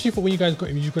 I literally thought when you guys got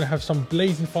him, you're going to have some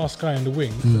blazing fast guy on the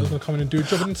wing that was going to come in and do a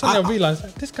job. And suddenly I realised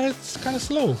this guy's kind of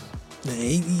slow.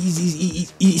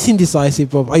 He's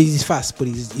indecisive, bro. He's fast, but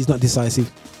he's not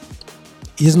decisive.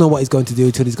 He doesn't know what he's going to do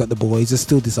until he's got the ball. He's just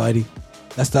still deciding.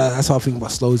 That's how I think what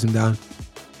slows him down.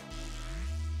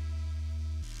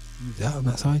 Who's that on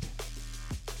that side?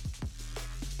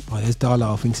 Oh, there's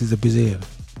Darlow, thinks he's a Brazilian.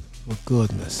 For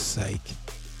goodness sake.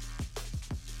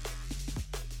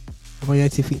 Am I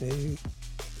to think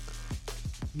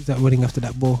who's that running after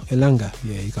that ball? Elanga?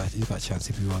 Yeah, he's got a chance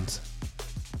if he wants.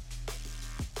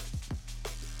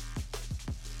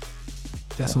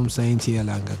 That's what I'm saying to you,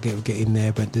 Elanga. Get in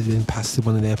there, but they've been passed to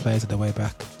one of their players at the way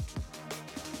back.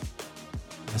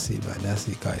 That's it, man. That's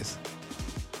it, guys.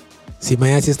 See, Man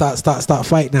United start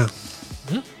fight now.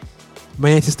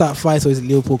 Man United start fight, so is it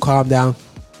Liverpool calm down?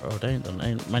 Bro,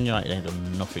 Man United ain't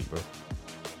done nothing, bro.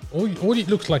 All it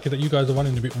looks like is that you guys are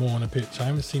running a bit more on the pitch. I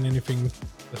haven't seen anything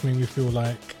that's made me feel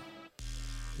like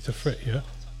it's a threat yet.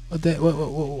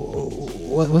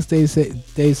 What's Dave say?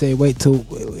 Dave say, wait till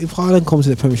if Haaland comes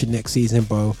to the Premiership next season,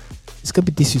 bro, it's gonna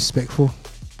be disrespectful.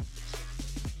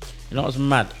 You know what's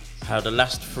mad? How the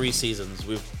last 3 seasons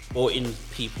we've brought in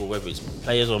people, whether it's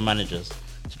players or managers,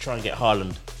 to try and get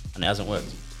Haaland, and it hasn't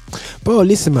worked. Bro,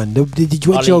 listen, man. The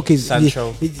joke is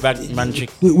Sancho,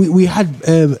 Manchik. We had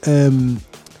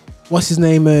what's his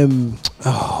name?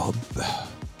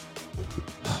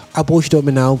 Abel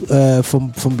Dortmund now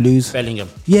from Blues. Bellingham.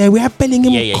 Yeah, we have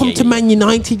Bellingham. Come to Man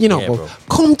United, you know, bro.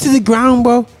 Come to the ground,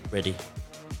 bro. Ready.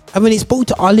 And when he spoke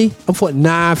to Ollie, I thought,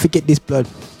 nah, forget this blood.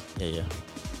 Yeah.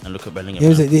 And look at Bellingham.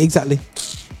 Yeah, exactly.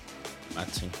 Mad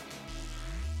thing.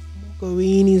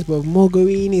 Mogherini's, bro.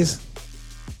 Mogherini's.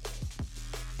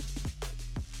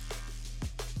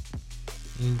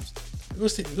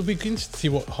 It'll be interesting to see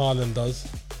what Haaland does.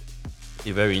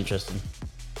 Be very interesting.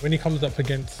 When he comes up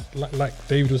against, like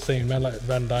David was saying, man like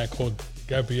Van Dijk or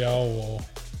Gabriel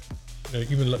or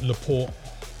even Laporte.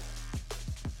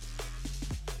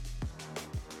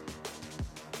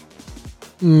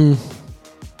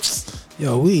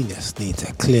 Yo, we just need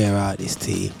to clear out this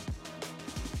team.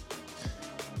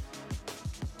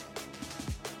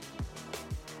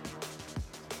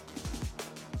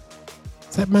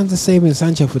 That man's saving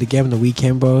Sancho for the game on the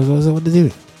weekend, bro. What they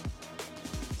doing?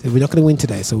 So we're not going to win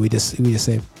today, so we just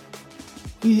save.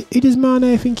 It is man.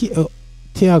 I think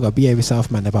Thiago, behave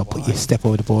yourself, man. About put your step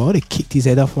over the ball. Oh, they kicked his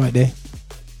head off right there.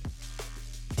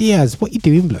 Diaz, what you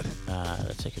doing, blood?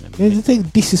 They're taking him. They're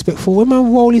disrespectful. When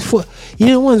man roll his foot, you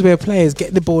know, ones where players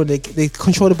get the ball, they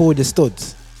control the ball with the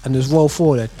studs and just roll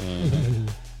forward.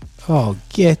 Oh,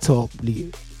 get up,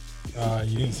 you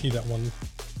didn't see that one.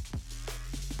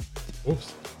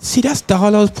 Oops. See, that's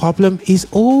Darlow's problem. He's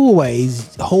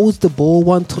always holds the ball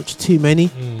one touch too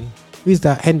many. Who's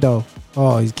that? Hendo.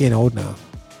 Oh, he's getting old now.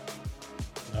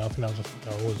 No, I think that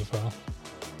was a foul.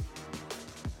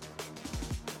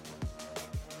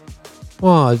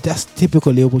 Oh, that's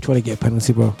typical Liverpool trying to get a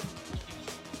penalty, bro.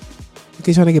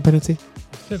 Okay, trying to get a penalty.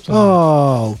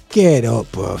 Oh, get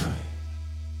up, bro.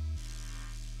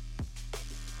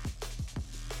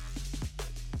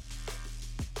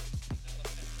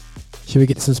 Should we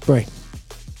get some spray?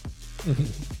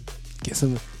 Get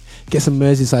some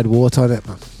Merseyside water on it,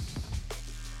 man.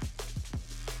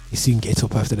 He soon gets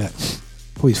up after that.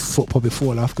 Probably his foot probably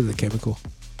fall off because of the chemical.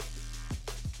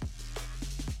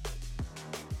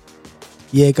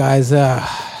 Yeah, guys,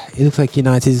 it looks like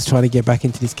United is trying to get back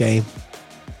into this game.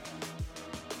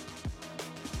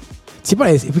 See,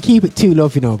 but if we keep it too low,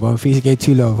 you know, bro, if we get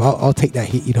too low, I'll take that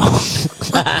hit, you know.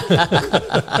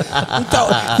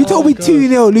 If you told me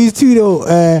 2-0, lose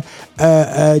 2-0,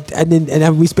 and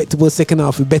have a respectable second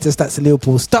half with better stats than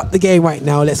Liverpool, stop the game right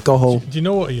now. Let's go home. Do you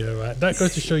know what? Yeah, right. That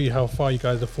goes to show you how far you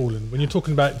guys have fallen. When you're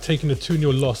talking about taking a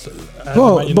 2-0 loss,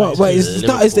 Bro, but it's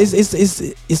not.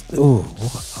 It's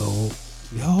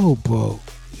yo, bro.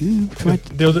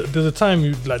 There was a time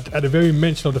you like at the very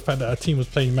mention of the fact that our team was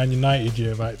playing Man United,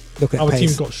 yeah, right. Look at our pace.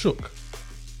 team got shook.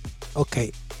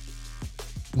 Okay.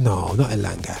 No, not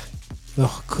Elanga.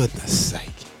 Oh, goodness sake.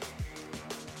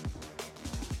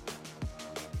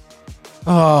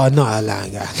 Oh, not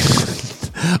Elanga.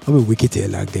 I'm a wicked to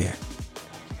Elanga there.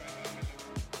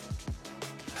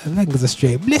 Elanga's a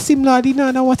straight. Bless him, Lord. He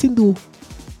don't know what to do.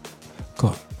 Come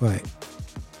on, right.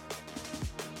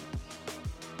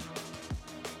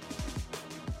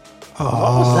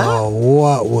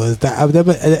 What was that?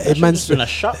 That man's been a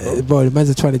shot, bro. The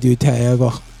man's trying to do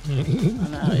Thiago.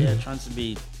 Yeah, trying to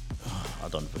be. I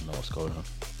don't even know what's going on.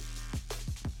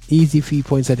 Easy 3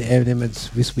 points at the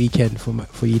Emirates this weekend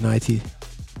for United.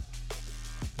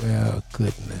 Oh,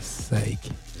 goodness sake.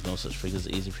 There's no such thing as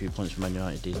easy 3 points for Man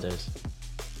United these days.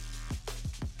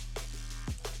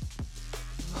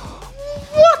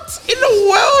 What in the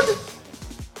world?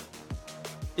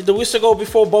 Did the whistle go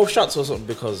before both shots or something?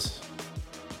 Because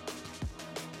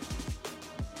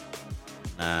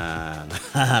Nah.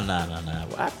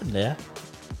 What happened there?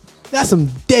 That's some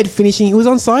dead finishing. He was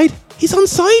onside. He's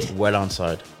onside. Well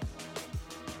onside.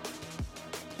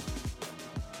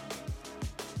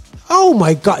 Oh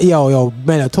my God, yo,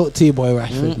 man! I talk to you, boy,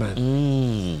 Rashford,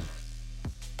 man.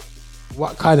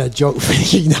 What kind of joke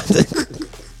finishing that?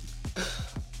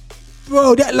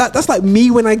 Bro, that's like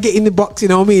me when I get in the box, you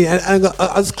know what I mean? And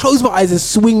I just close my eyes and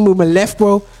swing with my left,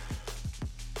 bro.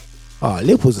 Oh,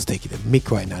 Liverpool's just taking the mick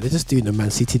right now. They're just doing the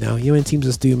Man City now. You know when teams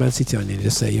just do Man City on you, they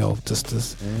just say, yo, just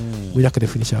we're not going to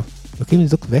finish up. Look, he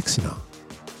looks vexed, you know.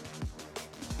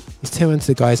 He's telling to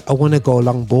the guys, I want to go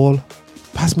long ball.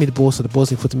 Pass me the ball so the ball's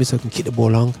in front of me so I can kick the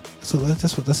ball long. So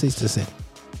that's what he just said.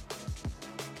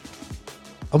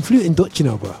 I'm fluent in Dutch, you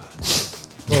know, bro.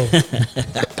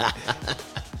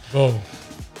 Bro.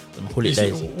 You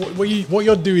see, what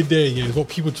you're doing there, yeah, is what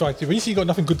people try to do. When you see you got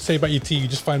nothing good to say about your team, you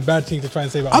just find bad things to try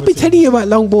and say about. I've been telling you about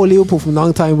long ball Liverpool for a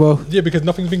long time, bro. Yeah, because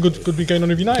nothing's been good be going on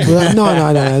with United. Well, no.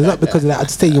 It's not because of that. I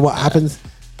just tell you what happens.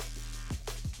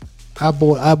 Our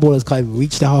ballers can't even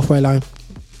reach the halfway line.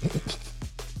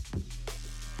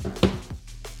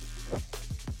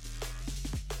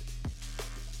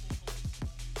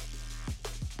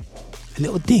 A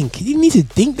little dink. He didn't need to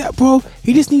dink that, bro.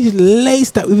 He just needed to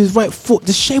lace that with his right foot.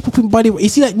 Just shape up his body. You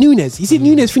see like Nunes. You see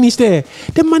Nunes finish there.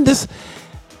 The man just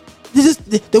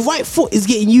the right foot is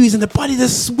getting used and the body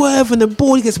just swerve and the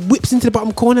ball gets whips into the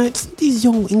bottom corner. It's these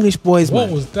young English boys, what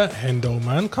man. Was that, Hendo,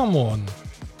 man? Come on,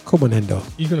 Hendo.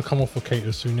 He's gonna come off for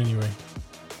Cater soon anyway.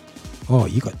 Oh,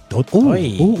 you got done. Oh.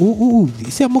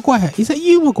 Is that Maguire? Is that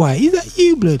you, Maguire? Is that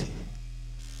you, blood?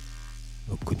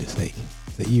 Oh, goodness sake.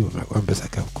 Is that you,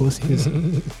 Wan-Bissaka? Of course it is.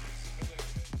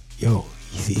 Yo,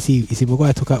 you see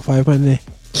Maguire took out 5 man there.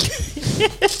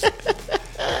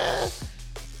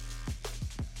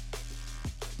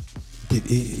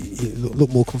 He look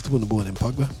more comfortable on the ball than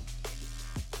Pogba.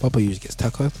 Pogba usually gets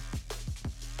tackled.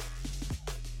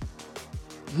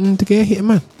 To get hit,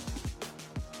 man.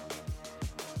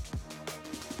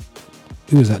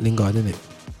 Who was that? Lingard, isn't it?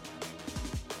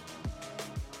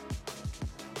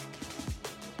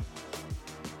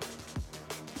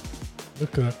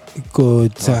 Look at that.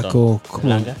 Good tackle.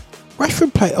 Come on.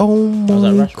 Rashford played. Oh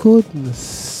my goodness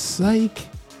sake.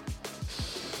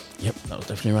 Yep, that was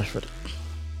definitely Rashford.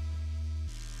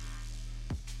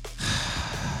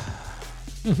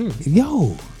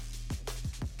 Yo.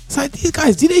 It's like these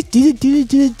guys, did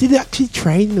they actually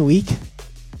train in the week?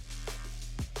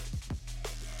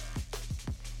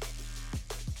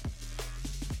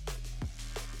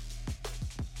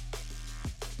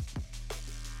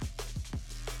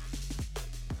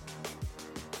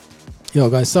 Yo,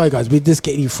 guys, sorry, guys, we're just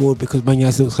getting you forward because Man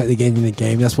United looks like they're getting in the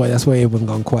game. That's why everyone's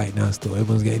gone quiet now. Still,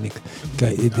 everyone's getting it.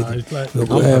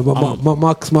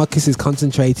 Marcus is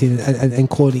concentrating and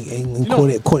calling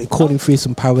through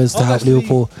some powers to help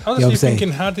Liverpool. I was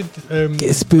thinking, how did get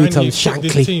a spirit on pick this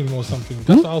Shankly team or something?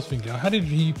 That's what I was thinking. How did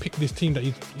he pick this team that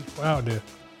he put out there?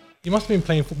 He must have been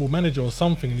playing Football Manager or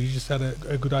something, and he just had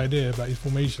a good idea about his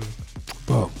formation.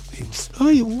 Bro,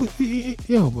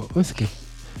 but what's okay?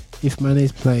 If man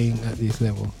is playing at this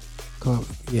level,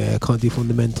 can't do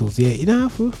fundamentals. Yeah, you know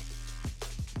how.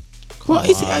 What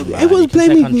is it? Everyone's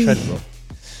blaming me.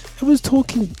 Everyone's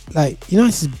talking like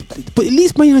United, but at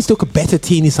least Man United look a better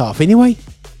team this half anyway.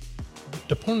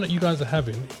 The problem that you guys are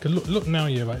having, because look now,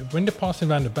 right? When they're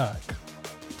passing around the back,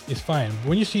 it's fine.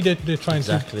 When you see they're trying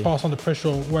to pass under pressure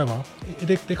or whatever,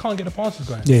 they can't get the passes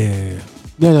going. Yeah.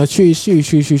 No, true. It's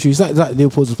like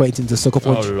Liverpool's was waiting to suck up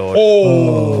punch. Oh Lord!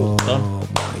 Oh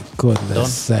my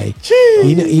goodness sake!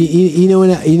 You know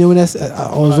when I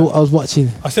was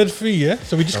watching. I said 3, yeah.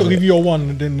 So we just got to give you your 1,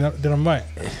 and then I'm right.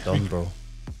 Done, bro.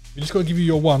 We just got to give you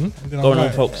your 1, and then Going I'm on,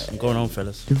 right. folks. I'm going on,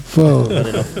 fellas. Bro, Had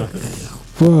enough, man.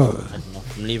 bro. Had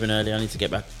enough. I'm leaving early. I need to get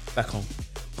back home.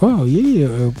 Bro,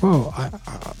 yeah, bro. I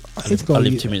need to go. I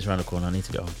live 2 minutes around the corner. I need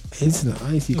to go home. I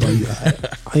need to go.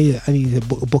 I need to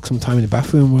book some time in the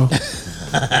bathroom, bro.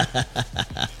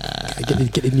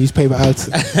 get the newspaper out.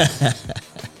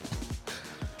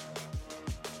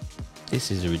 This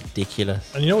is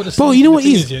ridiculous. And you know what? Bro, you know what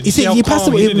is? You You see, you pass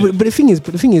the ball, but the thing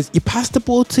is, you pass the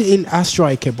ball to a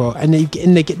striker, bro, and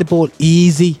they get the ball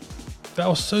easy. That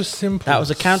was so simple. That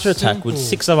was a counter attack with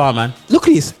 6 of our man. Look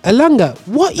at this, Elanga.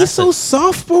 What is so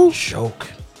soft, bro? Joke.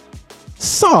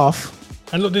 Soft.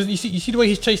 And look, you see the way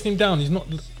he's chasing him down. He's not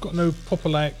got no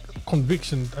proper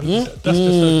conviction. And that's just so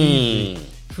easy.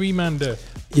 3 man there.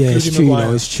 Yeah, it's including true. Maguire.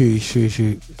 No, it's true.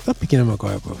 Stop picking on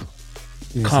Maguire, bro.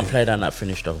 Can't play down that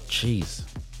finish though. Jeez.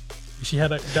 She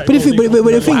had that But the thing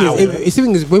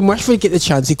is, when Rashford get the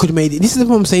chance, he could have made it. This is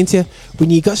what I'm saying to you. When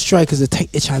you got strikers that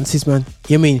take the chances, man.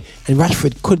 You know what I mean? And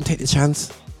Rashford couldn't take the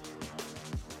chance.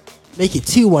 Make it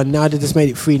 2-1 now. They just made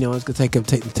it 3 now. I was gonna take the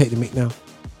mic now.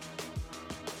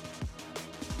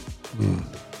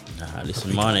 Nah,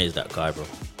 listen, Mane is that guy, bro.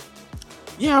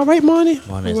 Yeah, I rate Mane.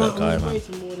 Mane is that guy, man.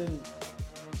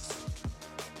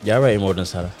 Yeah, I rate him more than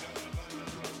Salah.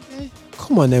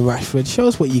 Come on then, Rashford. Show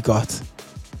us what you got.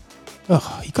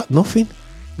 Oh, you got nothing.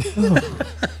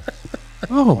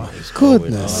 Oh my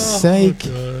goodness sake.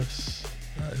 Gosh.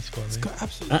 That is funny. It's got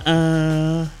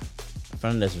absolutely.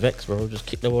 Fernandez vex, bro. Just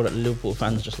kick the ball at the Liverpool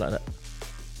fans just like that.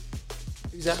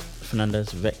 Who's that?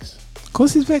 Fernandez vex. Of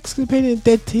course he's vexed because playing in a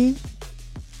dead team.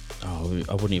 Oh,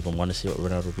 I wouldn't even want to see what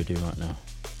Ronaldo would be doing right now.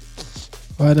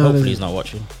 Right now, Hopefully he's not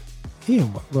watching. Yeah,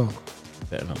 well.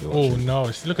 Better not be Oh watching. no!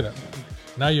 Look at that.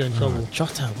 Now you're in trouble.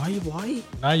 Jota, why?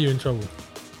 Now you're in trouble.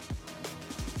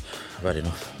 I've had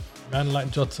enough. Man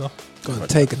like Jota. Go on,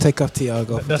 take off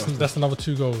Thiago. That's another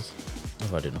 2 goals. I've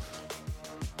had enough.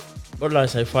 What did I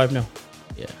say? 5-0?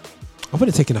 Yeah. I would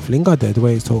have taken off Lingard there, the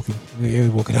way he's talking. He's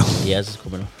walking out. Diaz is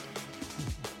coming off.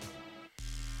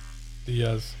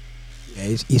 Diaz. Yeah,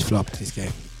 he's flopped this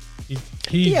game.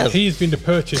 He's been the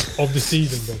purchase of the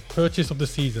season, bro. Purchase of the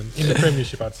season in the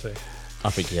Premiership, I'd say. I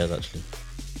think he has actually.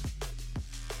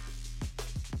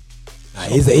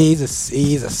 He's a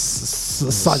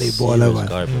solid baller, man.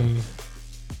 Guy, bro.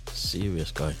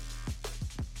 Serious guy.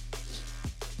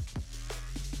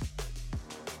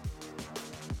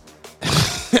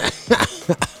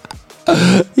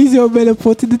 He's your better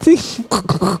put in the thing.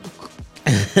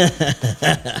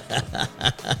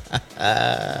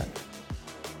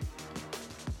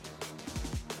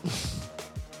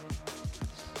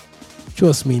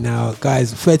 Trust me now,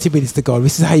 guys. 30 minutes to go.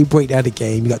 This is how you break down the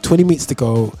game. You got 20 minutes to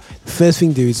go. The first thing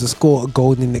to do is to score a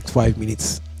goal in the next 5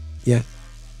 minutes. Yeah.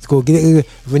 Score.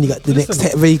 When you got the next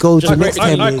 10, when you go to the next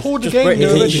 10 minutes. I called the Just game break the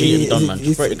clean already. sheet and done, man.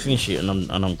 Just break the clean sheet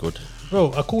and I'm good.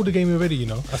 Bro, I called the game already, you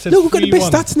know. I said Look, we've got the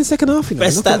best 3-1. stats in the second half, you know.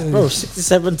 Best Look at stat, it. bro.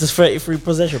 67 to 33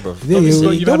 possession, bro. Yeah, Obviously,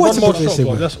 you you've don't had watch one the more possession, shot,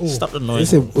 bro. man. That's all. Stop the noise.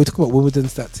 Listen, we're talking about Wimbledon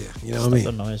stats here. You know what I mean?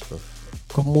 Stop the noise, bro.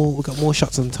 We got more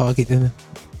shots on target than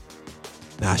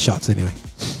shots anyway.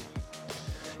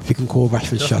 If you can call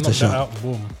Rashford Just shot knock a that shot, out,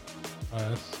 boom.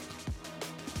 Nice.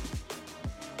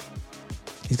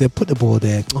 he's gonna put the ball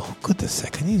there. Oh, goodness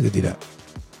second, he's gonna do that.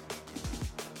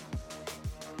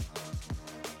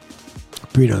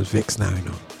 Bruno's Vix now, you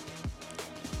know.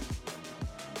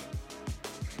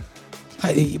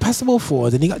 Like, he passed the ball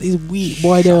forward, and he got these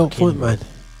wide out Shocking, front, bro. man.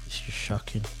 It's just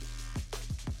shocking.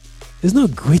 There's no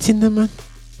grit in them, man.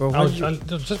 Bro, I was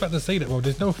just about to say that, bro.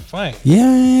 There's no fight.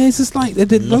 Yeah, it's just like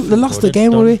they lost bro, the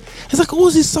game they're already. It's like all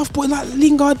this soft boy like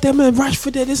Lingard, them and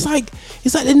Rashford. There, it's like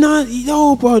they're not.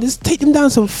 Yo, bro, just take them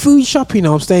down some food shopping. You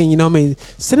know what I'm saying? You know what I mean?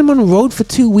 Send them on the road for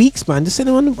 2 weeks, man. Just send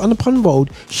them on the pond road.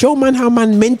 Show man how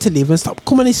man meant to live and stop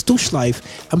coming his stush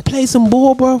life and play some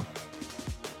ball, bro.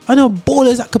 I know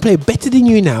ballers that could play better than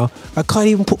you now. I can't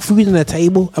even put food on the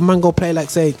table. A man go play like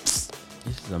say.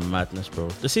 This is a madness, bro.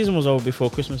 The season was over before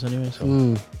Christmas anyway. So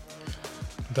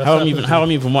That's how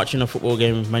I'm even watching a football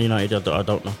game with Man United, I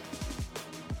don't know.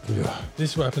 Yeah.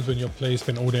 This is what happens when your players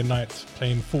spend all their nights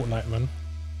playing Fortnite, man.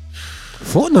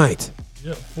 Fortnite.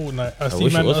 Yeah, Fortnite. I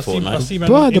wish it was I Fortnite. see man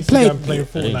Bro, on they play- Instagram playing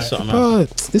Fortnite. Something Bro,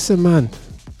 else. listen, man.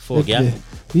 Four, yeah.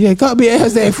 Yeah, gotta be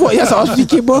as there. Yes, I was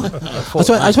thinking, bro.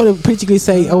 I try to politically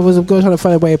say. I was going trying to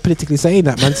find a way of politically saying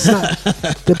that, man.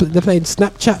 They're playing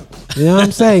Snapchat. You know what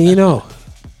I'm saying? You know.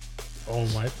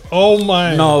 Oh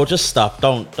my! No, just stop.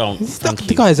 Don't. Stop, Thank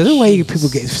you. guys. I don't know why people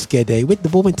get scared there. With the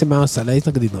ball went to Mouse Salah, he's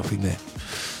not gonna do nothing there.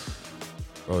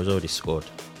 Bro, he's already scored.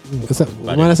 What's that?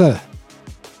 Why Salah?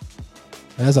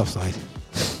 That's offside.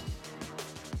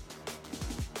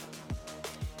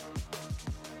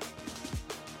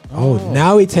 Oh,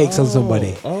 now he takes on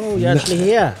somebody. Oh, you're actually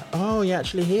here.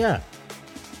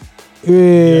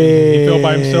 He fell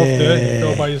by himself there. He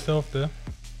fell by himself there.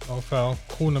 Oh, foul.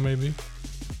 Corner maybe.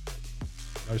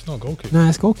 No, it's not a goal kick. Nah,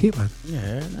 it's goal kick, man.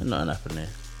 Yeah, nothing happened there.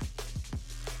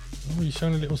 Oh, he's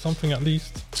showing a little something at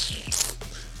least.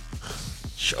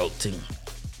 Choked him.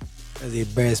 That's the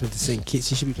embarrassment to St. Kitts.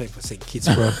 You should be playing for St.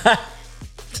 Kitts, bro.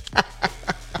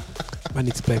 Man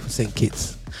need to play for St.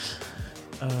 Kitts.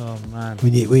 Oh man.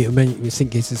 We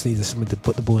St. Kitts just needs someone to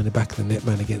put the ball in the back of the net,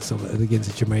 man, against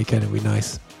a Jamaican. It'd be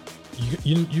nice.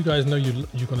 You guys know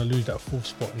you're gonna lose that fourth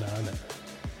spot now, innit?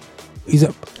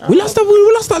 We lost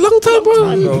that long time, bro.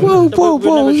 We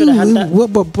never should have had that.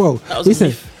 Bro. That was Listen,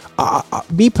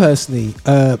 beef. me personally,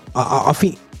 I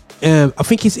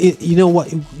think it's you know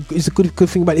what, it's a good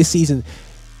thing about this season.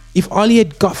 If Ali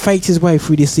had got faked his way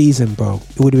through this season, bro,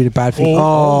 it would have been a bad thing.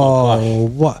 Oh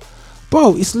What?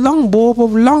 Bro, it's long ball, bro,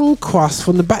 long cross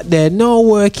from the back there, no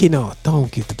working out. Don't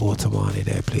give the ball to Mane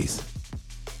there, please.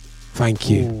 Thank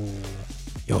you. Ooh.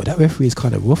 Yo, that referee is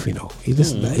kind of rough, you know. He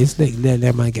just it's like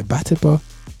let man get battered, bro.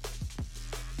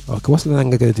 Okay, what's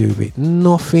Lananga gonna do with it?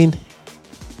 Nothing.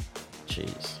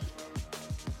 Jeez.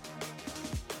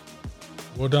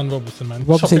 Well done, Robertson, man.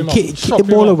 Robertson, kick Chop the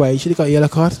him ball up. away. Should have got a yellow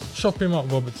card. Chop him up,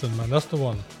 Robertson, man. That's the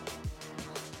one.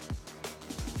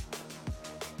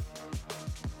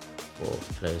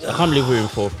 Fourth place. I can't believe we're in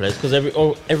fourth place because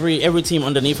every team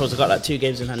underneath us has got like 2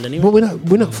 games in hand anyway. But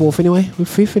we're not fourth anyway. We're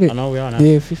fifth in it. I know we are now.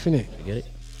 Yeah, fifth in it. You get it?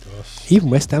 Even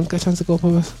West Ham's got a chance to go up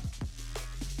with us.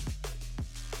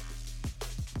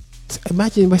 So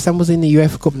imagine West Ham was in the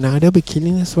UEFA Cup now. They'll be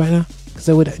killing us right now because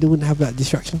they wouldn't have that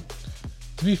distraction.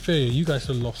 To be fair, you guys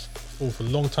have lost fourth a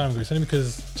long time ago. It's only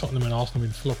because Tottenham and Arsenal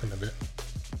have been flopping a bit.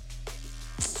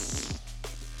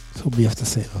 That's what we have to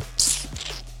say. Though.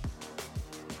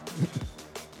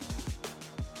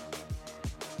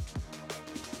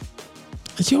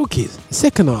 It's your kids.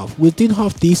 Second half, we're doing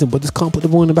half decent, but just can't put the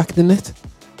ball in the back of the net.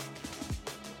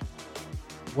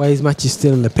 Why is Matches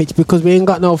still on the pitch? Because we ain't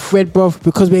got no Fred, bro.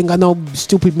 Because we ain't got no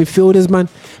stupid midfielders, man.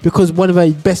 Because one of our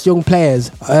best young players,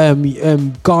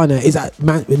 Garner, is at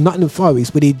Nottingham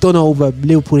Forest, but he done over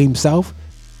Liverpool himself.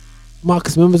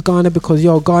 Marcus remembers Garner because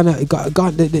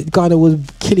Garner was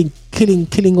killing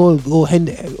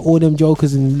all them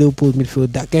jokers in Liverpool's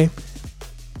midfield that game.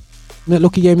 That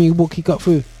lucky game he got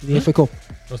through in the FA Cup.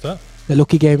 What's that? The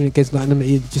lucky game against Nottingham,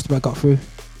 he just about got through.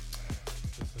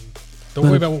 Don't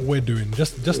worry about what we're doing.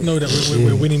 Just know that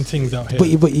we're winning things out here.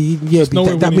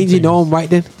 That means you know him, right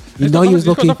then. You know you was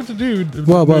lucky. It's got nothing to do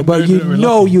with But you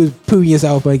know you was proving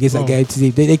yourself against that game to see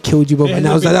they killed you, bro. And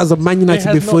that was a Man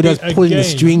United before that was pulling the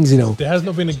strings, you know. There has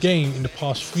not been a game in the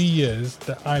past 3 years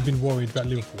that I've been worried about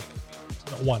Liverpool.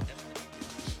 Not one.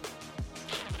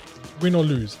 Win or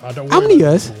lose, I don't. How many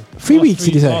years? 3 weeks,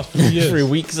 did you say? Last 3 years. 3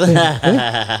 weeks.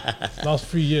 Last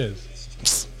 3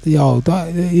 years. Yo,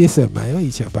 listen, man. What are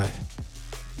you chatting about?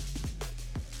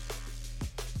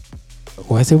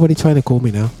 Why is everybody trying to call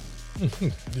me now?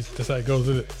 That's how it goes,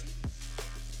 isn't it?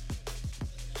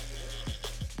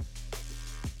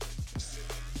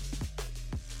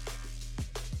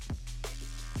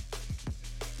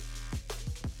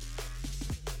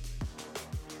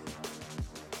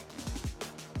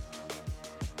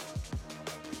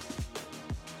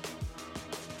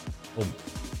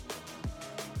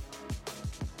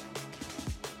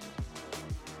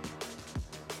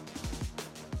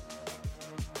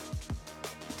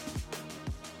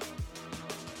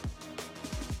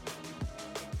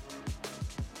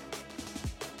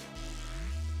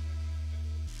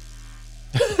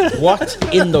 What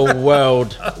in the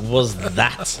world was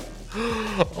that?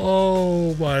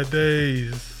 Oh my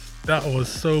days. That was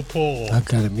so poor. I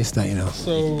kind of missed that, you know.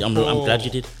 So I'm poor. glad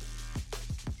you did.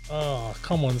 Oh,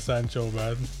 come on, Sancho,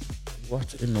 man.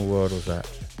 What in the world was that?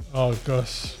 Oh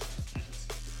gosh.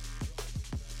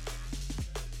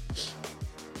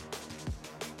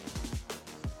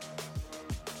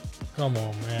 Come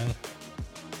on, man.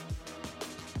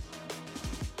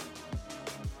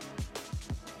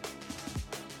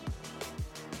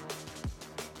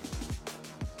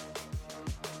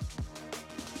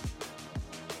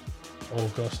 Oh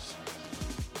gosh.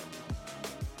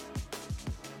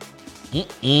 It's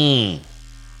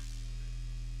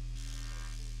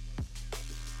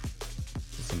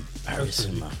That's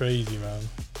embarrassing, really man. crazy, man.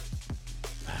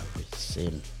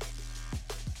 Embarrassing.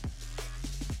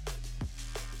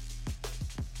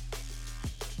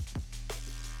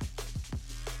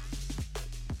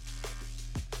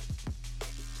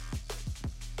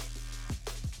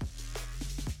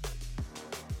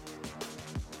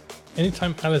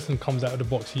 Anytime Alisson comes out of the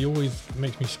box, he always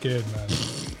makes me scared, man.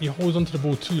 He holds onto the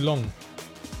ball too long.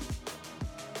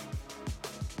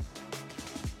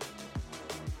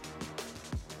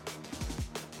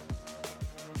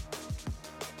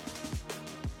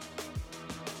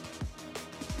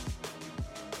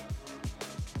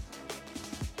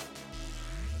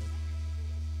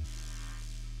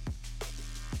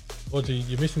 Roger,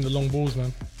 you're missing the long balls,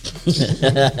 man.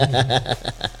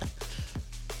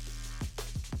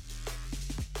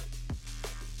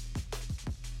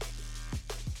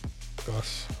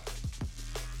 Gosh.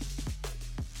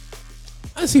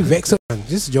 I see Vex, man.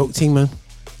 This is a joke thing, man.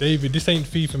 David, this ain't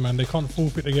FIFA, man. They can't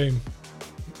forfeit the game.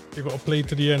 They got to play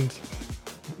to the end.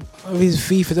 Oh, it's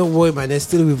FIFA, don't worry, man. There's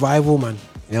still a revival, man.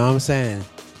 You know what I'm saying?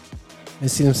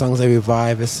 Let's see them songs they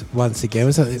revive us once again.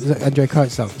 What's that? Is that Andre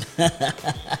Crouch song?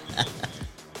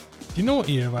 You know what,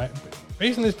 yeah, right?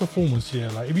 Based on this performance, yeah,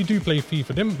 like if you do play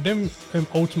FIFA, them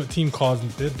ultimate team cards,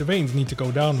 the ratings need to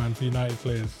go down, man, for United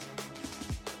players.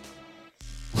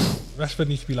 Rashford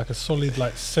needs to be like a solid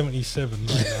like 77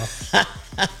 right now.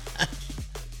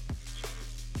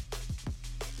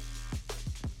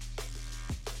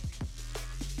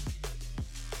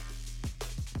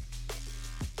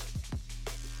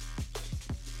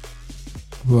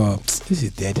 Bro, this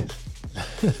is dead.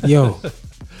 Yo.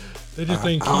 They're just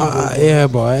playing keyboard. Yeah,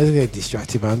 boy. I get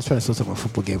distracted, man. I'm just trying to sort out my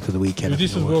football game for the weekend. Dude,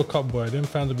 this is World Cup, boy. Them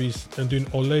fans will be doing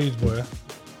olays, boy,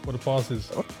 for the passes.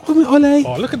 What do you mean, Ole?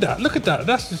 Oh, look at that. Look at that.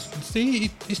 That's just, see,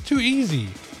 it's too easy.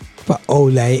 But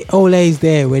Ole's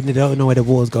there when they don't know where the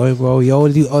ball's going, bro. You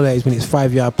only do Ole's when it's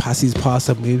 5-yard passes, pass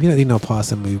and move. You don't need no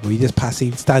pass and move, bro. You just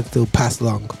passing, stand still, pass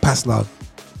long. Got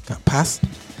pass.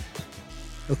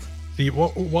 See,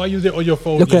 why use it on your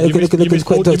phone? Look at the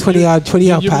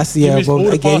 20-yard pass, yeah, bro.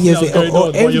 Again, use it.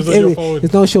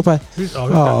 There's no short pass.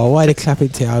 Oh, why they clapping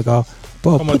Thiago?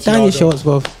 Bro, put down your shorts,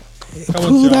 bro.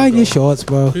 Pull down your shorts,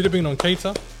 bro. Who'd have been on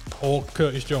Keita or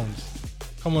Curtis Jones?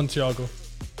 Come on, Thiago.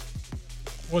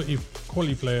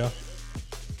 Quality player.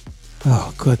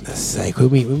 Oh, goodness sake.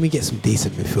 When we get some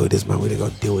decent midfielders, man, we're going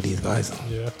to deal with these guys.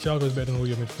 Yeah, Thiago's better than all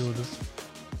your midfielders.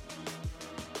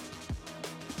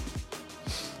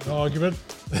 No argument.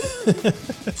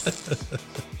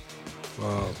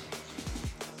 Bro.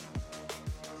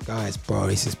 Guys, bro,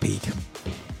 this is peak.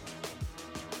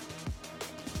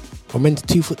 I'm meant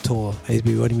 2 foot tall. He's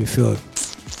been running midfield.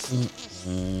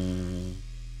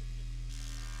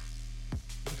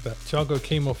 Look at that. Thiago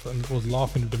came off and was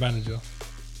laughing at the manager.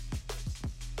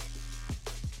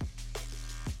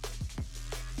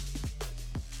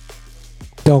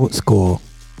 Don't score.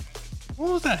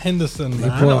 What was that, Henderson,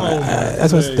 man? Bro, Oh,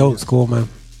 that's what's don't score, man.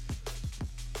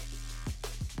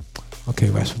 Okay,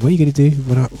 Rashford, what are you going to do?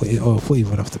 I thought you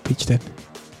went off the pitch then.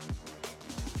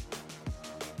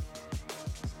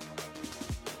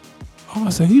 Oh,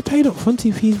 so who played up front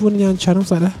if he's running down channels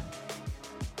like that?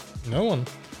 No one.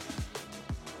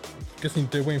 Guessing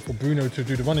they're waiting for Bruno to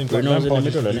do the running. Bruno's in the Lampard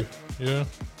used middle, to isn't do. Yeah.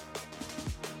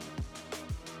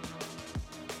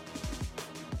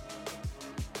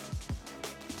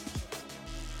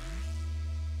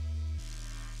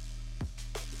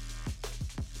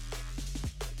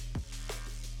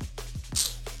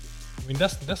 I mean,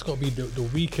 that's got to be the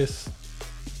weakest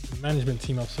management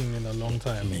team I've seen in a long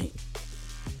time. Mate.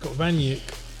 You've got Van Dijk,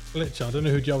 Fletcher. I don't know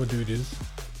who the other dude is.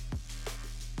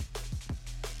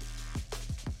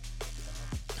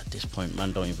 At this point,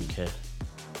 man, don't even care.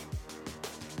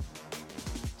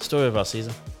 Story of our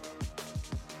season.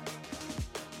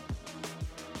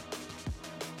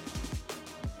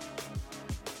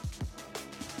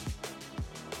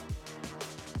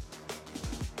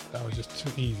 That was just too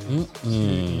easy. Too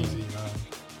easy, man.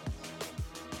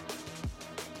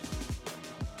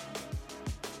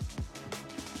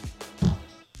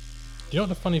 You know what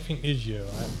the funny thing is, yeah,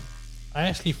 right? I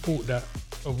actually thought that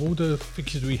of all the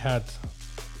fixtures we had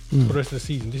for the rest of the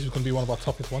season, this was going to be one of our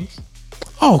toughest ones.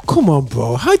 Oh, come on,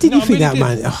 bro. How did No, you I think really that, did.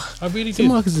 man? Ugh, I really the did.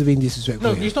 Marcus has been disrespectful.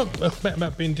 No, here. it's not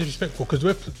about being disrespectful because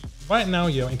we're right now,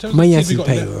 yeah. In terms of Man the teams United we got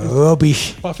play left,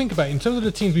 rubbish. but think about it. In terms of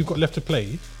the teams we've got left to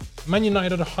play, Man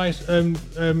United are the highest in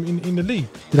the league.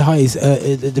 The highest,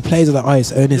 the players are the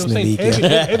highest earners You know in what I'm the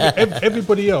saying? league. Yeah.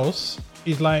 Everybody else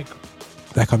is like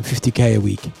Like I'm 50k a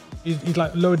week. is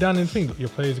like lower down in the thing. Your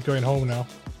players are going home now.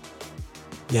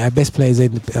 Yeah, best players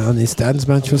on the stands,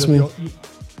 man. Trust me.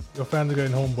 Your fans are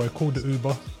going home, boy. Call the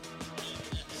Uber.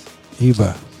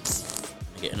 Uber,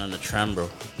 Getting on the tram, bro.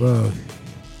 bro.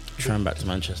 Tram back to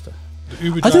Manchester. The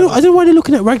Uber I don't know. drivers- I don't know why they're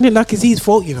looking at Ragnar like it's his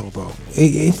fault, you know, bro.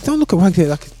 Don't look at Ragnar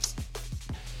like.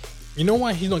 You know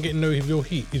why he's not getting no real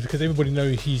heat? Is because everybody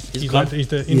knows he's gone. like he's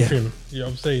the interim. You know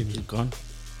what I'm saying? He's gone.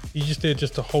 He's just there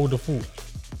just to hold the fort.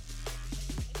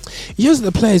 It's just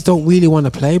the players don't really want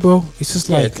to play, bro. It's just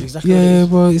Yeah, like, it's exactly what it yeah, is.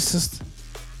 bro. It's just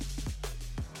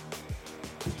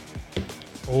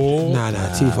Oh, nah,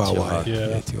 too far too wide. hard.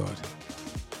 Yeah. Too hard.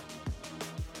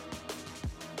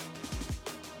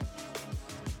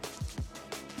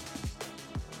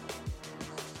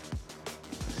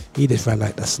 He just ran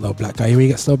like that slow black guy. You really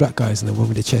get slow black guys and the one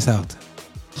with the chest out.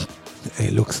 And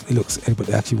it looks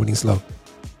everybody actually running slow.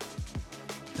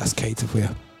 That's Keita for you.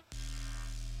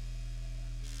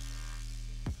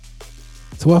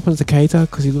 So what happens to Keita?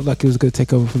 Because he looked like he was going to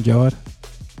take over from Gerrard.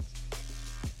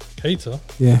 Keita.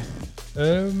 Yeah.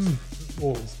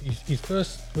 Well, he's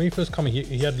first when he first came,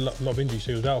 he had a lot of injuries,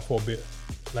 so he was out for a bit,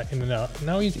 like in and out.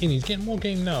 Now he's in. He's getting more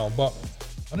game now, but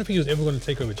I don't think he was ever going to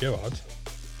take over Gerrard.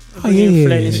 Oh,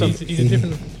 yeah. He's a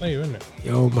different player, isn't it?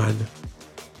 Yo, man.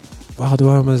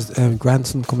 Valderrama's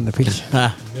grandson coming to the pitch.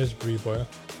 There's Bree, boy.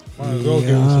 Might as well give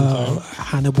him some Yo, time.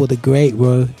 Hannibal the Great,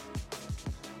 bro.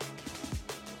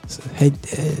 So,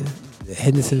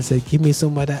 Henderson said, "Give me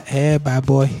some of that hair, bad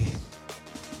boy."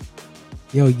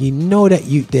 Yo, you know that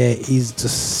youth there is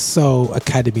just so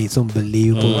academy. It's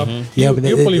unbelievable. Yeah, but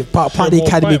He'll probably part show of the more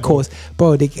academy fight, bro. course,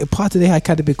 bro. Part of the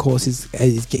academy course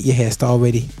is get your hairstyle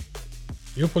ready.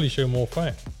 You'll probably show more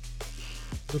fight.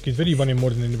 Look, he's really running more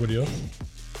than anybody else.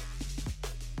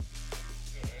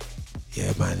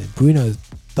 Yeah, man. Bruno's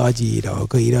dodgy, you know.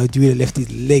 'Cause, you know, Julia left his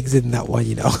legs in that one,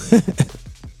 you know.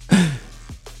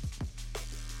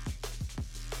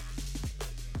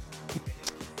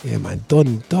 Yeah, man.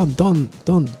 Done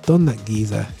that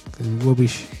geezer.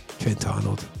 Rubbish. Trent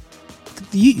Arnold.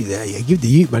 The Ute there, yeah. Give the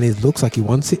Ute, man. It looks like he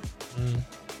wants it.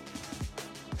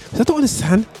 I don't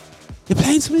understand. They're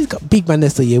playing somebody's got big man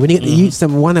this year. When you get the Utes,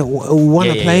 them wanna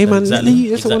play, man. Let the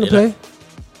Utes wanna play.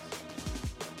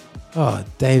 Oh,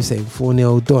 Dave saying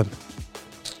 4-0 done.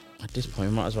 At this point,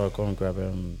 we might as well go and grab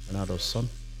Ronaldo's son.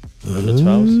 Under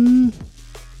 12s.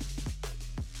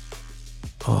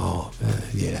 Oh,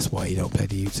 yeah, that's why you don't play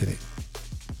the Utes, innit?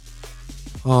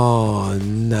 Oh,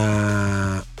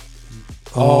 nah.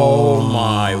 Oh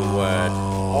my word.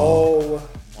 Oh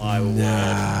my word.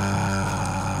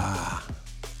 Nah.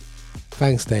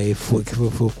 Thanks, Dave, for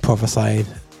prophesying.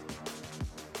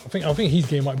 I think his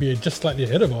game might be just slightly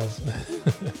ahead of ours.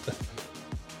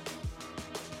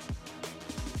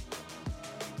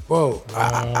 Whoa,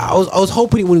 I was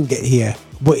hoping it wouldn't get here,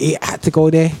 but it had to go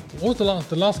there. What was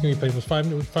the last game we played was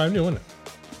 5-0, 5-0, wasn't it?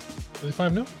 Was it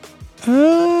 5-0?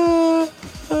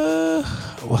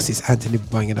 What's this? Anthony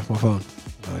banging off my phone?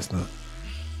 No, it's not. I'm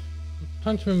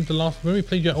trying to remember the last when we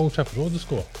played you at Old Trafford. What was the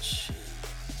score?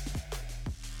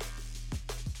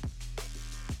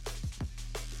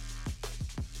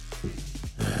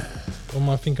 Or am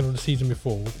I thinking of the season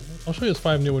before? I'll show you it's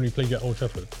 5-0 when we played you at Old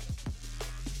Trafford.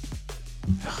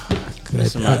 Good.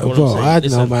 Listen, man, all I'm Bro, saying- I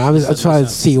don't know, listen, man. I'm listen, trying to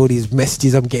listen. see all these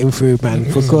messages I'm getting through, man.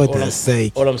 For goodness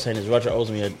sake, All I'm saying is Roger owes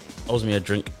me a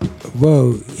drink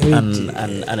bro. and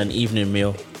an evening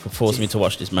meal to force me to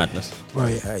watch this madness,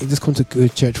 Right, you just come to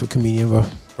good church for communion, bro.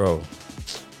 bro.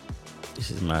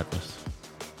 This is madness.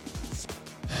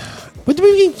 But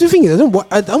the thing is, I'm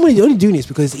only doing this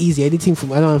because it's easy editing.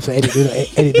 I don't have to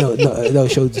edit no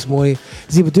show this morning.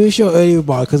 See, but do a show earlier,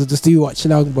 bro, because I just do watch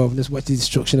along, bro. And just watch the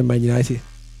destruction of Man United.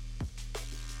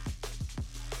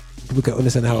 People can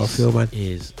understand how I feel, man.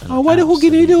 Why they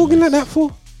hugging like that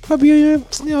for? Fabio, you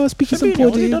know, speaking some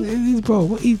poor bro.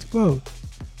 What is, bro?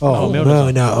 Oh,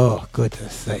 no, oh,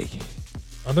 goodness sake.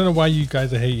 I don't know why you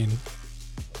guys are hating.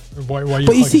 Why you?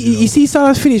 But you see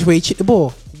Salah's finish where he chipped the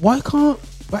ball. Why can't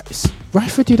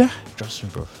Rashford do that? Trust me,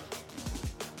 bro.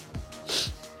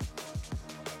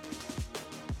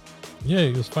 Yeah,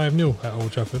 it was 5-0 at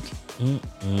Old Trafford.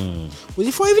 Was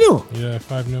it 5-0? Yeah,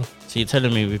 5-0. So you're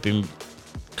telling me we've been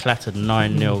clattered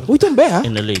 9-0 We done better.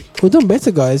 in the league. We done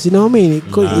better, guys. You know what I mean?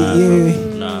 It could,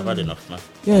 yeah, Nah, I've had enough, man.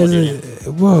 yeah.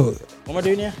 Whoa. What am I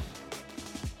doing here?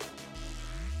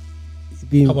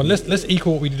 Come on, let's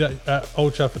equal what we did at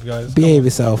Old Trafford, guys. Behave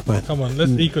yourself, man. Come on,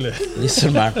 let's equal it.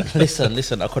 Listen, man.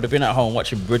 Listen. I could have been at home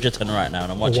watching Bridgerton right now,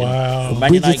 and I'm watching Wow.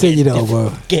 Man United Bridgerton, you know,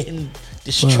 bro. getting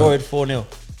destroyed 4-0.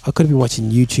 I could have been watching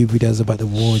YouTube videos about the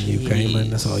war in Ukraine, man. Jeez.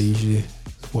 That's what I usually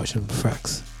watch them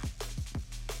facts.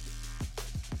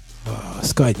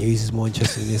 Sky News is more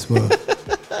interesting than this, bro.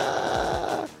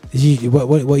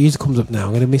 What usually comes up now?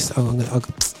 I'm gonna miss.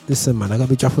 Listen, man. I gotta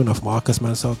be dropping off Marcus,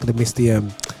 man. So I'm gonna miss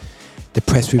the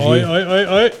press review.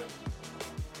 Oi.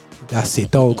 That's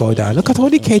it. Don't go down. Look at all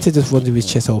the Keita just runs with his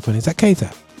chest open. Is that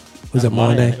Keita? Was it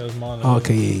Mane? That was Mane. Oh,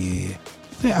 okay, yeah.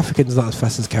 The Africans not as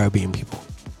fast as Caribbean people.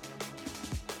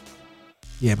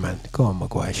 Yeah, man. Go on,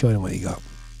 Maguire. Show them what you got.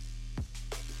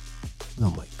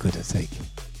 Oh my goodness sake.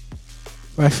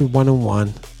 Rashford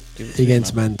 1-on-1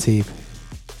 against Mantip.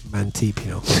 Mantip,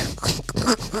 you know.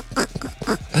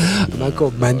 Man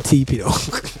called Mantip, you know.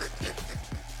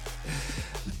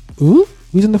 Ooh,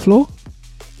 who's on the floor?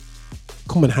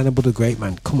 Come on, Hannibal the Great,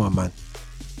 man. Come on, man.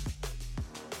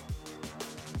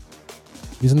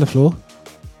 Who's on the floor?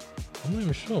 I'm not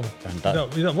even sure. And Is that-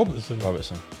 that Robertson?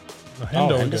 Robertson. No,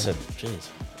 Hendo Henderson. Jeez.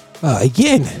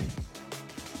 Again.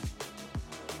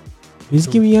 He's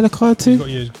giving a yellow card too.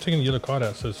 He's taking a yellow card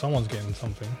out, so someone's getting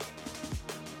something.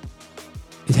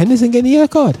 Is Henderson getting a yellow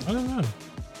card? I don't know.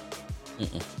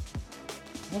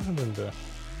 What happened there?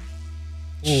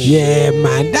 Yeah,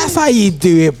 man. That's how you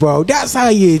do it, bro. That's how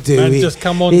you do Man, it. just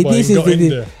come on, boy. Got in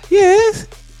there. Yes.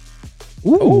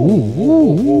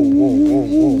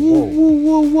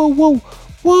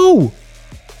 Whoa.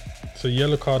 So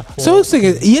yellow card for. So I was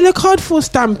thinking, yellow card for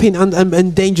stamping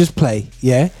and dangerous play.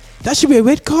 Yeah, that should be a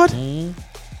red card.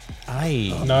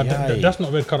 Aye. No, aye. that's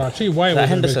not red card. I'll tell you why it That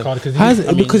wasn't a red Henderson. card. Because How's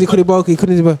it? Because he couldn't block. He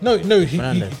couldn't. No, the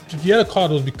Fernandes. yellow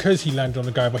card was because he landed on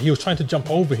the guy, but he was trying to jump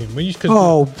over him. When you could,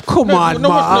 Oh, come on,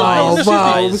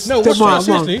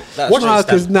 seriously.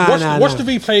 Watch the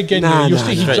replay again. Nah, You'll nah,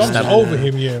 see he straight jumps stamp. over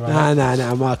him. Yeah, man.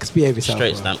 Nah, Marcus, behave yourself.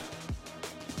 Straight bro. stamp.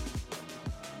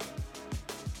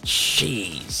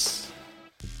 Jeez.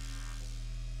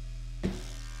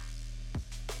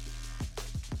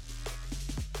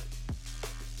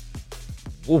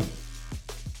 Ooh.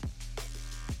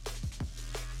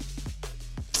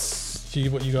 See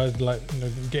what you guys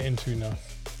get into now.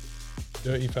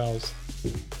 Dirty fouls.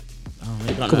 Oh, we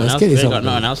ain't got Come on, let's nothing else. get We this ain't over got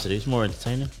nothing with. else to do. It's more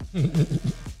entertaining.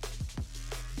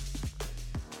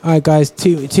 All right, guys.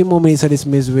 Two more minutes of this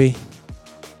misery.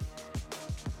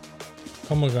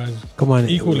 Come on, guys. Come on.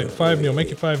 Equal it. 5-0.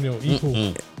 Make it 5-0.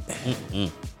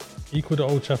 Equal. Equal the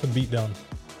Old Trafford beatdown.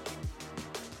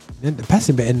 The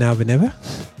passing better now than ever.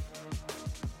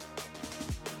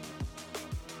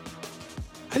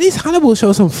 At least Hannibal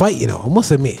shows some fight, you know. I must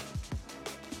admit.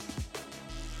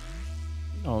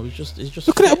 No, he's just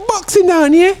Look at that boxing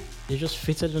down here. he's just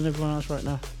fitter than everyone else right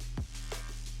now.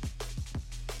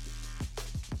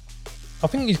 I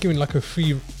think he's giving like a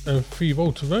free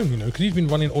roll to Rome, because he's been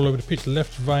running all over the pitch,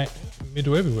 left, right,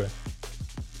 middle, everywhere.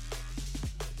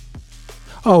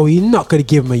 Oh, you're not going to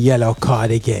give him a yellow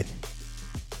card again.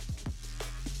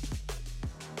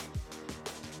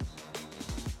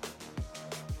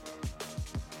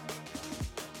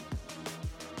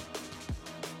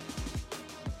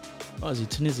 What is he?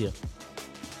 Tunisia.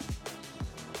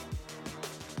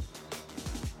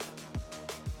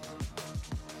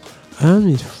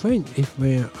 He's French. If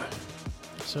we're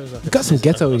So it's like He got some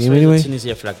ghetto in him so it's a anyway.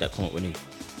 Tunisia flag that come up when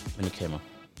he came up.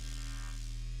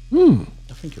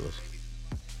 I think it was.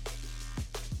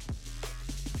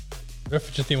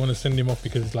 Ref just didn't want to send him off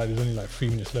because there's only 3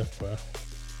 minutes left. But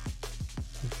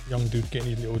young dude getting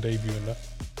his little debut and that.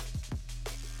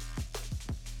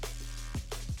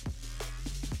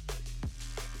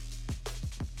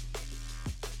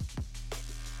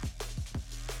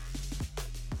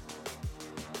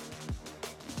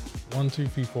 One, two,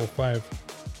 three, four, five.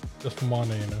 Just for Mane,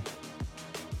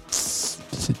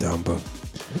 sit down, bro.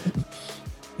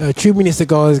 2 minutes to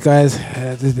go, guys.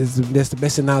 That's the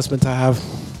best announcement I have.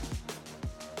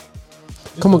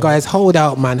 Come on, guys. Hold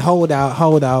out, man. Hold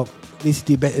out. Need to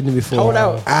do better than before. Hold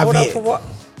out. Have Hold out it. for what?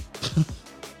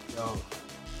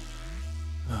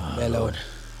 Mellow.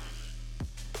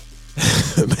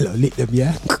 Mellow lit them,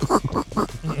 yeah.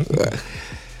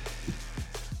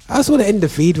 I just want to end the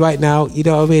feed right now. You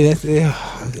know what I mean?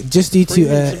 That's, just due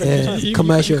to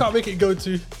commercial. You can't make it go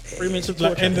to 3 minutes of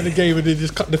like end of the game and then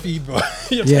just cut the feed, bro.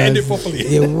 You have to end it properly.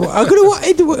 Yeah, I'm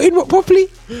gonna end what properly.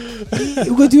 We're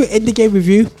gonna do an end the game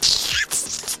review.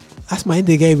 That's my end of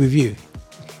the game review.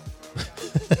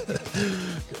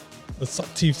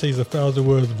 suck teeth says 1,000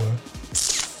 words, bro.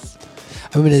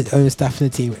 I remember the staff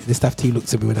team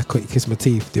looked at me when I kissed my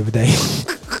teeth the other day.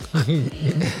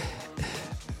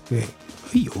 Wait,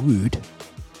 are you rude?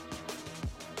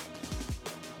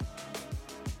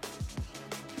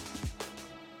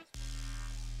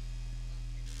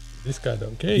 This guy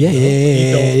don't care. Yeah,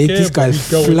 this guy's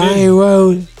flying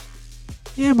around.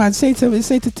 Yeah, man, say to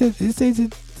Getter,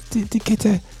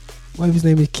 whatever his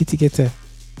name is, Kitty Getter.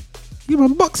 Yeah,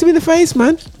 man, box him in the face,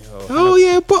 man.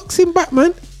 Box him back,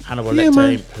 man. Hannibal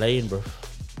Lecter ain't playing, bro.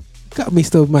 Got me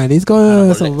still, man. He's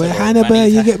going somewhere. Hannibal,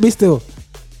 you get me still.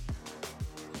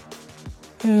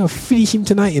 Yeah, I'll finish him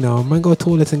tonight, you know. Man, go to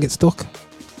toilet and get stuck.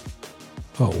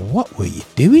 Oh, what were you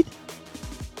doing?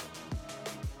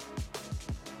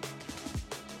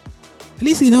 At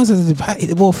least he knows that hit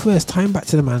the ball first, time back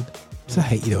to the man. So I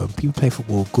hate, you know, when people play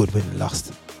football good when they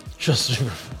lost. Just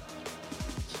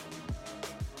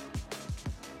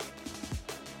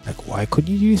like, why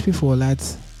couldn't you do this before,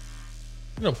 lads?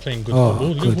 You're not playing good football.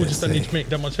 Liverpool goodness just don't need sake. to make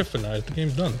that much effort now. The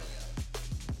game's done.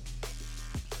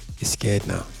 You're scared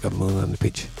now. Got Moon on the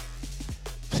pitch.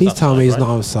 Please tell me he's not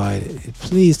outside.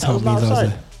 Please tell me he's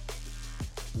outside.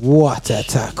 What a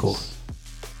tackle.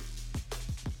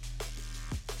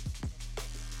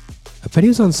 I bet he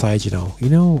was onside, you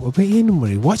know. I bet he ain't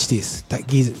nobody. Watch this. That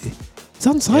geezer. It's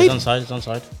onside. Yeah, he's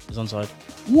onside.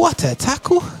 What a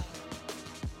tackle.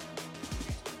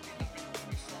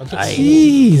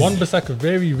 Jeez. Wan-Bissaka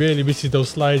very rarely misses those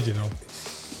slides, you know.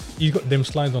 He's got them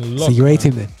slides on lock. So you rate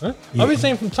him then? Huh? Yeah. I've been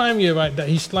saying from time here, right, that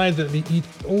he slides, that he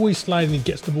always slides and he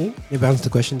gets the ball. Yeah, but answer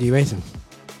the question, do you rate him?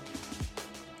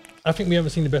 I think we haven't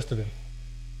seen the best of him.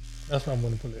 That's what I'm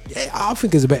going to put it. Yeah, I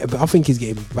think he's I think he's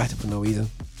getting better for no reason.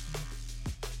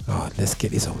 Oh, let's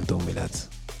get this on done with, lads.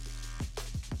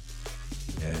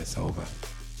 Yeah, it's over.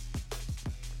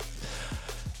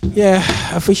 Yeah,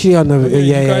 officially on the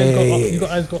You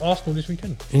guys got Arsenal this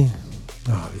weekend. Yeah.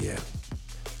 Oh yeah.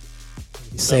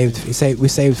 We saved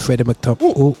Freddie McTominay.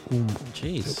 Oh,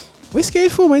 jeez. We're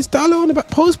scared for, man. It's Darlow on the back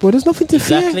post, bro. There's nothing to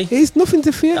fear. There's nothing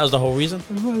to fear. That was the whole reason.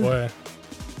 Why?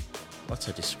 What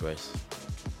a disgrace.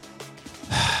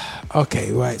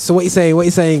 Okay, right. So what you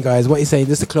saying, guys? What you saying?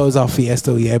 Just to close off here,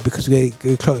 still, yeah, because the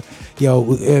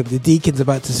Deacon's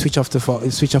about to switch off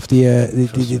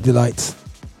the lights.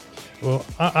 Well,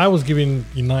 I was giving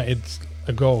United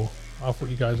a go. I thought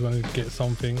you guys wanted to get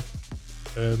something.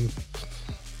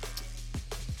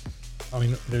 I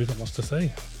mean, there isn't much to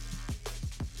say.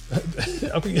 I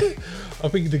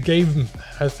think the game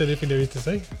has said everything there is to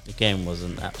say. The game was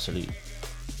an absolute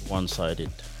one-sided,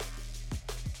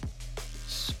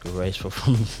 disgraceful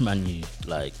from Man U.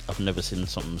 Like, I've never seen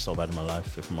something so bad in my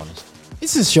life, if I'm honest.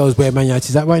 This just shows where Man United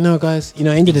is at right now, guys. You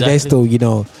know, end of the day, still, you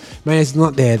know, Man United's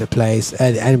not there, the place,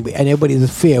 and everybody's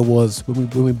fear was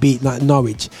when we beat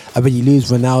Norwich, and when you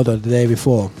lose Ronaldo the day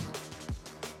before,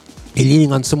 you're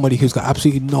leaning on somebody who's got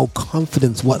absolutely no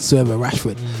confidence whatsoever,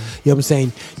 Rashford. You know what I'm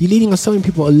saying? You're leaning on so many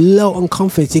people low on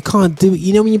confidence. You can't do it.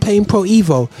 You know when you're playing Pro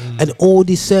Evo and all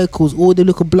these circles, all the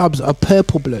little blobs are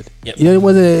purple blood. Yep. You know,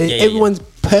 everyone's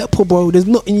purple, bro. There's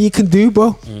nothing you can do,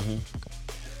 bro.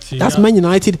 That's Man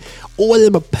United. All of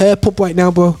them are purple right now,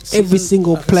 bro. Every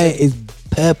single player is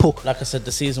purple. Like I said,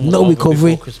 the season was no over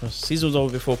recovery. before Christmas. Season was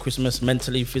over before Christmas.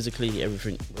 Mentally, physically,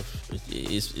 everything.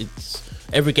 It's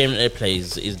every game that they play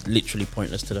is literally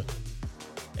pointless to them.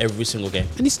 Every single game.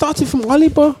 And he started from Oli,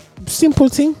 bro. Simple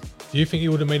thing. Do you think it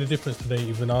would have made a difference today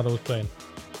if Ronaldo was playing?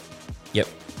 Yep.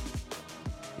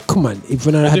 Come on, if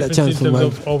Ronaldo had that chance in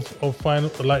terms of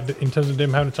final, like in terms of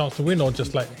them having a chance to win, or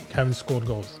just like having scored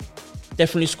goals.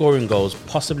 Definitely scoring goals,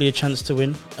 possibly a chance to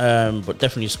win, but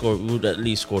definitely we would at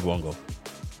least scored one goal.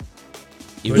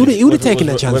 He would have taken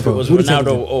that chance, bro. Whether it was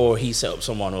Ronaldo or he set up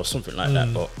someone or something like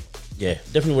that, but yeah,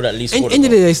 definitely would at least scored. End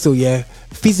of the day, still, yeah,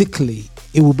 physically,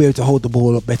 it will be able to hold the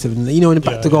ball up better than, you know, in the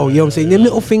back to goal. You know what I'm saying? Them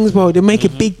little things, bro, they make a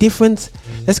big difference.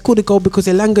 Let's call the goal because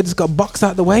Elanga just got boxed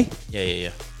out the way.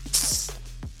 Yeah.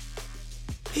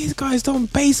 These guys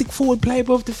don't basic forward play,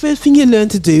 bro. The first thing you learn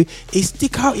to do is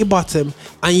stick out your bottom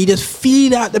and you just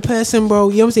feed out the person, bro.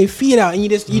 You know what I'm saying? Feed out and you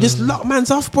just lock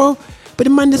man's off, bro. But the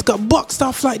man just got boxed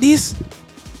off like this.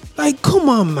 Like, come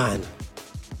on, man.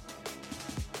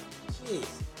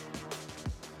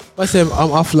 What's them?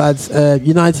 I'm off, lads.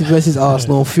 United versus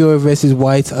Arsenal. Fury versus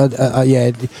White.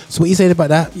 Yeah. So what you saying about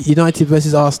that? United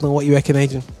versus Arsenal. What you reckon,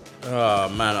 Adrian? Oh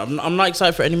man, I'm not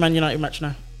excited for any Man United match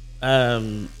now.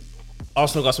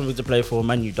 Arsenal got something to play for,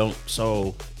 Man U don't,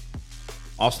 so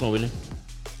Arsenal winning.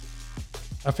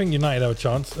 I think United have a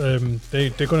chance. They're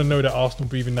going to know that Arsenal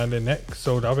breathing down their neck,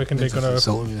 so I reckon they're going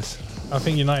to. I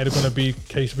think United are going to be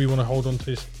case we want to hold on to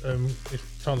this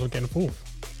chance of getting fourth.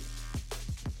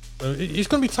 So it's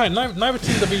going to be tight. Neither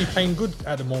teams are really playing good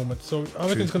at the moment, so I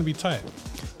reckon it's going to be tight.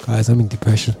 Guys, I'm in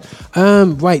depression.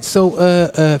 Right, so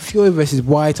Fury versus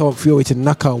White. I want Fury to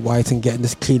knock out White and get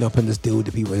this clean up and just deal with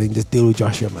the people. And just deal with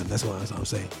Joshua, man. That's what I'm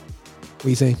saying. What are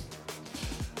you saying?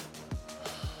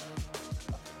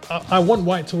 I want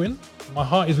White to win. My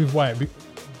heart is with White.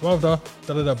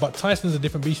 But Tyson's a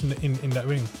different beast in that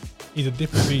ring. He's a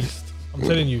different beast. I'm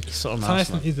telling you. So nice,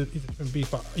 Tyson is a different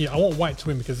beast. But yeah, I want White to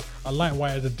win because I like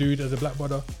White as a dude, as a black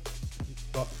brother.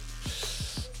 But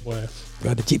boy,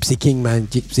 The Gypsy King, man.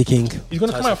 Gypsy King. he's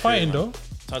gonna come Tyson out fighting Fury, though.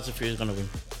 Tyson Fury is gonna win.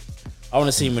 I want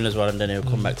to see him win as well, and then he'll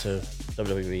come back to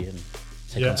WWE and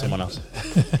take on someone else.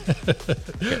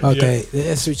 Okay,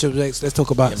 let's switch up next. Let's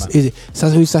talk about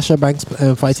who's Sasha Banks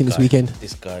fighting this weekend.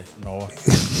 This guy, no one.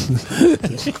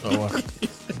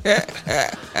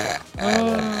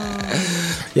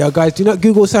 Yeah, guys, do not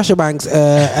Google Sasha Banks.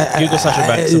 Google Sasha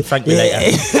Banks and Frank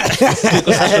Relator.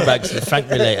 Google Sasha Banks and Frank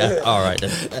Relator. All right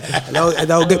then.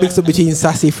 Don't get mixed up between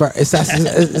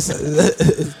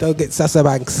don't get Sasha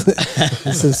Banks.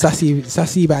 Some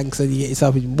sassy Banks, and you get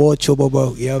yourself in more trouble,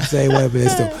 bro. You know what I'm saying? Whatever it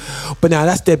is still. But now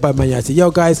that's dead by Man United.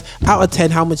 Yo, guys, out of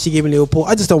 10, how much you giving Liverpool?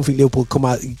 I just don't think Liverpool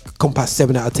come past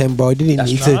 7 out of 10, bro. They didn't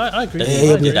need to. I agree. I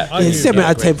agree. 7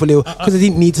 out of 10 for Liverpool because they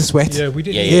didn't need to sweat. Yeah, we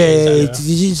did.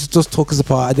 You just talk us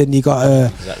apart, and then you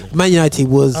got Man United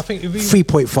was I think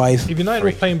 3.5. If United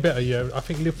were playing better, I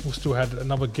think Liverpool still had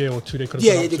another gear or two they could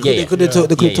have. Yeah, they could have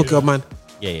took it, man.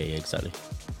 Yeah, exactly.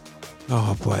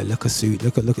 Oh boy, look at Suit.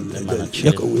 Look at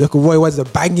Roy Watson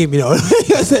banging, you know.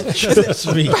 That's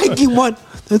a banging one.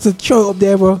 That's a throw up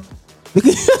there, bro. Look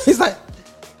at it's like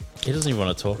He doesn't even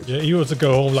want to talk. Yeah, he wants to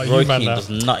go home like Roy you, man. Keane Now. does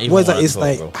not even what is want that? to It's talk,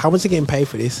 like bro. how much are you getting paid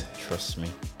for this? Trust me.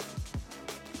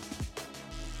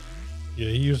 Yeah,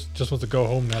 he just wants to go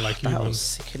home now like you, That man. was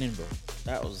sickening, bro.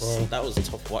 That was a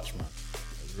tough watch, man.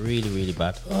 Really, really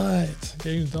bad. Right,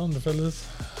 game's done, the fellas.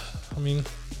 I mean,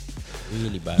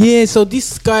 Really bad. Yeah, so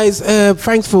this guys,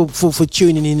 thanks for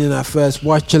tuning in our first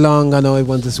watch along. I know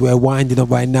everyone's just we're winding up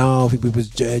right now. I think we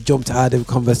jumped out of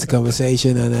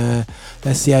conversation, and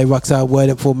let's see how it works out. Word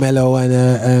up for Mello and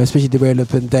especially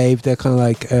Develop and Dave. They're kind of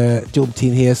like jumped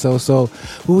in here. So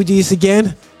will we do this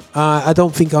again? I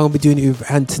don't think I'm gonna be doing it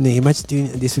with Anthony. Imagine doing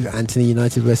this with Anthony,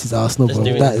 United versus Arsenal, bro.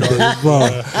 Where's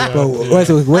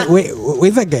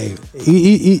that game?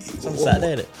 It's on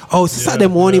Saturday. Oh, it's Saturday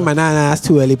morning, man. Nah, that's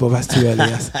too early, bro. That's too early.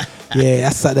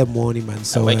 That's Saturday morning, man.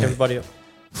 So Wake everybody up.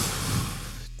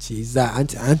 Jeez,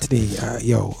 that Anthony,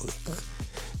 yo.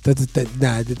 That'd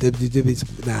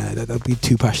be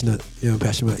too passionate. You know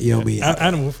what I mean?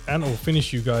 and will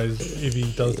finish you guys if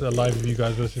he does a live with you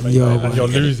guys versus Man Yo, United and man. you're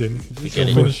losing.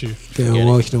 He'll finish you. Getting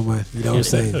emotional, man. You know what I'm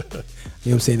saying? You know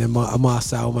what I'm saying? And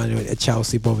Marcel, man, at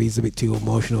Chelsea, bro, he's a bit too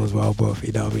emotional as well, bro.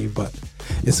 You know what I mean? But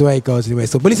it's the way it goes anyway.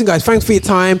 So, but listen, guys, thanks for your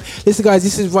time. Listen, guys,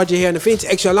 this is Roger here on the Finch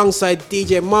Extra alongside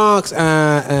DJ Marks.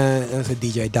 I said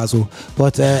DJ Dazzle,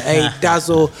 but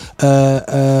Dazzle,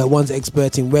 one's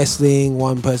expert in wrestling,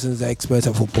 one person's an expert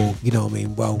at football. You know what I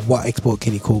mean? Well, what expert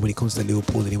can he call when it comes to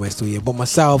Liverpool anyway? So yeah, but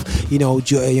myself, you know,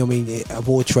 of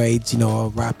all trades, you know, I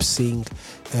rap, sing,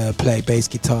 play bass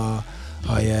guitar.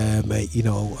 I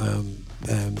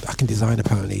I can design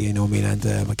apparently, you know what I mean, and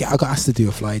I got asked to do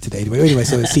a flyer today anyway,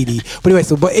 so a CD. But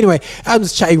anyway, I'm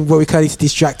just chatting Rory Kelly to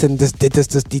distract and just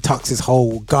detox this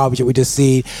whole garbage that we just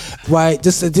see. Right,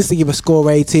 just to give a score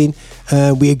rating,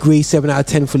 we agree 7 out of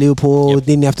 10 for Liverpool. Yep.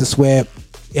 Didn't have to swear.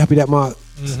 You happy with that, Mark?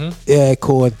 Mm-hmm. Yeah,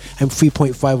 cool. And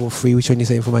 3.5 or 3. Which one you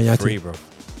saying for Man United? 3, bro.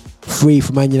 3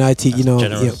 for Man United. That's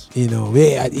generous. We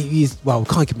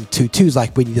can't give him 2. 2 is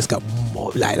like when you just got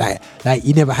more, like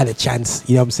you never had a chance.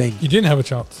 You know what I'm saying? You didn't have a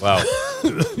chance. Wow.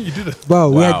 You didn't.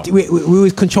 Bro, Wow. we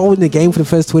were controlling the game for the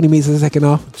first 20 minutes of the second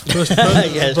half.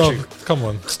 Yeah, it's bro, true. come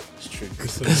on. It's true.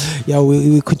 Yeah,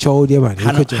 we controlled, yeah, man.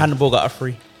 Hannibal got a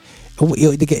 3.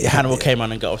 Hannibal came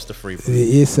on and got us the 3. Bro.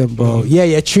 Listen, bro.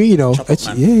 Yeah, true, you know. Chop up,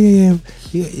 man.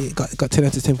 Yeah. Got 10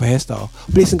 out of 10 for hairstyle.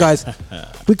 But listen, guys,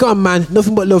 we got, man.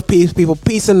 Nothing but love, peace, people.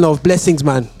 Peace and love. Blessings,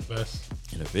 man. Best.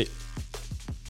 In a bit.